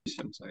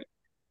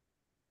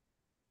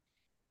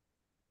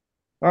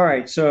 All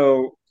right,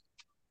 so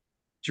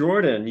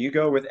Jordan, you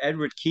go with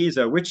Edward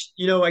Kiza, which,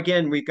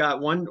 again, we got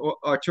one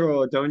Arturo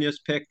Ordonez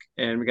pick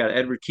and we got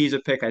Edward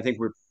Kiza pick. I think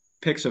we're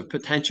picks of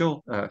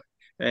potential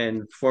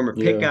and former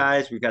pick Yeah.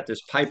 guys. We've got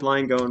this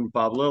pipeline going with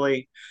Bob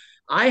Lilly.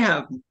 I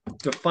have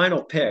the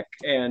final pick,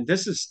 and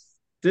this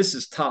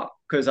is tough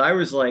because I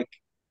was like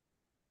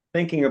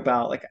thinking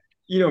about like,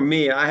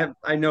 me,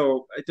 I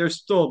know there's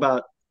still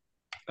about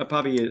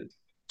probably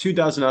 2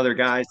 dozen other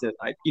guys that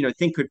I,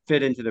 think could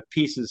fit into the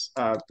pieces.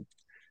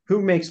 Who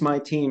makes my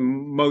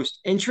team most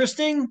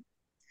interesting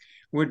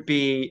would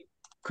be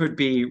could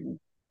be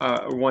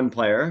one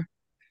player,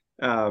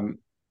 um,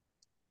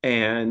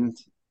 and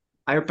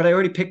but I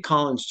already picked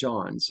Collins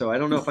John, so I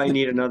don't know if I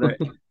need another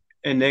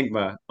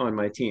enigma on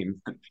my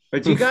team.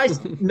 But do you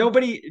guys?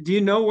 Nobody? Do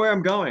you know where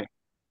I'm going?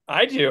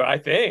 I do, I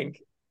think.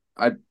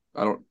 I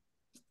I don't.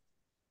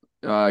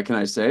 Can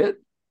I say it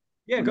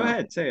Yeah, or go no?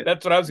 ahead, say it.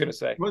 That's what I was gonna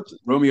say. What's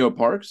Romeo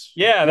Parks.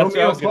 Yeah, that's what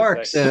I Romeo was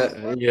gonna say.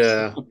 Parks?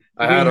 Yeah.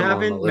 I We had him on the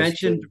haven't list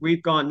mentioned. too.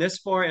 We've gone this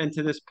far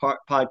into this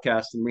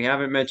podcast, and we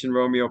haven't mentioned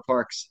Romeo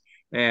Parks.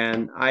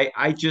 And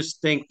I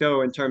just think,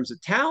 though, in terms of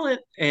talent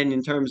and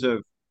in terms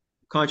of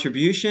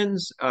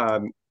contributions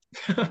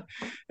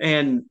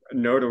and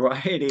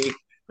notoriety,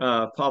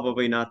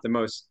 probably not the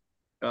most,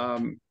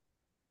 um,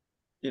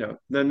 the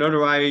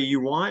notoriety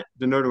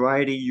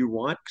you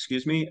want,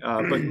 excuse me.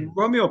 But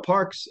Romeo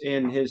Parks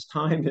in his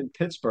time in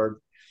Pittsburgh,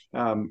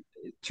 um,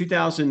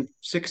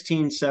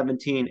 2016,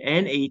 17,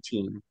 and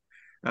 18.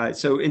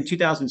 So in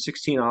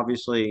 2016,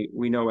 obviously,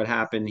 we know what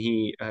happened.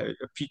 He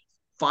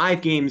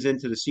 5 games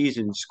into the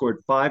season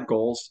scored 5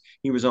 goals.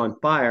 He was on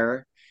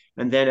fire,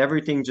 and then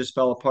everything just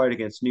fell apart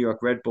against New York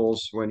Red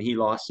Bulls when he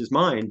lost his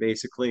mind,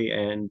 basically,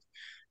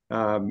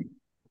 um,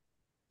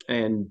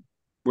 and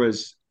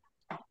was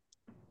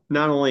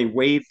not only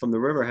waived from the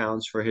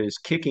Riverhounds for his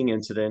kicking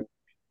incident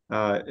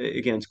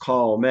against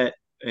Carl Met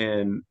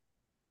and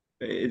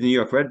the New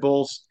York Red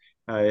Bulls.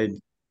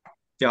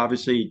 He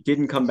obviously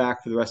didn't come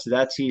back for the rest of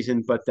that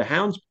season, but the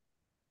Hounds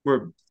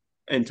were,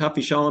 and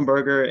Tuffy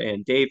Schallenberger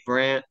and Dave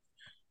Brandt,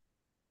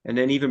 and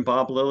then even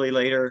Bob Lilly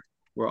later,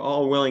 were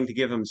all willing to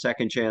give him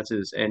second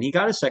chances. And he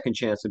got a second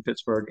chance in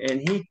Pittsburgh. And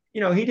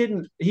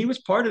he was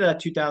part of that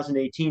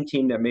 2018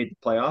 team that made the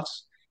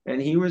playoffs. And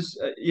he was,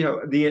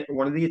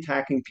 one of the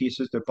attacking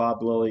pieces that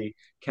Bob Lilly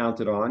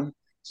counted on.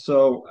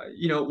 So,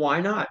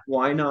 why not?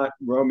 Why not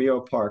Romeo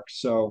Parks?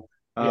 So,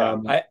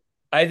 Yeah,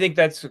 I think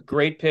that's a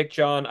great pick,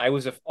 John. I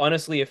was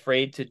honestly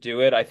afraid to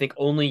do it. I think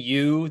only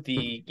you,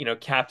 the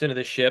captain of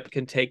the ship,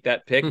 can take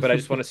that pick. But I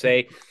just want to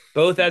say,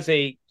 both as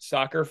a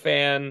soccer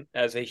fan,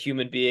 as a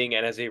human being,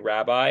 and as a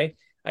rabbi,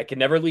 I can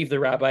never leave the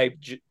rabbi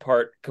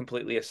part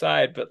completely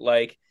aside. But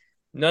like,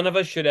 none of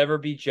us should ever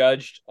be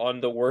judged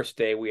on the worst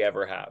day we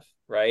ever have,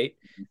 right?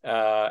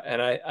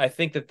 And I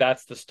think that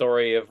that's the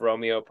story of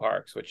Romeo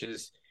Parks, which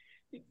is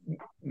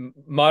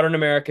modern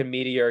American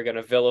media are going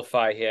to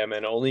vilify him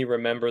and only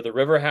remember the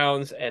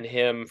Riverhounds and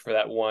him for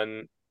that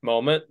one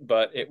moment.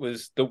 But it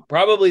was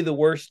probably the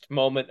worst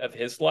moment of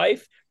his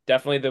life.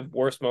 Definitely the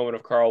worst moment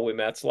of Carl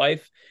Ouimet's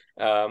life.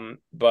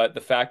 But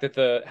the fact that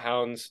the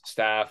Hounds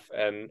staff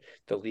and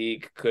the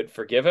league could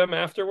forgive him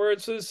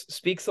afterwards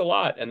speaks a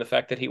lot. And the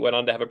fact that he went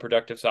on to have a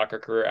productive soccer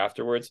career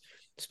afterwards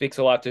speaks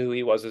a lot to who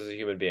he was as a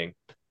human being.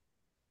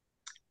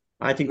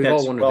 I think We've all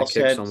that's wanted well to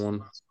kick said.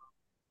 someone.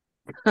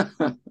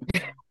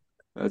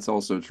 That's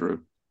also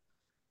true.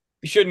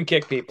 You shouldn't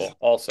kick people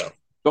also.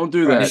 Don't do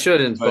You that.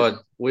 shouldn't, but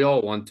we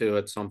all want to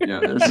at some point.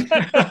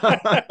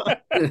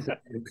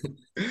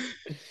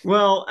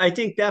 Well, I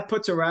think that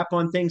puts a wrap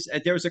on things.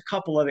 There was a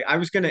couple of I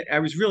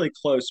was really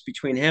close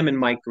between him and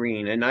Mike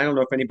Green, and I don't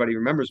know if anybody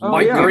remembers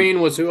Mike yeah.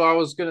 Green was who I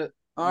was gonna.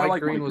 I Mike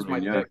like Green Mike was my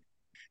Green, yeah. pick.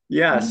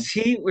 Yes,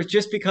 he was,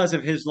 just because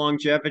of his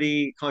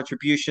longevity,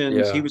 contributions.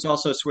 Yeah. He was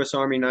also a Swiss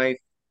Army knife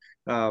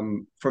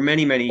for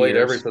many, many Played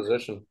years. every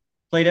position.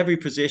 Played every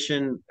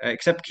position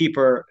except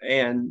keeper.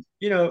 And,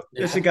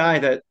 there's a guy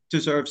that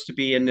deserves to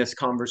be in this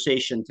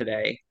conversation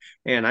today.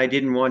 And I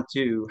didn't want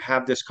to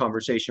have this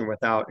conversation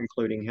without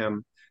including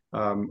him.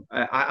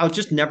 I'll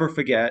just never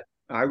forget.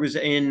 I was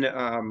in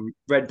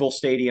Red Bull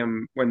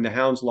Stadium when the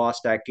Hounds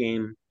lost that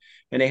game,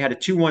 and they had a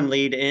 2-1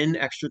 lead in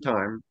extra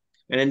time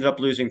and ended up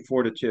losing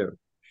 4-2.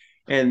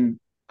 And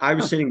I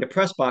was sitting, the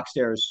press box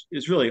there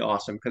is really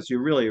awesome because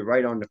you're really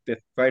right on the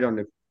fifth, right on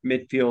the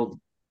midfield,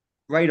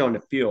 right on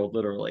the field,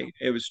 literally.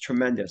 It was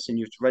tremendous. And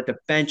the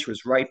bench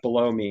was right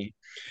below me,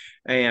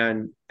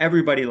 and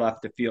everybody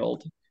left the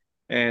field.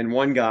 And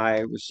one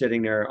guy was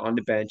sitting there on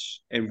the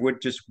bench and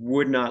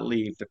would not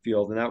leave the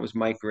field, and that was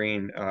Mike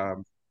Green.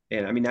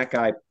 And I mean, that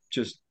guy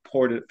just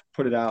put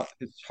it out,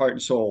 his heart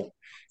and soul,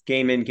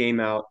 game in, game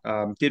out,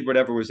 did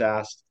whatever was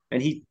asked,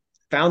 and he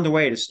found a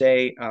way to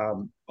stay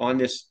on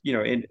this,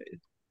 in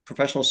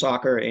professional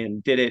soccer,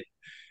 and did it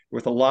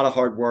with a lot of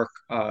hard work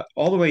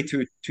all the way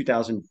through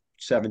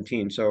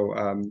 2017.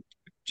 So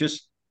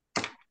just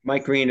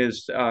Mike Green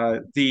is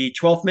the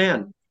 12th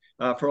man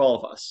for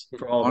all of us,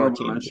 for all of our Honorable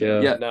teams.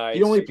 mention. Yeah. Nice.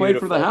 He only played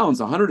for the Beautiful.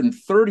 Hounds,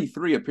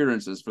 133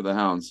 appearances for the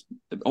Hounds.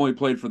 Only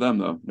played for them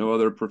though. No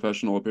other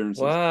professional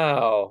appearances.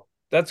 Wow.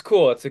 That's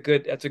cool. That's a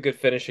good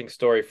finishing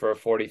story for a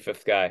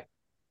 45th guy.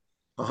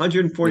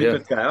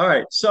 145th guy. All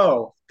right.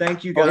 So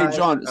thank you Oh, guys. hey,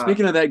 John,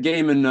 speaking of that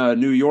game in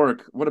New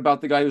York, what about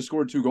the guy who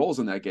scored 2 goals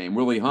in that game,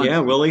 Willie Hunt? Yeah,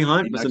 Willie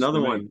Hunt He was next another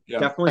to me. one. Yeah.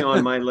 Definitely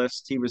on my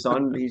list.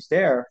 He's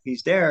there.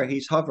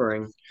 He's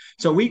hovering.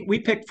 So we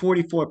picked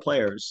 44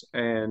 players,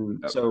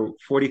 and so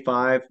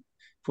 45,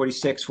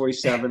 46,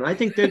 47. I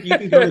think that you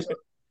can go to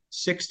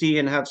 60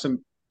 and have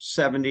some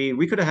 70.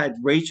 We could have had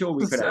Rachel,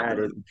 we could have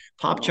added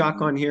Pop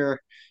Chalk on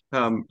here.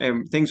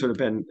 And things would have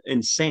been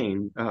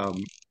insane. Pop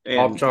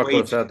And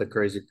Chocolate's had the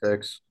crazy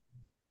picks.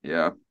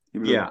 Yeah.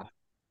 yeah.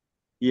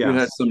 You Yeah.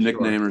 had some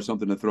nickname or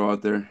something to throw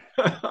out there.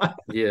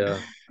 Yeah.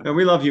 And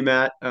we love you,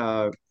 Matt,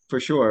 for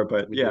sure.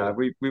 But We yeah,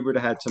 do. we would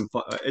have had some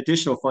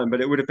additional fun,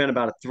 but it would have been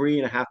about a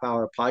 3.5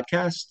 hour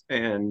podcast.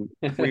 And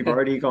we've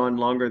already gone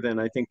longer than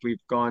I think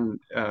we've gone.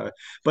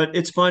 But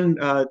it's fun.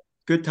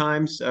 Good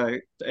times.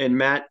 And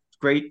Matt,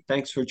 great.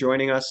 Thanks for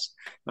joining us.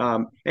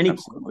 Any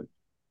Absolutely.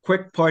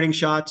 quick parting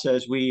shots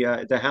as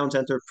the Hounds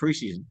enter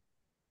preseason?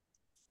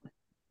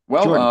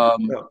 Well,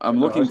 Jordan. I'm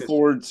looking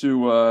forward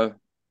to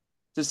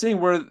seeing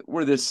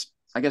where this,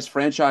 I guess,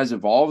 franchise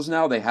evolves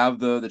now. They have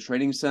the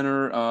training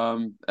center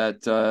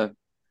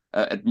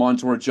at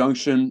Montour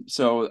Junction,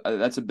 so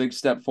that's a big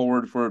step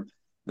forward for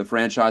the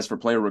franchise for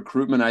player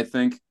recruitment, I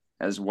think,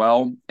 as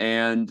well.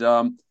 And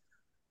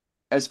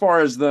as far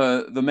as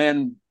the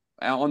man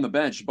on the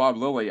bench, Bob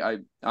Lilly,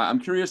 I'm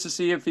curious to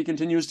see if he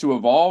continues to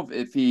evolve,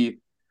 if he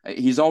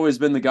he's always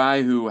been the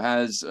guy who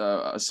has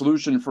a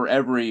solution for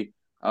every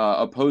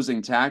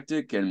opposing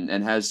tactic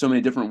and has so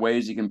many different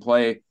ways he can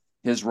play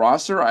his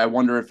roster. I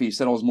wonder if he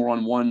settles more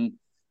on one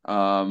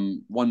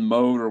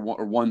mode or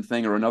one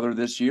thing or another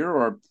this year,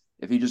 or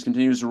if he just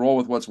continues to roll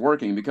with what's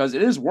working, because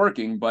it is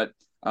working. But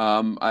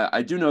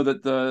I do know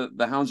that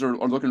the Hounds are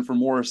looking for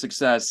more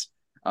success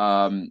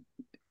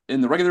in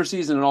the regular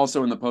season and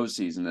also in the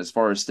postseason as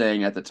far as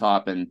staying at the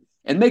top and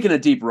making a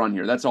deep run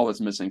here. That's all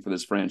that's missing for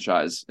this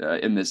franchise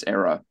in this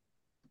era.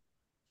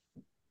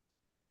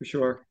 For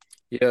sure.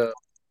 Yeah,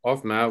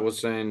 off Matt was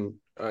saying,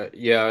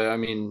 yeah, I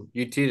mean,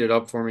 you teed it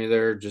up for me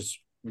there. Just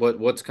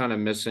what's kind of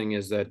missing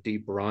is that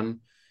deep run.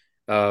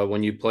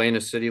 When you play in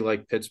a city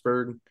like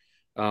Pittsburgh,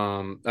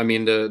 I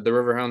mean, the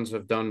Riverhounds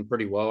have done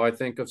pretty well, I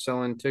think, of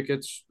selling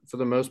tickets for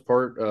the most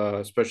part,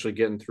 especially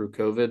getting through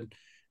COVID.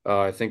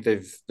 I think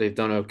they've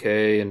done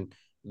okay, and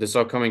this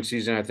upcoming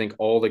season, I think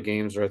all the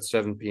games are at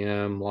 7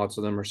 p.m. Lots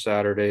of them are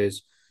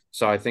Saturdays,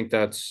 so I think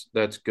that's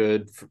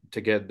good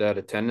to get that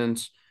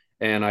attendance.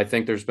 And I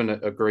think there's been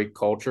a great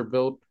culture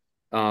built.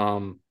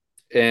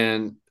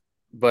 And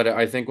but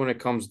I think when it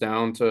comes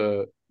down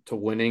to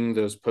winning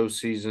those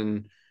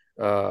postseason,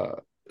 uh,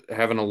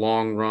 having a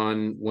long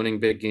run, winning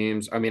big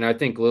games, I mean, I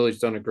think Lily's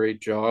done a great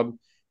job,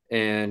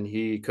 and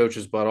he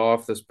coaches butt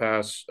off this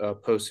past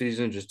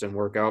postseason. Just didn't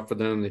work out for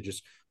them. They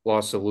just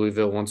lost to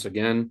Louisville once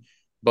again.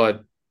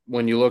 But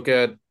when you look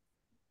at,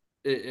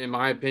 in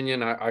my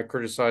opinion, I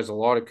criticize a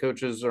lot of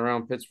coaches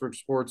around Pittsburgh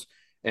sports,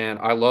 and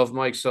I love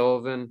Mike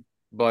Sullivan,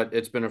 but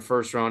it's been a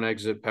first round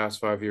exit past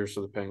 5 years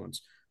for the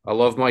Penguins. I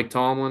love Mike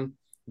Tomlin,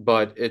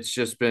 but it's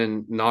just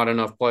been not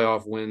enough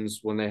playoff wins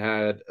when they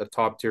had a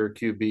top tier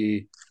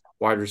QB,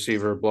 wide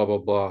receiver, blah, blah,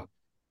 blah.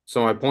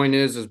 So my point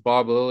is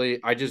Bob Lilly,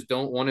 I just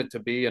don't want it to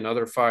be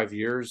another 5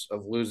 years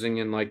of losing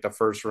in like the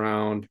first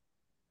round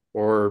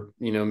or,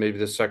 maybe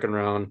the second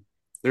round.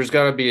 There's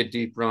got to be a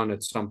deep run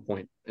at some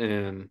point.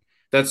 And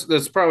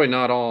that's probably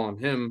not all on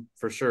him,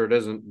 for sure it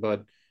isn't,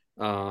 but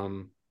that's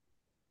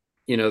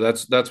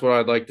what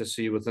I'd like to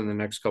see within the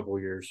next couple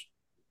of years.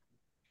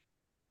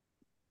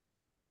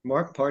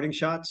 Mark, parting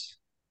shots?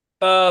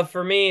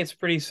 For me, it's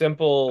pretty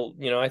simple.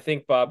 I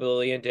think Bob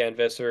Lilly and Dan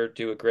Visser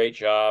do a great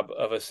job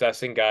of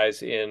assessing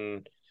guys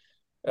in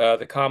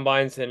the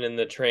combines and in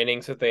the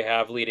trainings that they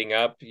have leading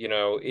up.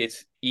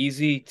 It's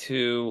easy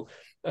to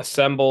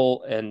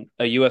assemble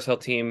a USL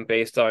team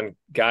based on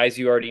guys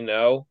you already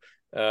know,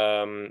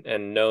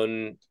 and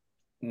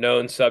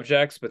known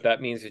subjects, but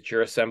that means that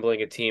you're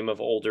assembling a team of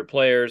older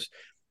players.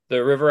 The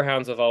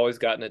Riverhounds have always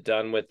gotten it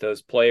done with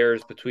those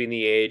players between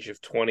the age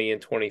of 20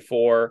 and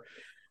 24.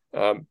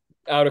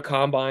 Out of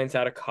combines,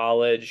 out of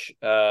college,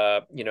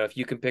 if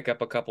you can pick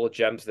up a couple of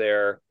gems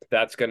there,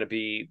 that's going to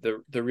be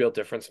the real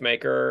difference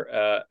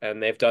maker.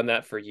 And they've done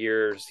that for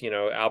years.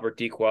 Albert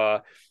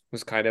Dequa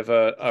was kind of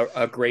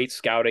a great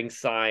scouting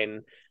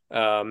sign.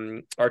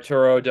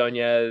 Arturo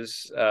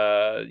Donez,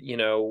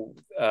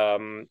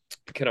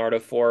 Canardo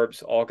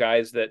Forbes, all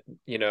guys that,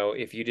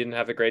 if you didn't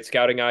have a great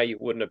scouting eye, you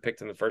wouldn't have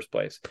picked in the first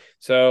place.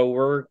 So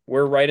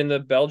we're right in the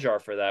bell jar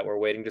for that. We're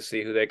waiting to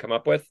see who they come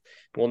up with.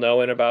 We'll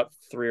know in about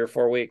 3 or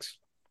 4 weeks.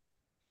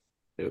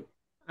 Yep.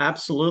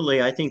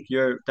 Absolutely. I think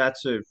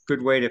that's a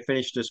good way to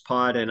finish this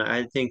pod. And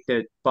I think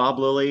that Bob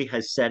Lilly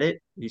has said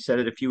it. He said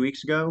it a few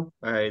weeks ago,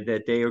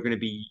 that they are going to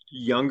be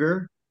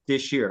younger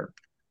this year.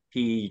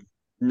 He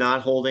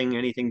not holding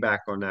anything back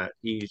on that.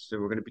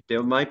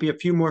 There might be a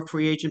few more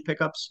free agent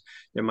pickups.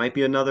 There might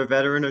be another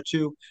veteran or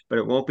two, but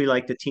it won't be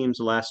like the team's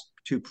last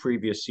 2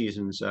 previous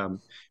seasons.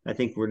 I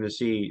think we're going to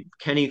see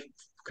Kenny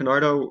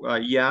Canardo.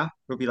 Yeah,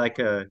 he'll be like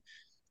a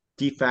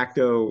de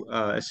facto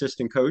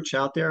assistant coach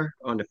out there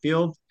on the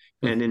field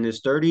and in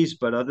his 30s.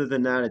 But other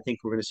than that, I think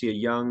we're going to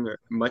see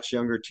much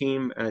younger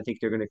team. And I think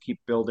they're going to keep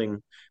building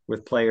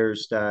with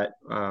players that,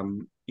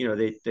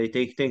 they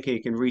think they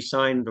can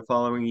re-sign the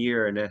following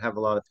year and have a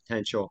lot of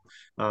potential.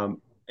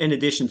 In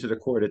addition to the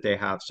core that they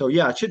have. So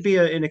yeah, it should be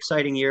an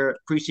exciting year.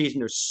 Preseason,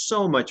 there's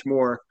so much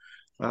more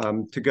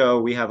to go.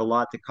 We have a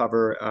lot to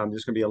cover.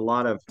 There's going to be a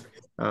lot of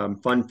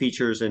fun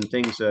features and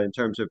things in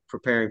terms of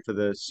preparing for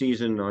the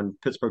season on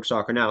Pittsburgh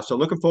Soccer Now. So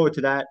looking forward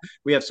to that.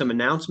 We have some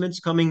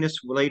announcements coming this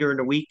later in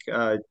the week.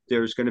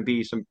 There's going to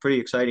be some pretty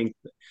exciting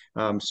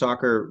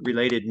soccer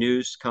related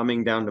news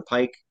coming down the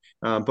pike.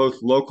 Both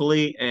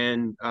locally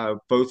and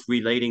both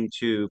relating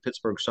to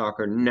Pittsburgh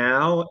Soccer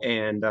Now.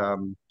 And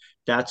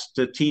that's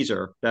the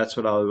teaser. That's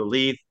what I'll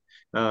leave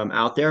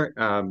out there.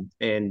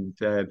 And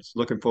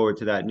looking forward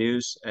to that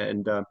news.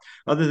 And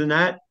other than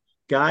that,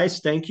 guys,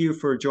 thank you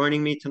for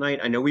joining me tonight.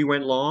 I know we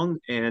went long,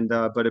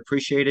 but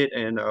appreciate it,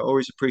 and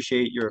always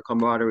appreciate your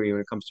camaraderie when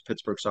it comes to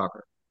Pittsburgh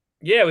soccer.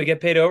 Yeah, we get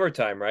paid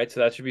overtime, right?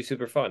 So that should be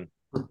super fun.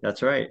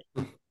 That's right.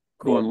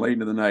 Cool. Going late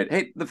into the night.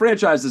 Hey, the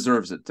franchise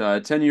deserves it.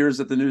 10 years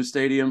at the new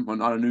stadium. Well,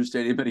 not a new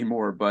stadium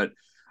anymore, but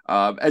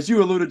as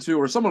you alluded to,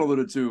 or someone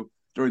alluded to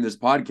during this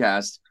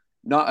podcast,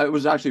 it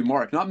was actually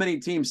Mark. Not many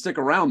teams stick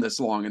around this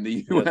long in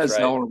the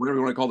USL, or whatever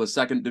you want to call the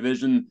second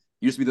division.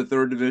 Used to be the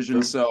third division.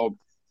 Sure. So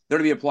they're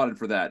to be applauded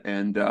for that.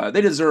 And they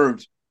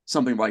deserved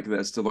something like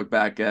this to look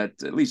back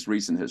at least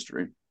recent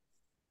history.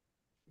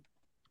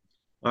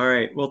 All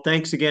right. Well,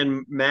 thanks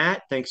again,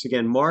 Matt. Thanks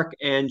again, Mark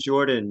and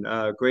Jordan.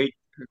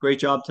 Great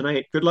job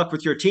tonight. Good luck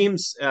with your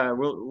teams.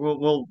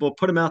 We'll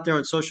put them out there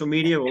on social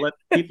media. We'll let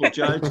people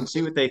judge and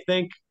see what they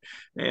think,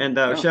 and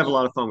we should have a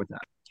lot of fun with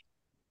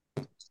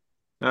that.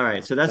 All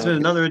right. So that's been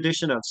another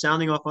edition of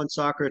Sounding Off on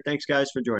Soccer. Thanks, guys, for joining.